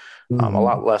needed. A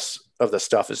lot less of the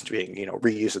stuff is being,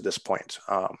 reused at this point.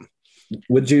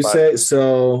 Would you say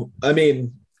so? I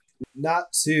mean,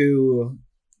 not to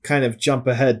kind of jump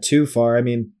ahead too far. I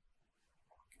mean,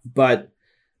 but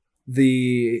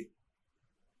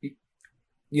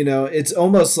it's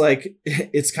almost like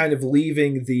it's kind of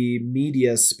leaving the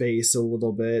media space a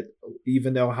little bit,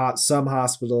 even though some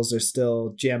hospitals are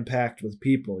still jam-packed with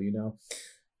people,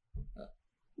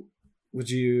 Would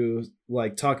you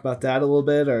talk about that a little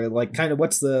bit, or kind of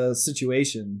what's the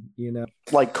situation,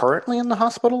 Like currently in the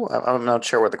hospital? I'm not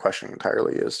sure what the question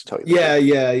entirely is, to tell you.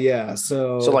 Yeah.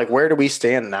 So where do we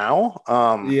stand now?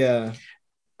 Yeah.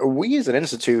 We as an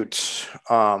institute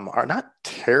are not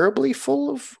terribly full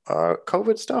of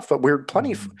COVID stuff, but we're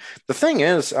plenty. The thing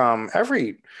is, throughout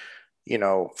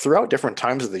different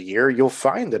times of the year, you'll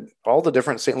find that all the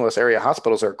different St. Louis area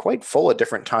hospitals are quite full at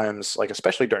different times,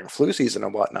 especially during flu season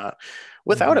and whatnot,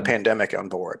 without a pandemic on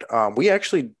board. We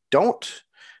actually don't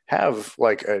have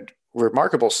a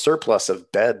remarkable surplus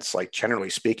of beds, generally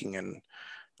speaking, in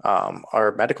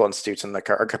our medical institutes and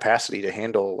our capacity to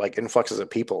handle influxes of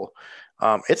people.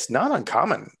 It's not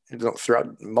uncommon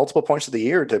throughout multiple points of the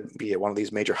year to be at one of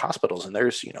these major hospitals, and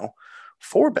there's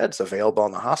 4 beds available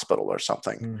in the hospital or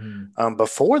something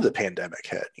before the pandemic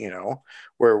hit,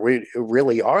 where we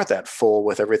really are that full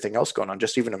with everything else going on,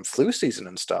 just even in flu season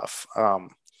and stuff.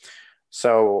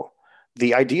 So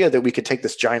the idea that we could take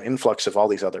this giant influx of all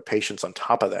these other patients on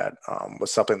top of that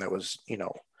was something that was,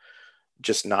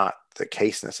 just not the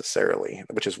case necessarily,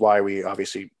 which is why we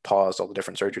obviously paused all the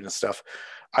different surgeries and stuff.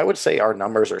 I would say our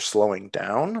numbers are slowing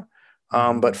down,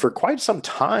 but for quite some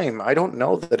time, I don't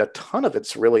know that a ton of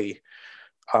it's really,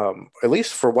 at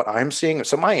least for what I'm seeing.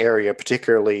 So my area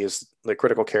particularly is the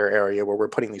critical care area where we're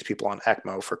putting these people on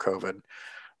ECMO for COVID.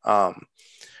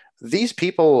 These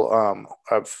people,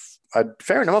 a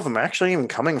fair number of them actually even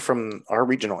coming from our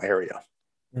regional area.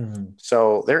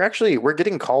 So we're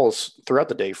getting calls throughout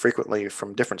the day frequently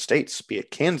from different states, be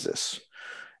it Kansas,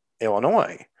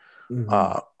 Illinois,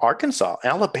 Arkansas,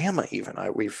 Alabama, even.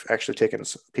 We've actually taken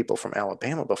people from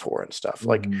Alabama before and stuff.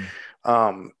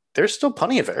 There's still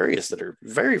plenty of areas that are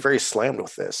very, very slammed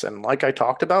with this. And like I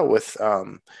talked about with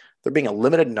there being a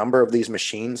limited number of these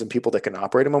machines and people that can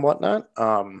operate them and whatnot,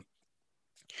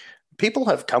 people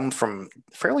have come from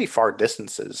fairly far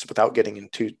distances without getting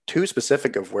into too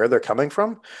specific of where they're coming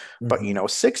from. But,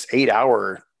 6-8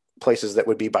 hour places that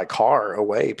would be by car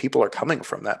away, people are coming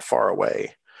from that far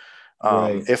away.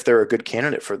 If they're a good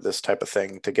candidate for this type of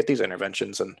thing to get these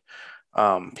interventions. And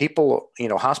people,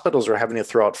 hospitals are having to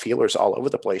throw out feelers all over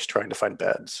the place trying to find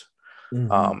beds.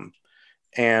 And,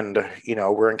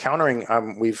 we're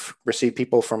encountering, we've received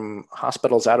people from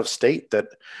hospitals out of state that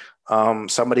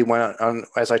somebody went on,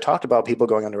 as I talked about, people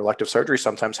going under elective surgery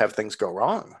sometimes have things go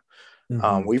wrong.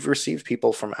 We've received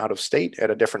people from out of state at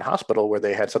a different hospital where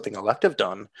they had something elective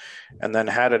done and then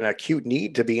had an acute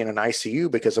need to be in an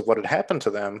ICU because of what had happened to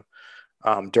them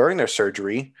during their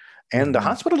surgery. And the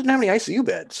hospital didn't have any ICU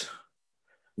beds.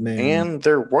 And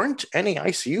there weren't any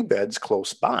ICU beds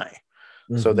close by.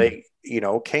 So they,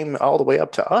 came all the way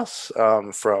up to us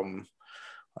from,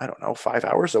 I don't know, 5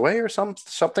 hours away or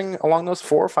something along those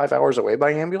 4 or 5 hours away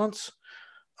by ambulance.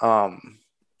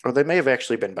 Or they may have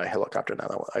actually been by helicopter now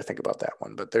that I think about that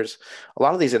one. But there's a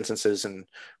lot of these instances, and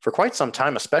for quite some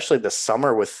time, especially this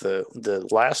summer with the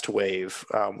last wave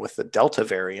with the Delta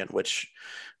variant, which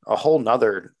a whole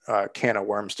nother can of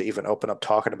worms to even open up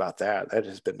talking about that. That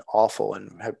has been awful,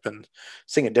 and have been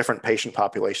seeing a different patient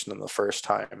population than the first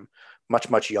time, much,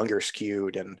 much younger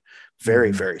skewed and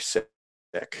very, very sick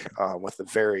with the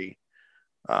very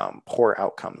poor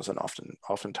outcomes, and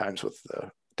oftentimes with the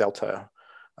Delta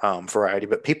variety.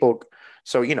 But people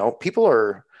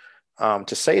are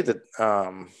to say that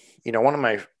one of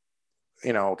my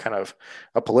kind of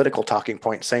a political talking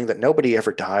point saying that nobody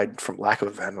ever died from lack of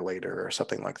a ventilator or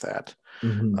something like that.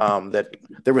 That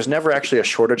there was never actually a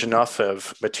shortage enough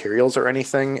of materials or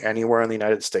anything anywhere in the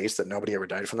United States that nobody ever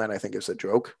died from that, I think is a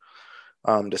joke.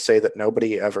 To say that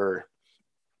nobody ever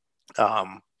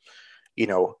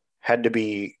had to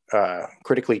be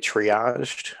critically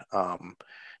triaged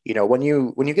when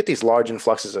you get these large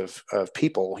influxes of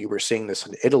people, you were seeing this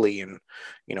in Italy and,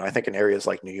 I think in areas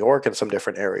like New York and some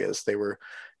different areas, they were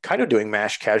kind of doing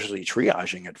mass casualty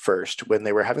triaging at first when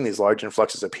they were having these large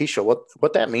influxes of people.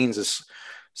 What that means is,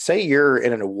 say you're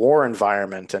in a war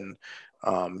environment and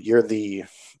you're the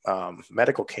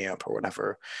medical camp or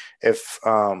whatever, if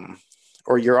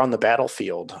or you're on the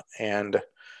battlefield and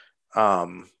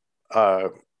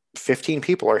 15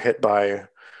 people are hit by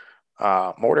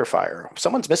mortar fire. If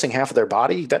someone's missing half of their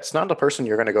body, that's not the person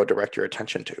you're going to go direct your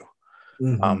attention to.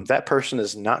 That person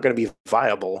is not going to be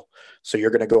viable. So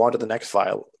you're going to go on to the next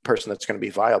person that's going to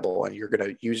be viable, and you're going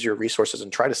to use your resources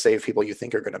and try to save people you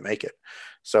think are going to make it.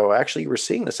 So actually, we're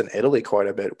seeing this in Italy quite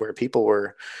a bit, where people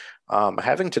were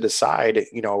having to decide,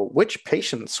 which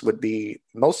patients would be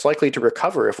most likely to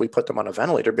recover if we put them on a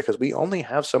ventilator, because we only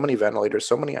have so many ventilators,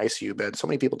 so many ICU beds, so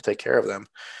many people to take care of them.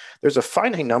 There's a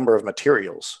finite number of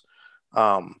materials.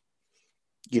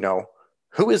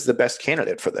 Who is the best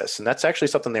candidate for this? And that's actually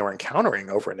something they were encountering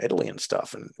over in Italy and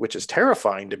stuff, and which is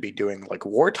terrifying to be doing, like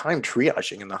wartime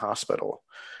triaging in the hospital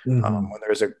when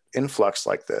there's an influx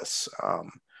like this.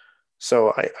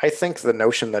 So I think the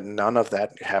notion that none of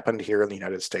that happened here in the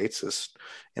United States is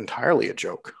entirely a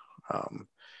joke.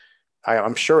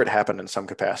 I'm sure it happened in some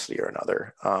capacity or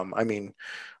another.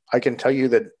 I can tell you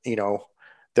that,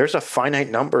 there's a finite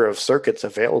number of circuits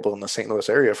available in the St. Louis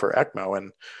area for ECMO,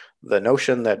 and the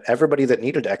notion that everybody that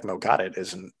needed ECMO got it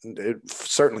is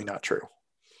certainly not true.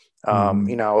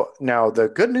 Now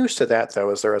the good news to that,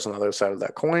 though, is there is another side of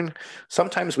that coin.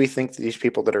 Sometimes we think these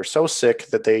people that are so sick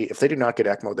that if they do not get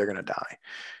ECMO, they're going to die.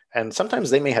 And sometimes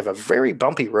they may have a very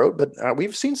bumpy road, but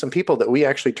we've seen some people that we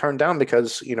actually turned down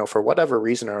because, for whatever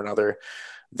reason or another,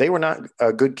 they were not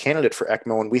a good candidate for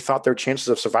ECMO, and we thought their chances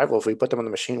of survival if we put them on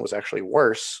the machine was actually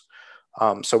worse.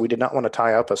 So we did not want to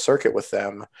tie up a circuit with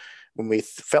them when we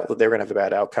felt that they were going to have a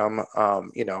bad outcome.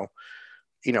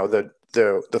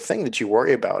 The thing that you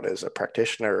worry about as a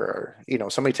practitioner or,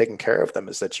 somebody taking care of them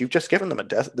is that you've just given them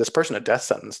this person a death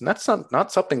sentence. And that's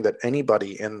not something that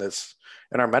anybody in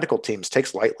our medical teams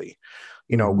takes lightly.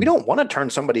 We don't want to turn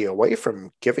somebody away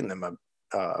from giving them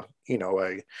a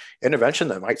intervention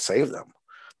that might save them.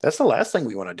 That's the last thing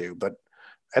we want to do. But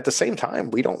at the same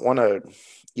time, we don't want to,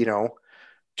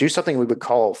 do something we would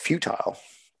call futile,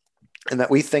 and that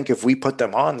we think if we put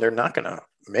them on, they're not going to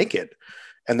make it,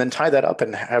 and then tie that up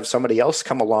and have somebody else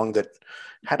come along that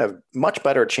had a much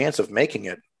better chance of making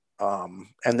it,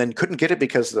 and then couldn't get it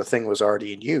because the thing was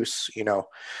already in use.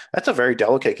 That's a very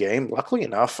delicate game. Luckily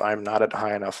enough, I'm not at a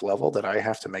high enough level that I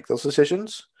have to make those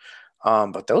decisions.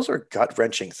 But those are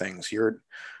gut-wrenching things.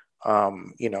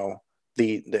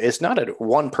 It's not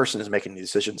one person is making the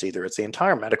decisions either. It's the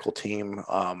entire medical team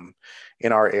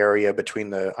in our area,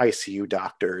 between the ICU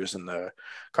doctors and the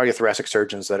cardiothoracic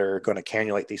surgeons that are going to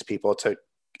cannulate these people.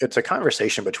 It's a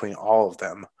conversation between all of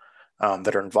them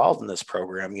that are involved in this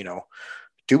program.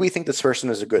 Do we think this person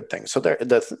is a good thing? So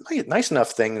the nice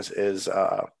enough things is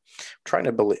trying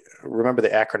to remember the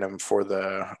acronym for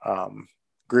the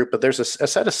group, but there's a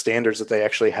set of standards that they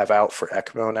actually have out for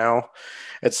ECMO now.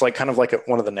 It's like kind of like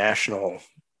one of the national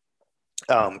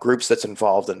groups that's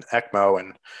involved in ECMO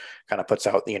and kind of puts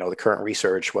out, the current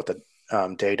research, what the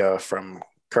data from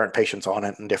current patients on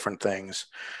it and different things.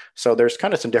 So there's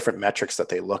kind of some different metrics that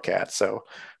they look at. So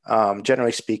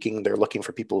generally speaking, they're looking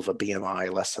for people with a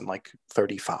BMI less than like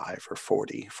 35 or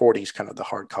 40. 40 is kind of the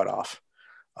hard cutoff.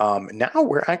 Now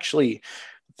we're actually,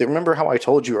 remember how I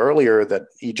told you earlier that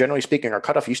generally speaking, our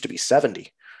cutoff used to be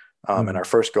 70 in our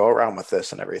first go around with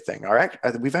this and everything.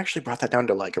 We've actually brought that down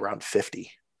to like around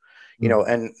 50.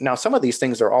 And now some of these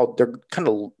things they're kind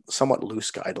of somewhat loose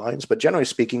guidelines, but generally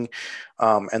speaking,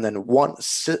 and then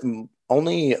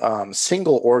only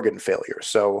single organ failure.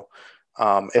 So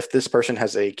if this person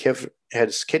has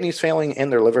kidneys failing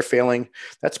and their liver failing,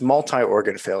 that's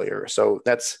multi-organ failure. So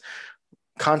that's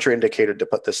contraindicated to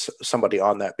put somebody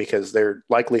on that, because their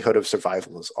likelihood of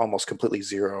survival is almost completely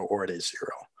zero, or it is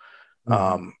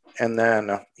zero. And then,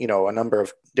 a number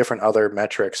of different other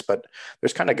metrics, but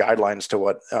there's kind of guidelines to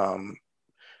what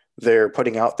they're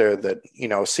putting out there that,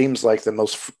 seems like the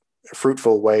most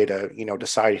fruitful way to,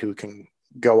 decide who can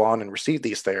go on and receive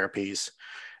these therapies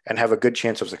and have a good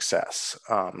chance of success.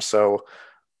 So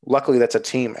luckily that's a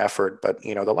team effort, but,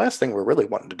 the last thing we're really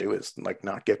wanting to do is like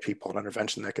not give people an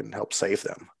intervention that can help save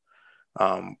them.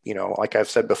 Like I've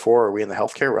said before, we in the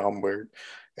healthcare realm, we're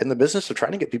in the business of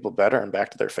trying to get people better and back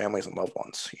to their families and loved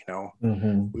ones.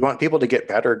 We want people to get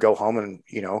better, go home and,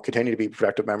 continue to be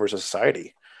productive members of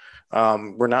society.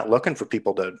 We're not looking for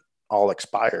people to all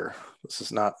expire. This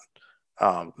is not,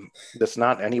 that's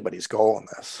not anybody's goal in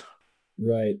this.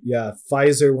 Right. Yeah.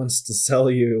 Pfizer wants to sell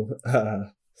you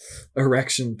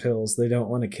erection pills. They don't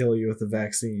want to kill you with the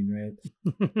vaccine,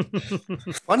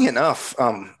 right? Funny enough,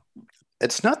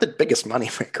 it's not the biggest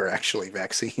moneymaker, actually,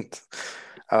 vaccines.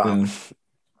 Yeah.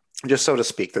 Just so to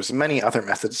speak, there's many other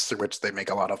methods through which they make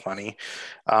a lot of money.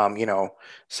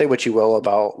 Say what you will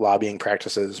about lobbying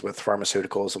practices with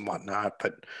pharmaceuticals and whatnot,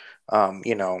 but,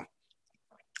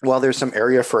 while there's some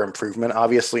area for improvement,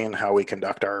 obviously, in how we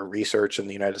conduct our research in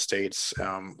the United States,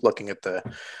 looking at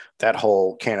that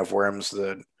whole can of worms,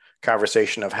 the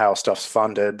conversation of how stuff's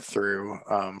funded through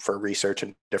for research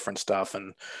and different stuff,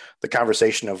 and the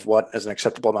conversation of what is an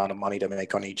acceptable amount of money to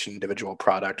make on each individual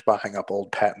product, buying up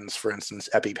old patents, for instance,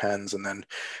 EpiPens, and then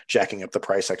jacking up the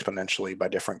price exponentially by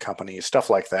different companies,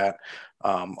 stuff like that,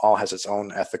 all has its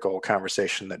own ethical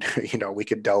conversation that we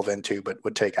could delve into, but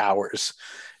would take hours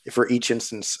for each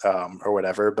instance or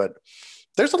whatever. But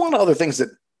there's a lot of other things that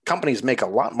companies make a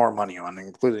lot more money on,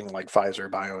 including like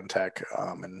Pfizer, BioNTech,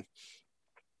 and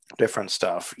different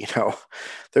stuff.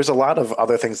 There's a lot of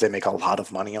other things they make a lot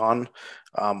of money on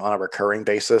a recurring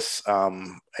basis.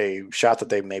 A shot that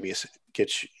they maybe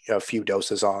get a few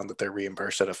doses on that they're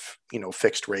reimbursed at a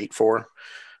fixed rate for,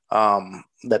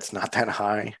 that's not that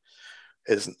high,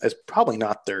 is probably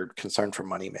not their concern for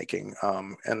money making.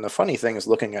 And the funny thing is,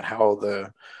 looking at how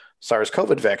the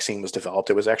SARS-CoV vaccine was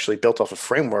developed, it was actually built off a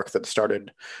framework that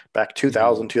started back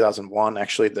 2000, 2001.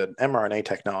 Actually, the mRNA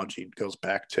technology goes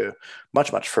back to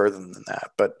much, much further than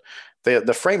that. But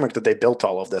the framework that they built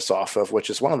all of this off of, which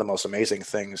is one of the most amazing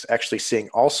things, actually seeing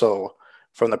also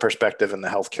from the perspective in the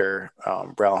healthcare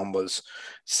realm, was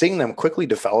seeing them quickly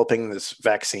developing this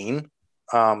vaccine.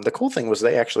 The cool thing was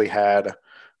they actually had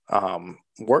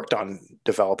worked on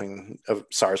developing a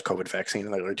SARS-CoV vaccine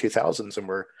in the early 2000s, and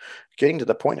we're getting to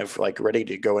the point of like ready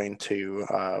to go into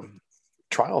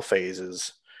trial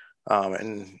phases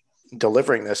and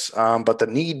delivering this, but the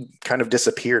need kind of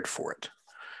disappeared for it.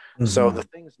 Mm-hmm. So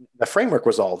the framework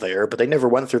was all there, but they never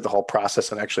went through the whole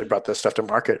process and actually brought this stuff to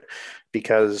market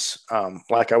because,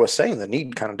 like I was saying, the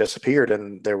need kind of disappeared,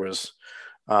 and there was,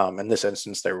 in this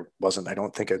instance, there wasn't, I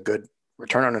don't think, a good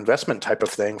return on investment type of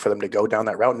thing for them to go down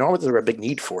that route, nor was there a big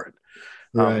need for it.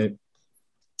 Right.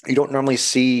 You don't normally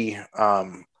see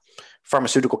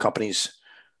pharmaceutical companies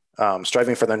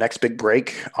striving for their next big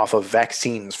break off of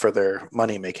vaccines for their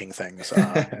money-making things.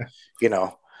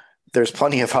 There's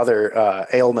plenty of other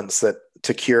ailments that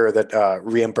to cure that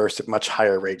reimbursed at much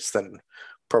higher rates than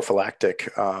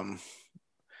prophylactic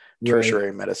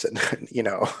tertiary medicine,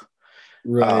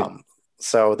 Right.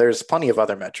 So there's plenty of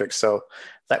other metrics. So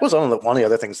that was one of the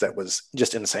other things that was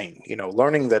just insane,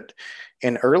 learning that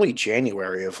in early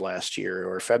January of last year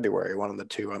or February, one of the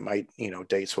two, I might,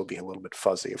 dates will be a little bit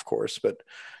fuzzy, of course, but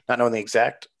not knowing the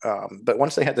exact, but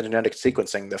once they had the genetic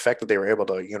sequencing, the fact that they were able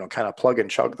to, kind of plug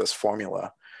and chug this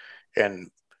formula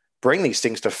and bring these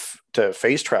things to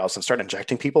phase trials and start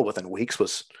injecting people within weeks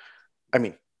was,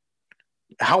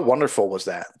 how wonderful was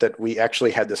that we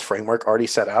actually had this framework already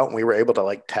set out and we were able to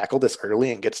like tackle this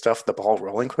early and get the ball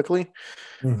rolling quickly.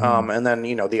 Mm-hmm. And then,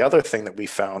 the other thing that we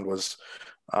found was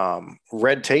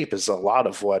red tape is a lot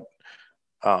of what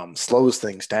slows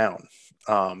things down.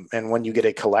 And when you get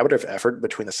a collaborative effort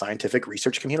between the scientific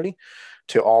research community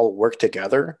to all work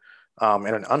together in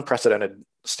an unprecedented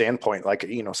standpoint, like,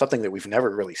 something that we've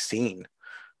never really seen,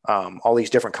 all these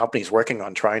different companies working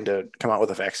on trying to come out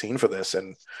with a vaccine for this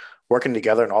and working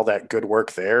together and all that good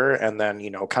work there. And then,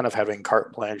 kind of having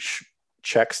carte blanche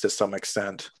checks to some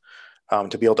extent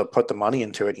to be able to put the money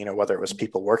into it, whether it was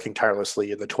people working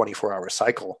tirelessly in the 24-hour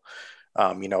cycle,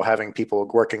 having people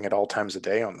working at all times of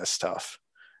day on this stuff,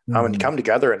 and come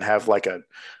together and have like a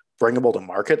bringable to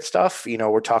market stuff.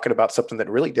 We're talking about something that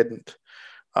really didn't,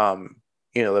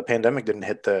 the pandemic didn't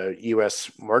hit the US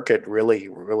market really,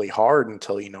 really hard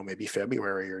until, maybe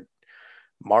February or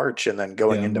March, and then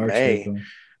going into March, May.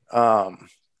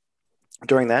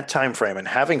 During that time frame, and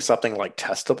having something like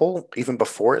testable even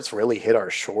before it's really hit our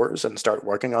shores and start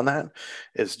working on that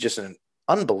is just an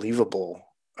unbelievable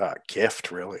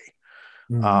gift, really.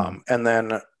 Mm-hmm. And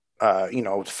then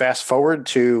fast forward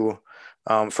to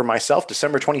for myself,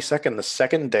 December 22nd, the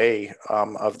second day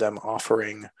of them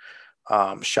offering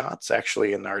shots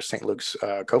actually in our St. Luke's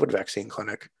COVID vaccine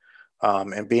clinic,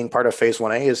 and being part of phase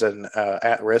 1A as an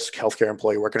at-risk healthcare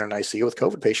employee working in an ICU with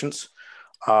COVID patients.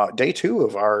 Day 2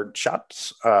 of our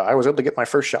shots, I was able to get my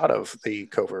first shot of the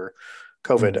COVID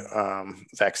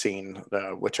vaccine,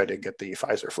 which I did get the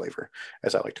Pfizer flavor,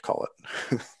 as I like to call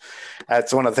it.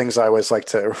 That's one of the things I always like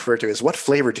to refer to as, what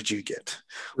flavor did you get?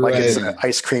 Like it's an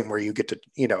ice cream where you get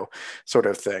to, sort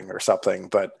of thing or something.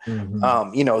 But,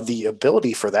 the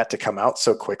ability for that to come out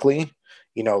so quickly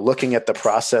looking at the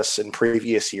process in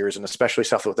previous years, and especially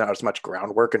stuff without as much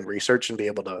groundwork and research and be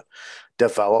able to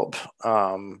develop,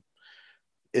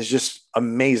 is just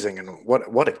amazing. And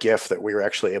what a gift that we were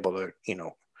actually able to,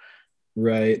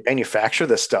 right, manufacture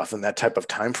this stuff in that type of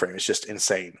time frame. Is just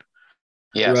insane.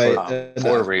 Yeah, right.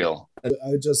 For real. I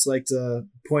would just like to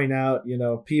point out,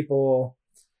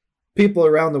 people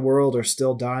around the world are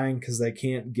still dying because they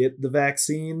can't get the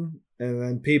vaccine. And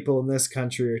then people in this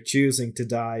country are choosing to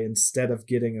die instead of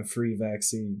getting a free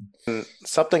vaccine. And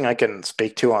something I can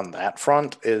speak to on that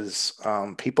front is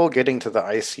people getting to the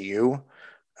ICU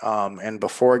and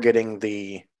before getting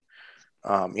the,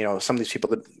 some of these people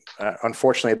that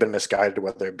unfortunately have been misguided,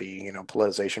 whether it be,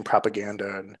 politicization,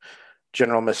 propaganda, and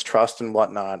general mistrust and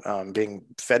whatnot, being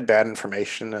fed bad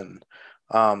information, and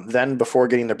then before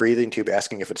getting the breathing tube,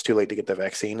 asking if it's too late to get the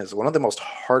vaccine is one of the most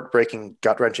heartbreaking,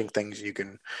 gut-wrenching things you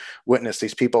can witness.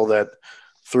 These people that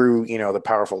through, the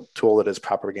powerful tool that is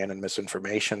propaganda and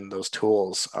misinformation, those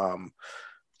tools,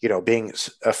 being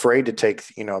afraid to take,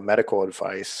 medical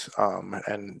advice,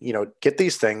 and, get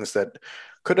these things that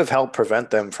could have helped prevent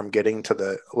them from getting to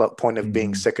the point of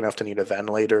being sick enough to need a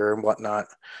ventilator and whatnot.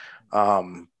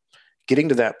 Getting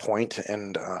to that point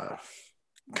and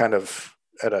kind of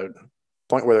at a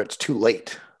point where it's too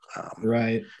late,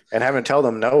 right, and having to tell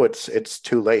them no, it's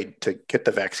too late to get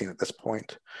the vaccine at this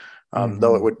point,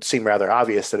 though it would seem rather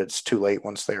obvious that it's too late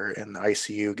once they're in the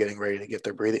ICU getting ready to get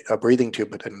their breathing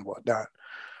tube and whatnot.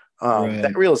 right.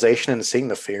 That realization and seeing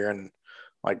the fear in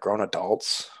like grown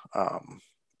adults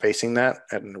facing that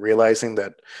and realizing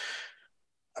that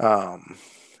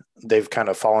they've kind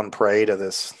of fallen prey to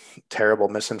this terrible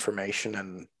misinformation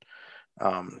and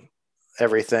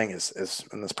everything is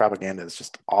and this propaganda is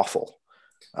just awful.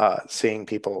 Seeing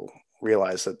people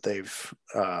realize that they've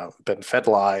been fed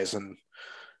lies and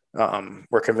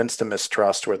were convinced to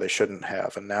mistrust where they shouldn't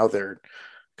have, and now they're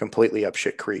completely up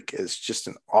shit creek is just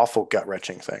an awful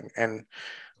gut-wrenching thing. And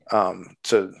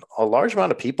to a large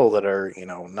amount of people that are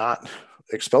not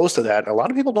exposed to that, a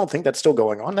lot of people don't think that's still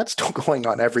going on. That's still going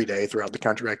on every day throughout the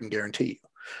country, I can guarantee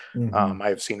you. I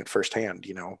have seen it firsthand.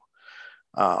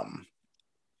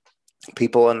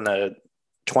 People in the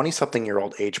 20-something year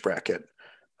old age bracket,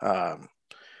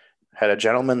 had a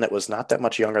gentleman that was not that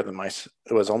much younger than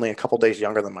it was only a couple days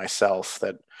younger than myself,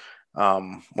 that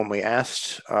when we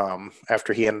asked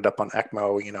after he ended up on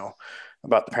ECMO,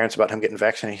 about the parents about him getting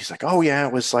vaccinated, he's like, oh yeah,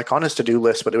 it was like on his to-do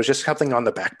list, but it was just something on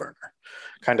the back burner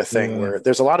kind of thing. Where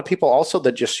there's a lot of people also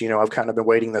that just, I've kind of been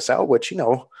waiting this out, which,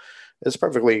 is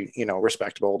perfectly,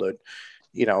 respectable to,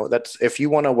 that's, if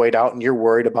you want to wait out and you're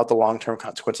worried about the long-term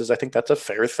consequences, I think that's a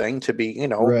fair thing to be,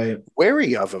 right,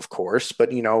 wary of course, but,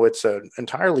 it's an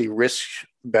entirely risk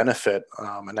benefit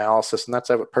analysis, and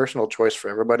that's a personal choice for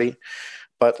everybody.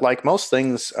 But like most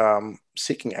things,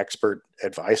 seeking expert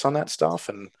advice on that stuff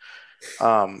and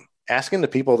asking the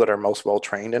people that are most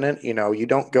well-trained in it, you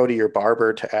don't go to your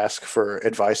barber to ask for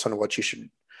advice on what you should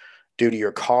do to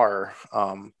your car.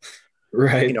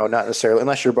 Right. Not necessarily,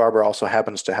 unless your barber also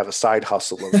happens to have a side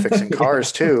hustle of fixing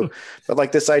cars too. But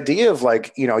like this idea of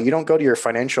like, you don't go to your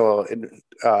financial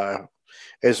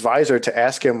advisor to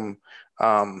ask him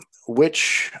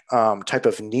which type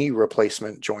of knee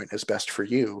replacement joint is best for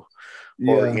you.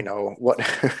 Or, what,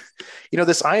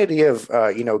 this idea of,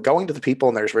 going to the people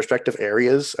in their respective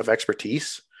areas of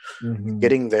expertise,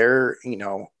 getting their,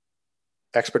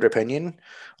 expert opinion,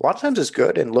 a lot of times is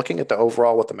good. And looking at the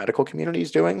overall, what the medical community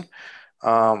is doing,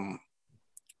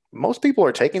 most people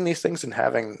are taking these things and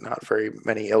having not very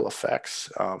many ill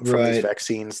effects from these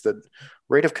vaccines. The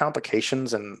rate of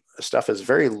complications and stuff is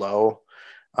very low.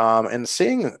 And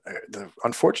seeing the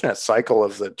unfortunate cycle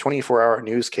of the 24-hour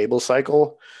news cable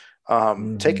cycle,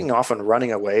 taking off and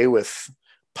running away with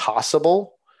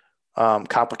possible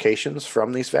complications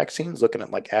from these vaccines, looking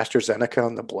at like AstraZeneca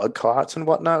and the blood clots and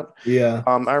whatnot. Yeah.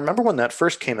 I remember when that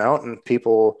first came out and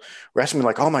people were asking me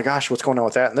like, oh my gosh, what's going on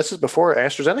with that? And this is before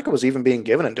AstraZeneca was even being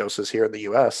given in doses here in the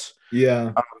US.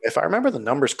 Yeah. If I remember the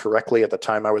numbers correctly at the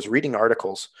time, I was reading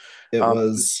articles. It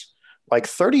was like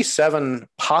 37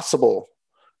 possible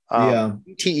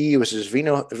VTE, which is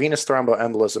venous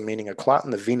thromboembolism, meaning a clot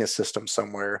in the venous system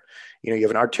somewhere. You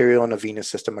have an arterial and a venous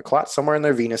system, a clot somewhere in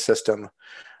their venous system,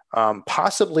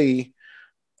 possibly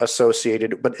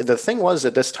associated. But the thing was,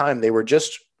 at this time, they were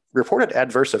just reported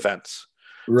adverse events.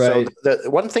 Right. So the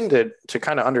one thing to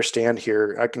kind of understand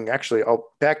here, I'll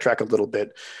backtrack a little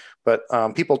bit, but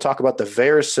people talk about the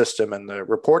VAERS system and the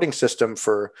reporting system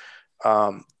for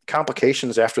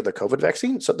complications after the COVID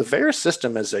vaccine. So the VAERS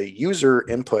system is a user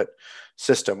input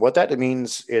system. What that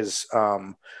means is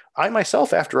I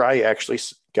myself, after I actually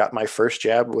got my first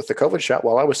jab with the COVID shot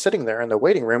while I was sitting there in the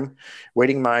waiting room,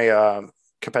 waiting my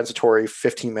compensatory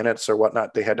 15 minutes or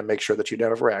whatnot. They had to make sure that you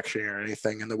didn't have a reaction or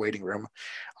anything in the waiting room.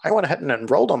 I went ahead and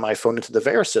enrolled on my phone into the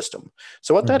VAERS system.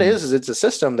 So what that is it's a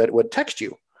system that would text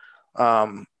you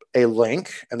a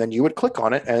link, and then you would click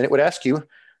on it, and it would ask you,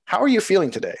 how are you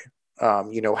feeling today?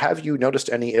 Have you noticed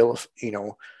any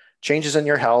changes in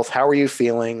your health? How are you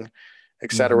feeling,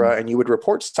 et cetera? And you would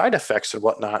report side effects and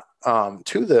whatnot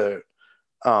to the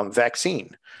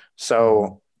vaccine.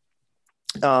 So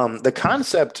the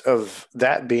concept of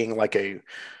that being like a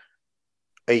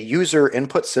user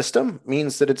input system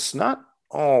means that it's not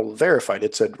all verified.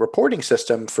 It's a reporting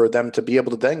system for them to be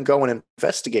able to then go and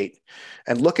investigate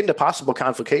and look into possible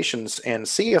complications and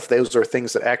see if those are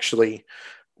things that actually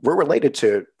were related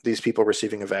to these people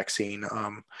receiving a vaccine.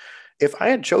 If I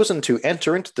had chosen to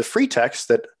enter into the free text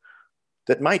that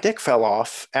my dick fell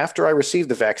off after I received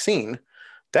the vaccine,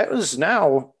 that was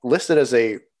now listed as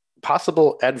a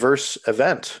possible adverse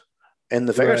event in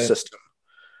the VAERS system.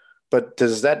 But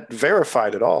does that verify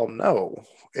it at all? No.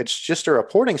 It's just a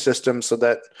reporting system so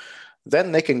that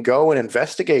then they can go and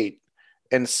investigate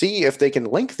and see if they can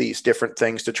link these different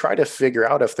things to try to figure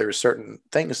out if there's certain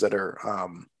things that are,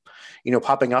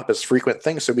 popping up as frequent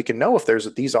things, so we can know if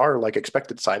these are like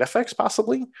expected side effects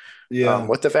possibly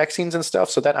with the vaccines and stuff.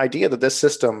 So that idea that this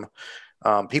system,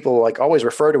 people like always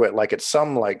refer to it like it's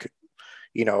some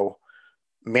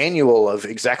manual of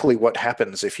exactly what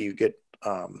happens if you get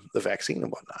the vaccine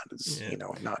and whatnot is,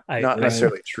 not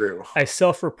necessarily true. I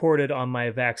self-reported on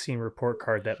my vaccine report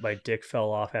card that my dick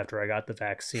fell off after I got the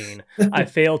vaccine. I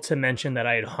failed to mention that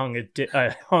I had hung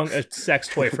a sex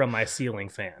toy from my ceiling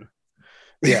fan.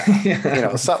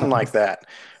 Yeah, something like that.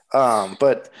 So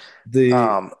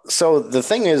the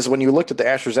thing is, when you looked at the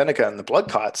AstraZeneca and the blood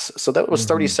clots, so that was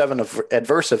 37 of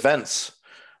adverse events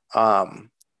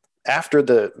after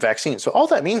the vaccine. So all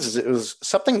that means is it was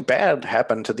something bad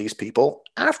happened to these people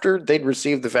after they'd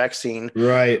received the vaccine.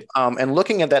 Right. And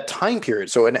looking at that time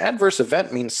period. So an adverse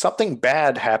event means something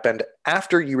bad happened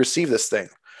after you received this thing.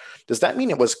 Does that mean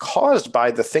it was caused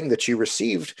by the thing that you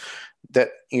received that,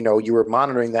 you were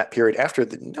monitoring that period after?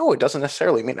 No, it doesn't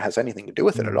necessarily mean it has anything to do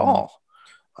with it at all.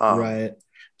 Right.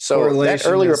 So that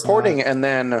early reporting and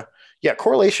then,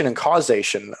 correlation and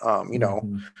causation,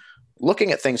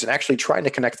 looking at things and actually trying to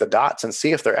connect the dots and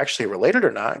see if they're actually related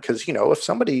or not. Because, if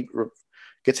somebody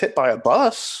gets hit by a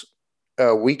bus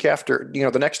a week after,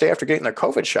 the next day after getting their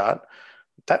COVID shot,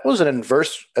 that was an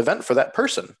adverse event for that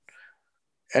person.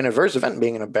 An adverse event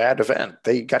being a bad event.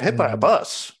 They got hit by a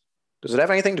bus. Does it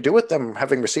have anything to do with them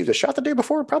having received a shot the day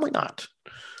before? Probably not.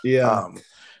 Yeah. Right.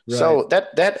 So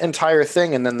that entire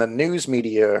thing, and then the news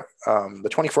media, the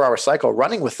 24-hour cycle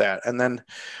running with that, and then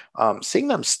seeing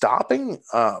them stopping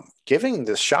giving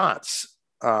the shots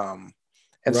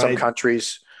in some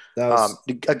countries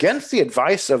against the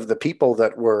advice of the people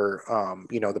that were,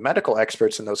 the medical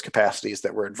experts in those capacities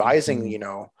that were advising,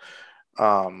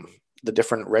 the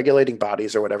different regulating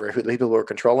bodies or whatever, who the people who are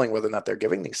controlling whether or not they're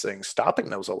giving these things,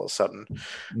 stopping those all of a sudden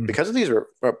because of these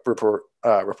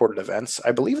reported events.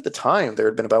 I believe at the time there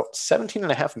had been about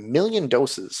 17.5 million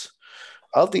doses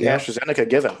of the AstraZeneca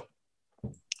given.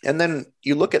 And then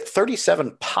you look at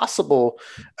 37 possible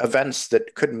events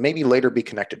that could maybe later be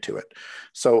connected to it.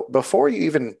 So before you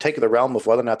even take the realm of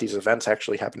whether or not these events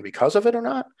actually happen because of it or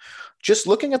not, just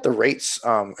looking at the rates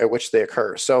at which they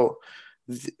occur. So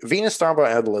venous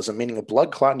thromboembolism, meaning a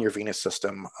blood clot in your venous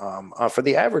system, for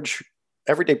the average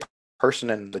everyday person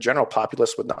in the general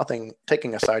populace with nothing,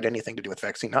 taking aside anything to do with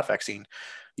vaccine, not vaccine,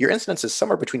 your incidence is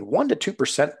somewhere between 1 to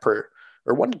 2%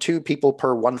 or 1 to 2 people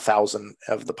per 1,000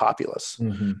 of the populace.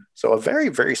 So a very,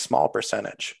 very small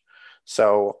percentage.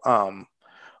 So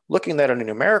looking at that in a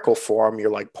numerical form, you're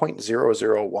like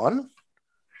 0.001.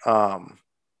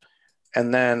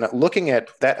 And then looking at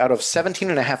that out of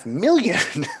 17.5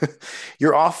 million,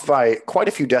 you're off by quite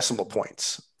a few decimal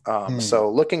points.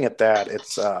 So looking at that,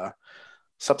 it's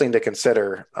something to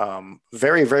consider.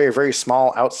 Very, very, very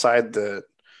small outside the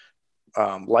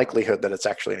likelihood that it's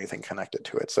actually anything connected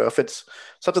to it. So if it's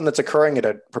something that's occurring at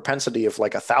a propensity of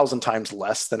like 1,000 times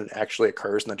less than it actually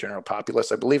occurs in the general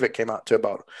populace, I believe it came out to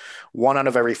about 1 out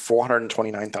of every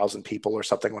 429,000 people or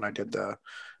something when I did the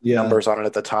numbers on it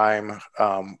at the time.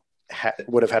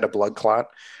 Would have had a blood clot.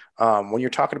 When you're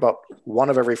talking about 1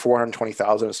 of every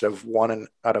 420,000 instead of 1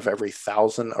 out of every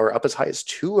 1,000, or up as high as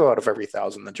 2 out of every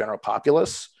 1,000, the general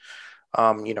populace,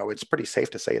 it's pretty safe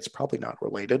to say it's probably not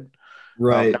related.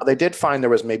 Right. Now they did find there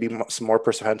was maybe some more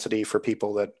propensity for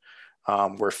people that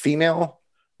were female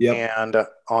and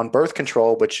on birth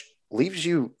control, which leaves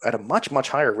you at a much, much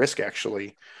higher risk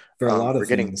actually for a lot of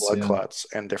getting things, blood clots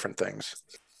and different things.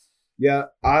 Yeah,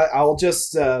 I'll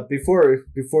just before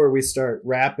we start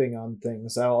wrapping on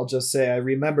things, I'll just say I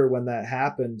remember when that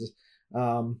happened,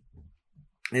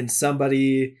 and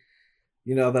somebody,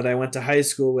 that I went to high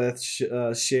school with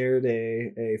shared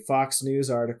a Fox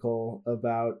News article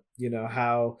about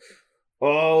how,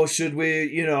 oh, should we,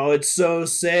 it's so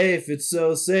safe,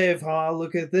 huh?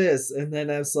 Look at this, and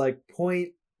then I was like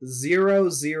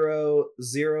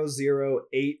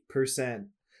 0.00008%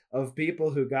 of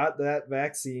people who got that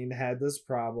vaccine had this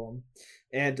problem,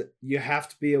 and you have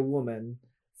to be a woman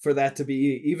for that to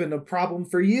be even a problem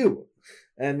for you.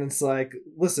 And it's like,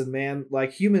 listen, man,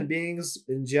 like human beings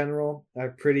in general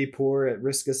are pretty poor at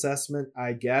risk assessment,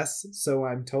 I guess, so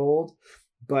I'm told,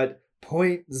 but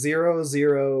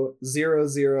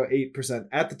 0.00008%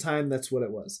 at the time, that's what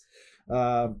it was.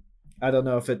 I don't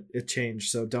know if it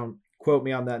changed, so don't quote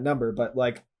me on that number, but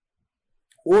like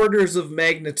orders of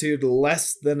magnitude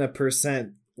less than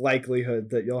 1%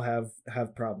 likelihood that you'll have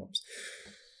problems.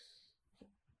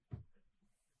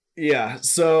 Yeah,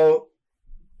 so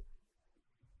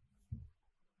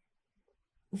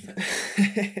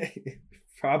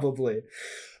probably,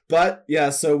 but yeah,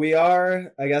 so we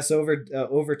are, I guess, over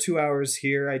 2 hours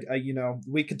here. I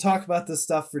we could talk about this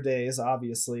stuff for days,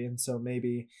 obviously, and so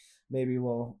maybe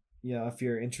we'll, if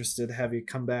you're interested, have you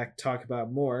come back, talk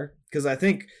about more, because I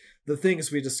think the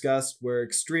things we discussed were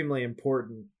extremely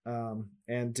important,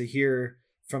 and to hear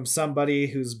from somebody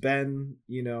who's been,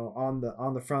 on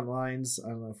the front lines. I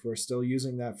don't know if we're still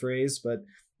using that phrase, but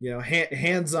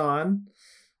hands on,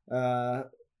 I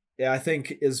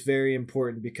think is very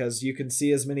important, because you can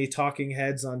see as many talking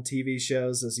heads on TV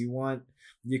shows as you want.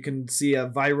 You can see a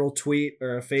viral tweet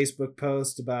or a Facebook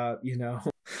post about,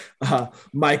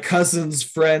 my cousin's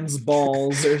friend's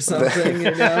balls or something,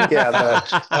 Yeah,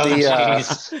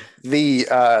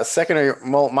 the secondary.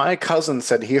 Well, my cousin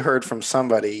said he heard from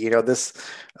somebody. This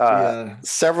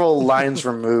several lines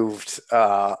removed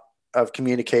of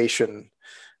communication.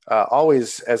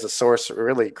 Always as a source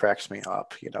really cracks me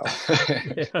up.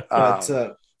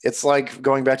 It's like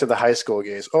going back to the high school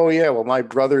days. Oh yeah, well my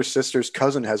brother's sister's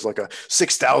cousin has like a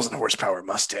 6,000 horsepower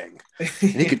Mustang,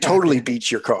 and he could totally beat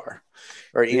your car.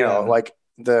 Or like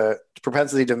the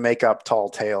propensity to make up tall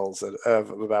tales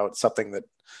about something that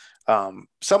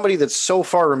somebody that's so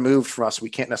far removed from us, we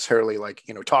can't necessarily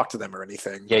talk to them or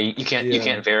anything. Yeah, you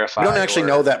can't verify. We don't actually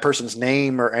know that person's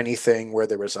name or anything, where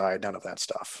they reside, none of that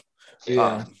stuff.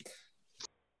 Yeah.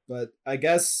 But I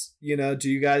guess, do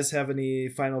you guys have any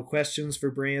final questions for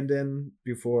Brandon?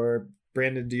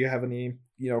 Brandon, do you have any,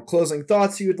 closing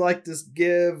thoughts you would like to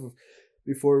give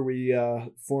before we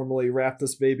formally wrap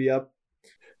this baby up?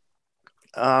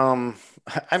 I'm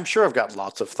sure I've got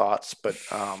lots of thoughts, but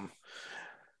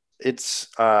it's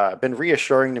been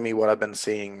reassuring to me what I've been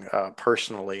seeing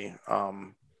personally,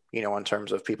 in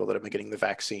terms of people that have been getting the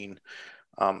vaccine.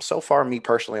 So far, me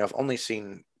personally, I've only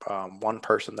seen one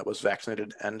person that was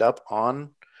vaccinated end up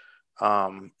on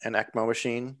an ECMO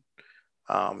machine.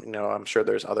 I'm sure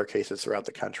there's other cases throughout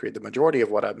the country. The majority of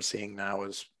what I'm seeing now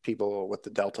is people with the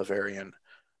Delta variant,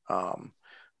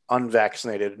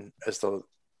 unvaccinated as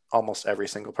almost every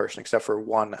single person, except for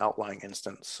one outlying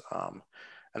instance.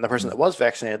 And the person that was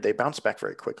vaccinated, they bounced back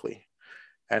very quickly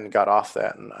and got off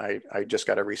that. And I just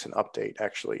got a recent update,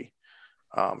 actually,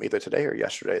 either today or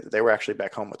yesterday, that they were actually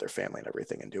back home with their family and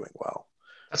everything and doing well.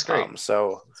 That's great.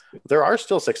 So there are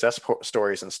still success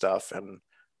stories and stuff. And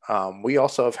we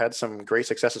also have had some great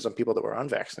successes on people that were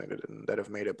unvaccinated and that have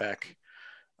made it back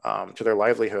to their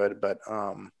livelihood. But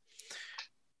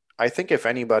I think if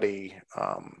anybody,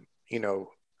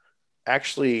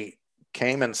 actually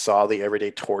came and saw the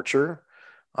everyday torture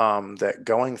that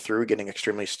going through getting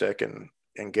extremely sick and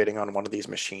getting on one of these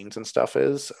machines and stuff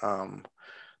is,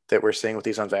 that we're seeing with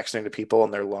these unvaccinated people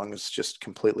and their lungs just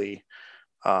completely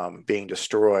being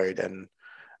destroyed and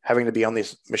having to be on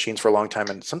these machines for a long time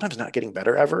and sometimes not getting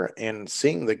better ever, and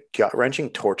seeing the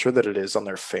gut-wrenching torture that it is on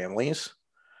their families,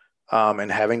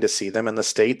 and having to see them in the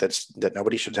state that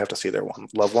nobody should have to see their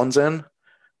loved ones in.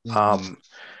 Mm-hmm.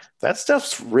 That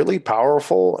stuff's really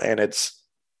powerful, and it's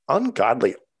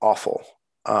ungodly awful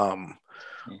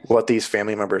what these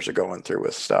family members are going through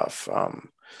with stuff.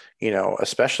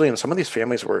 Especially in some of these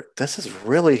families where this is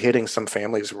really hitting some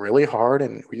families really hard.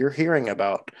 And you're hearing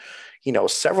about,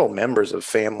 several members of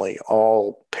family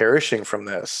all perishing from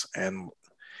this. And,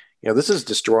 this is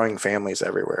destroying families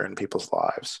everywhere in people's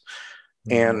lives.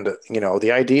 Mm-hmm. And,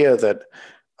 the idea that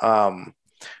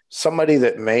somebody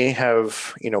that may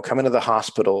have, come into the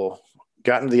hospital,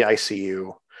 gotten to the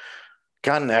ICU,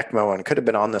 gotten ECMO, and could have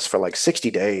been on this for like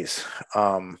 60 days,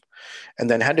 and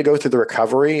then had to go through the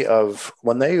recovery of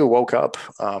when they woke up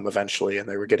eventually and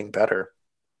they were getting better.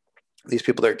 These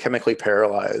people that are chemically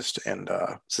paralyzed and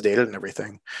sedated and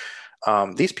everything,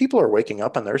 these people are waking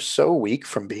up and they're so weak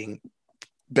from being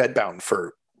bedbound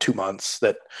for 2 months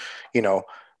that,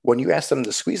 when you ask them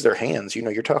to squeeze their hands,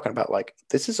 you're talking about like,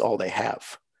 this is all they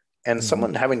have. And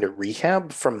someone having to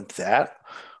rehab from that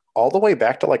all the way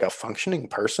back to like a functioning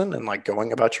person and like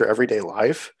going about your everyday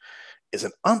life is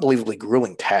an unbelievably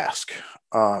grueling task.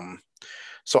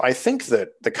 So I think that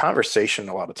the conversation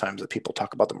a lot of times that people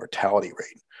talk about the mortality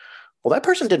rate, well, that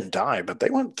person didn't die, but they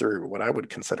went through what I would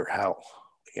consider hell,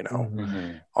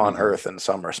 on earth in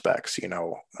some respects,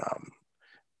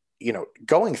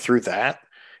 going through that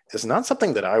is not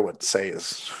something that I would say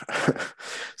is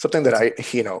something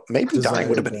that maybe dying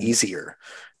would have been easier.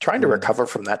 Trying to recover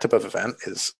from that type of event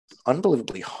is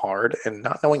unbelievably hard, and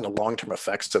not knowing the long-term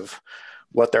effects of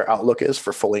what their outlook is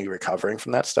for fully recovering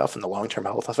from that stuff and the long-term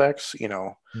health effects,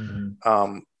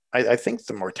 I think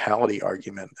the mortality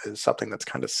argument is something that's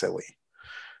kind of silly.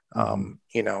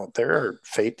 There are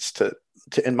fates to,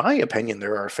 in my opinion,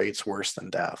 there are fates worse than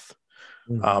death.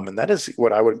 And that is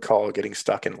what I would call getting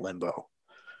stuck in limbo.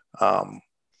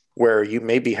 Where you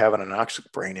may be having an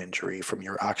anoxic brain injury from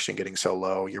your oxygen getting so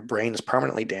low, your brain's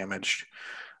permanently damaged,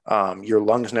 your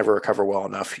lungs never recover well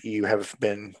enough. You have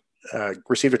been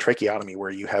received a tracheotomy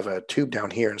where you have a tube down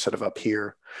here instead of up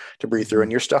here to breathe through,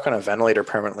 and you're stuck on a ventilator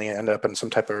permanently and end up in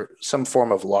some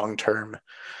form of long-term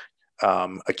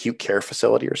acute care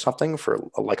facility or something for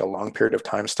like a long period of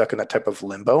time, stuck in that type of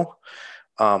limbo.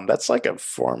 That's like a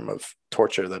form of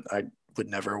torture that I would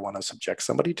never want to subject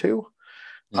somebody to.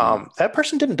 That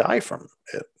person didn't die from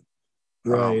it.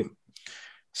 Right.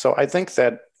 So I think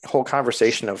that whole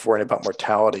conversation of worrying about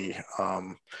mortality,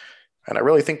 and I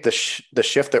really think the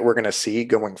shift that we're going to see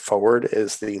going forward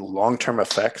is the long-term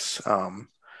effects.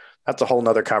 That's a whole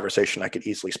nother conversation I could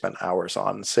easily spend hours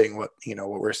on, seeing what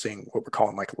we're seeing, what we're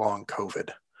calling like long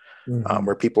COVID,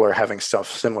 where people are having stuff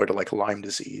similar to like Lyme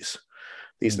disease,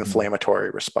 these inflammatory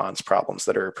response problems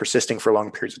that are persisting for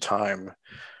long periods of time.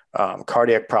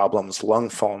 Cardiac problems, lung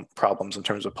problems in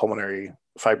terms of pulmonary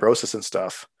fibrosis and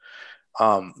stuff.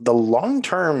 The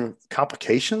long-term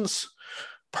complications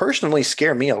personally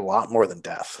scare me a lot more than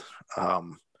death.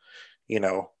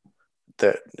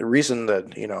 The reason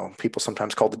that, people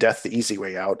sometimes call the death the easy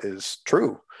way out is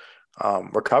true.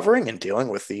 Recovering and dealing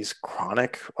with these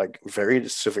chronic, like very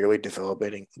severely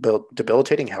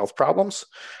debilitating health problems,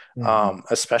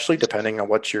 especially depending on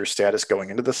what your status going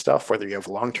into this stuff, whether you have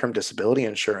long-term disability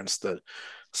insurance, the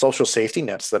social safety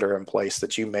nets that are in place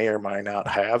that you may or may not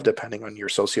have, depending on your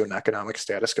socioeconomic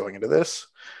status going into this,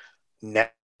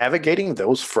 navigating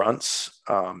those fronts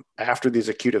after these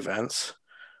acute events,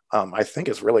 I think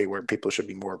is really where people should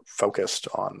be more focused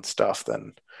on stuff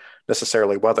than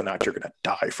necessarily whether or not you're going to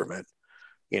die from it.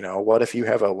 What if you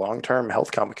have a long-term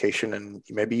health complication and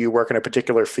maybe you work in a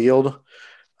particular field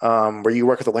where you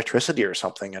work with electricity or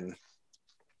something, and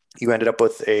you ended up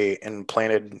with a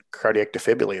implanted cardiac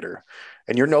defibrillator,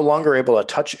 and you're no longer able to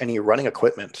touch any running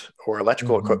equipment or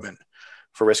electrical equipment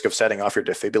for risk of setting off your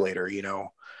defibrillator.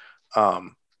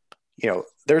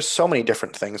 There's so many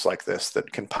different things like this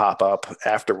that can pop up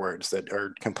afterwards that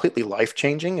are completely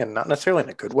life-changing and not necessarily in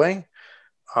a good way,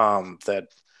 that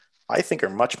I think are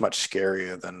much, much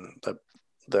scarier than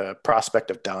the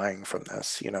prospect of dying from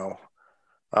this.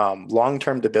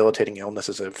 Long-term debilitating illness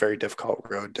is a very difficult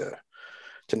road to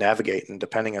navigate, and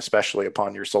depending especially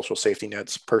upon your social safety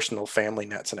nets, personal family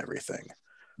nets, and everything.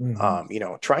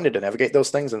 Trying to navigate those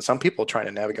things, and some people trying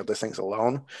to navigate those things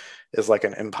alone is like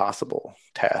an impossible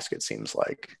task, it seems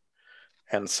like.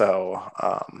 And so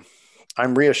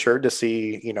I'm reassured to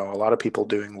see, a lot of people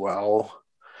doing well.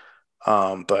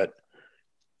 But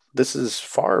this is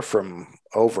far from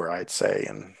over, I'd say.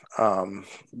 And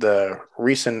the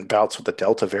recent bouts with the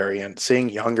Delta variant, seeing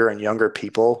younger and younger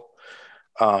people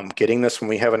getting this when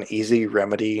we have an easy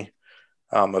remedy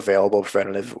available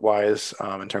preventative wise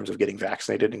in terms of getting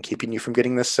vaccinated and keeping you from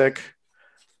getting this sick.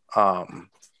 None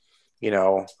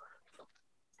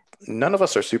of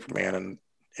us are Superman, and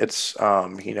it's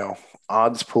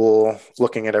odds pool,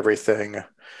 looking at everything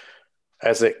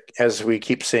as we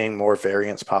keep seeing more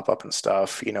variants pop up and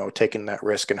stuff, taking that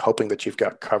risk and hoping that you've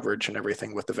got coverage and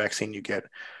everything with the vaccine you get.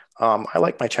 I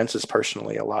like my chances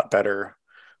personally a lot better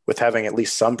with having at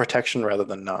least some protection rather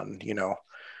than none.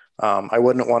 I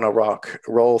wouldn't want to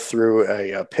roll through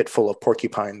a pit full of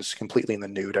porcupines completely in the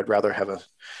nude. I'd rather have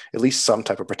at least some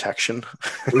type of protection.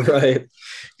 Right.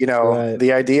 Right.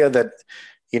 The idea that,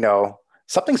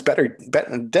 something's better,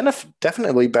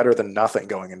 definitely better than nothing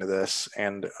going into this.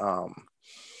 And,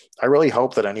 I really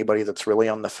hope that anybody that's really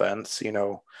on the fence,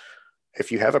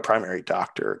 if you have a primary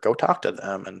doctor, go talk to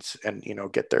them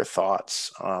and get their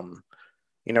thoughts.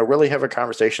 Really have a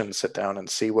conversation, sit down and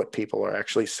see what people are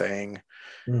actually saying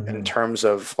in terms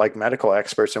of like medical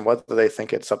experts and whether they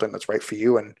think it's something that's right for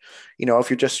you. And,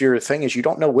 if your thing is you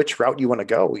don't know which route you want to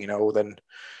go, then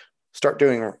start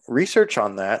doing research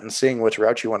on that and seeing which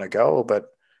route you want to go. But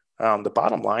the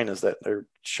bottom line is that they're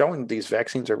showing these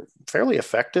vaccines are fairly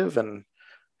effective and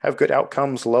have good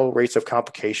outcomes, low rates of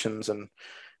complications, and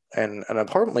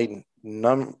importantly,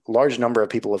 large number of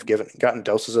people have gotten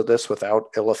doses of this without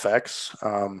ill effects.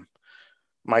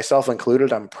 Myself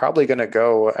included, I'm probably going to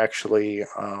go actually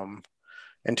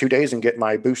in 2 days and get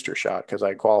my booster shot because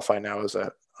I qualify now as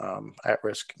a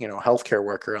at-risk, healthcare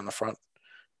worker on the front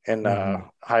and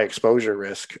high exposure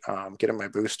risk, getting my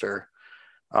booster.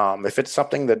 If it's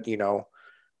something that,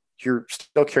 you're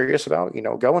still curious about,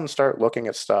 go and start looking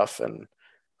at stuff. And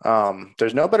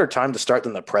there's no better time to start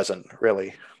than the present,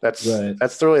 really. That's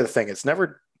really the thing. It's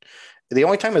never, the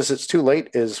only time it's too late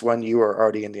is when you are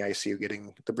already in the ICU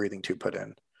getting the breathing tube put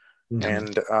in.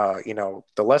 And,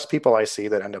 the less people I see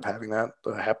that end up having that,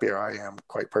 the happier I am,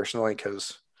 quite personally,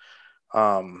 because,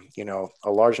 a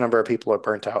large number of people are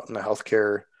burnt out in the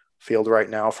healthcare field right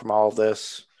now from all of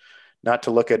this. Not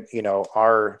to look at,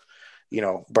 our,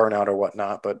 burnout or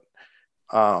whatnot, but,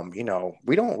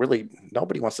 we don't really,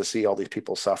 nobody wants to see all these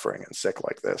people suffering and sick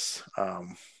like this.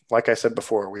 Like I said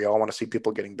before, we all want to see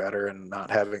people getting better and not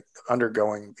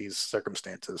undergoing these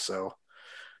circumstances. So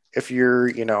if you're,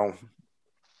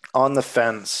 on the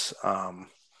fence, I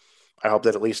hope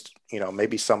that at least,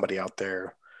 maybe somebody out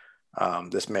there,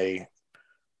 this may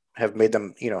have made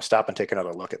them, stop and take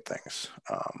another look at things.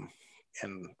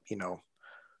 And,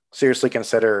 seriously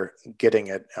consider getting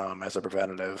it as a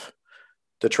preventative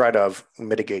to try to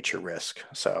mitigate your risk.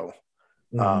 So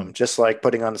just like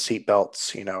putting on the seat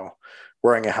belts,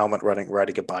 wearing a helmet,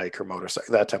 riding a bike or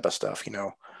motorcycle, that type of stuff,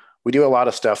 we do a lot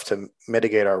of stuff to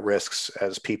mitigate our risks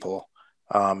as people.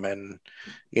 And,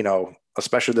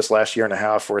 especially this last year and a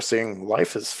half, we're seeing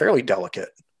life is fairly delicate.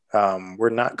 We're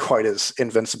not quite as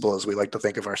invincible as we like to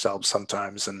think of ourselves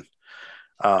sometimes. And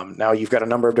now you've got a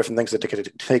number of different things that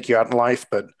could take you out in life,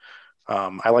 but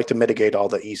I like to mitigate all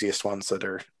the easiest ones that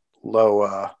are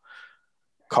low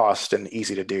cost and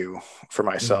easy to do for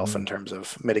myself in terms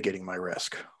of mitigating my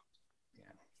risk.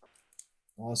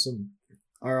 Awesome.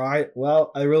 All right.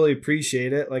 Well, I really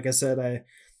appreciate it. Like I said, I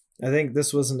think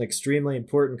this was an extremely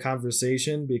important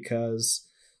conversation because,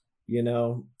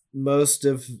 most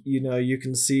of, you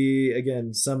can see,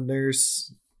 again, some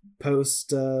nurse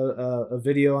post a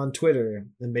video on Twitter,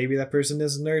 and maybe that person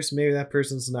is a nurse, maybe that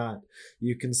person's not.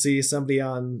 You can see somebody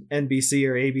on NBC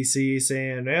or ABC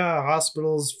saying, yeah,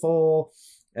 hospital's full,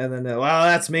 and then, well,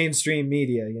 that's mainstream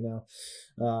media,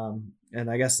 and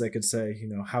I guess they could say,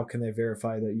 how can they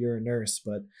verify that you're a nurse?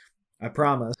 But I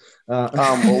promise.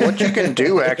 Well, what you can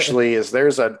do actually is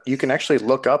you can actually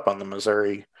look up on the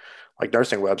Missouri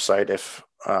nursing website. If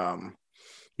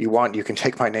you want, you can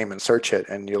take my name and search it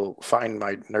and you'll find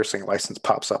my nursing license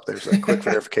pops up. There's a quick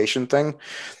verification thing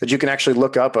that you can actually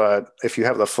look up if you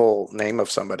have the full name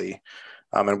of somebody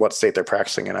and what state they're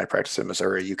practicing in. I practice in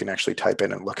Missouri. You can actually type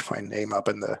in and look my name up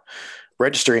in the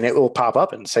registry and it will pop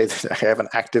up and say that I have an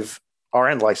active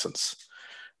RN license.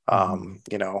 Does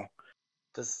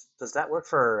that work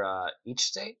for each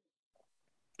state?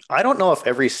 I don't know if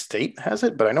every state has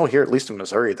it, but I know here, at least in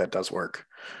Missouri, that does work.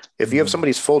 If you have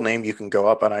somebody's full name, you can go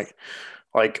up and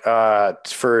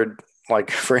for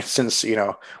instance,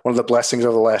 one of the blessings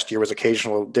over the last year was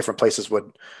occasional different places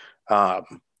would,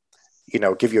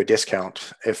 give you a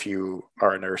discount if you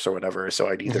are a nurse or whatever. So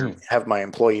I'd either have my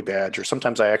employee badge or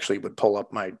sometimes I actually would pull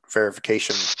up my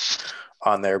verification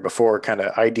on there before kind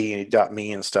of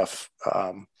ID.me and stuff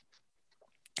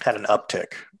had an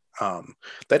uptick.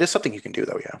 That is something you can do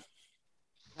though. Yeah.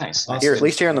 Nice. Here, at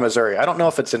least here in the Missouri. I don't know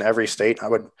if it's in every state. I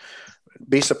would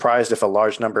be surprised if a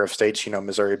large number of states,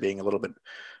 Missouri being a little bit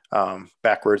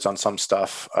backwards on some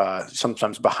stuff,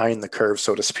 sometimes behind the curve,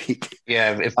 so to speak.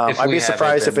 Yeah. I'd be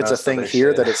surprised if it's a thing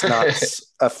here that it's not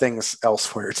a thing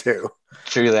elsewhere too.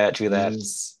 True that.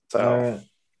 So,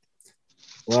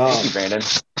 wow. Thank you, Brandon.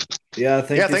 Yeah.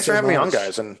 Thanks for having me on,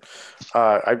 guys. And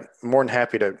I'm more than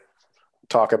happy to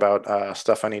talk about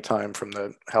stuff anytime from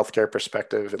the healthcare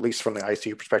perspective, at least from the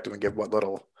ICU perspective, and give what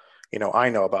little, I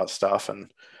know about stuff. And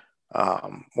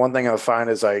one thing I find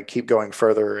as I keep going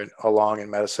further along in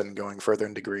medicine, going further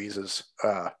in degrees is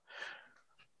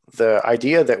the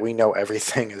idea that we know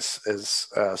everything is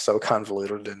so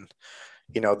convoluted. And,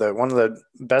 one of the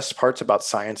best parts about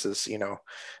science is,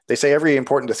 they say every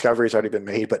important discovery has already been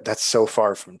made, but that's so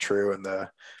far from true. And the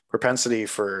propensity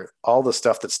for all the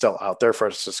stuff that's still out there for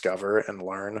us to discover and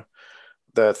learn.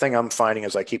 The thing I'm finding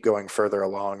as I keep going further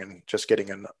along and just getting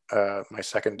in my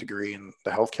second degree in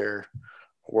the healthcare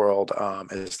world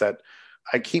is that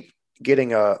I keep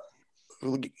getting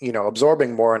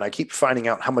absorbing more, and I keep finding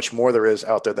out how much more there is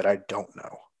out there that I don't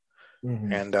know.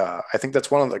 Mm-hmm. And I think that's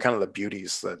one of the kind of the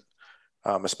beauties that,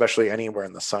 especially anywhere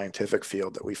in the scientific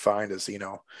field, that we find is,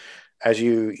 as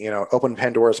you open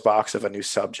Pandora's box of a new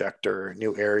subject or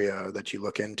new area that you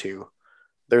look into,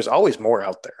 there's always more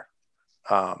out there.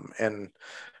 And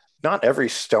not every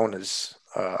stone has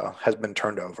been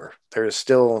turned over. There is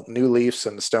still new leaves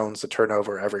and stones that turn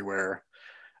over everywhere,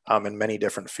 in many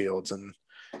different fields. And,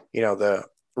 the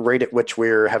rate at which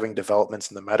we're having developments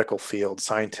in the medical field,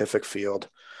 scientific field,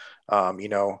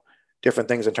 different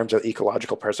things in terms of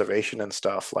ecological preservation and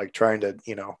stuff, like trying to,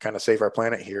 kind of save our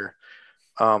planet here.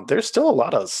 There's still a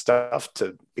lot of stuff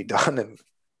to be done and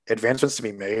advancements to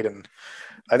be made. And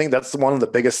I think that's one of the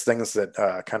biggest things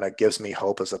that kind of gives me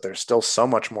hope, is that there's still so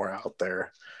much more out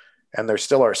there. And there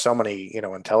still are so many,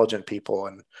 intelligent people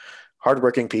and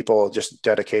hardworking people just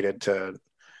dedicated to,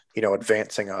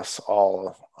 advancing us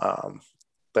all,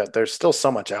 that there's still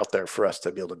so much out there for us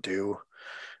to be able to do.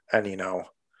 And,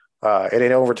 it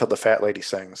ain't over till the fat lady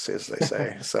sings, as they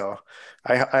say. So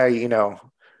I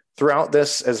throughout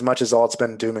this, as much as all it's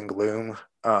been doom and gloom,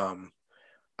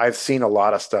 I've seen a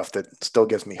lot of stuff that still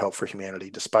gives me hope for humanity,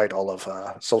 despite all of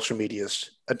social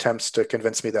media's attempts to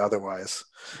convince me that otherwise.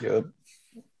 Yep.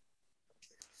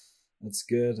 That's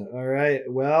good. All right.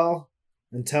 Well,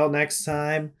 until next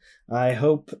time, I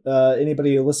hope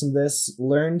anybody who listened to this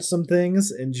learned some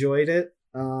things, enjoyed it.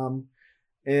 And,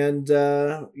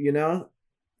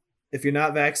 if you're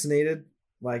not vaccinated,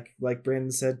 like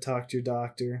Brandon said, talk to your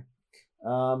doctor.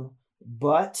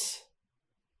 But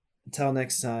until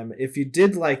next time, if you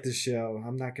did like the show,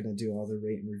 I'm not going to do all the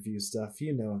rate and review stuff.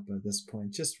 You know it by this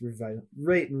point. Just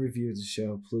rate and review the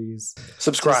show, please.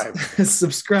 Subscribe.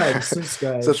 Subscribe.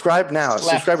 Subscribe now.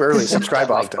 Subscribe early. Subscribe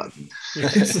often.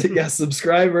 Yeah,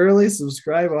 subscribe early.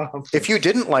 Subscribe often. If you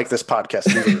didn't like this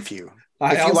podcast, leave a review.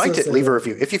 If you liked it, leave a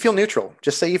review. If you feel neutral,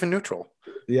 just say even neutral.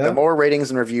 Yep. The more ratings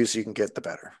and reviews you can get, the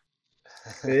better.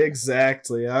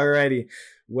 Exactly. All righty.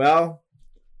 Well,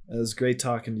 it was great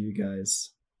talking to you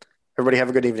guys. Everybody have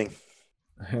a good evening.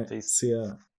 See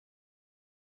ya.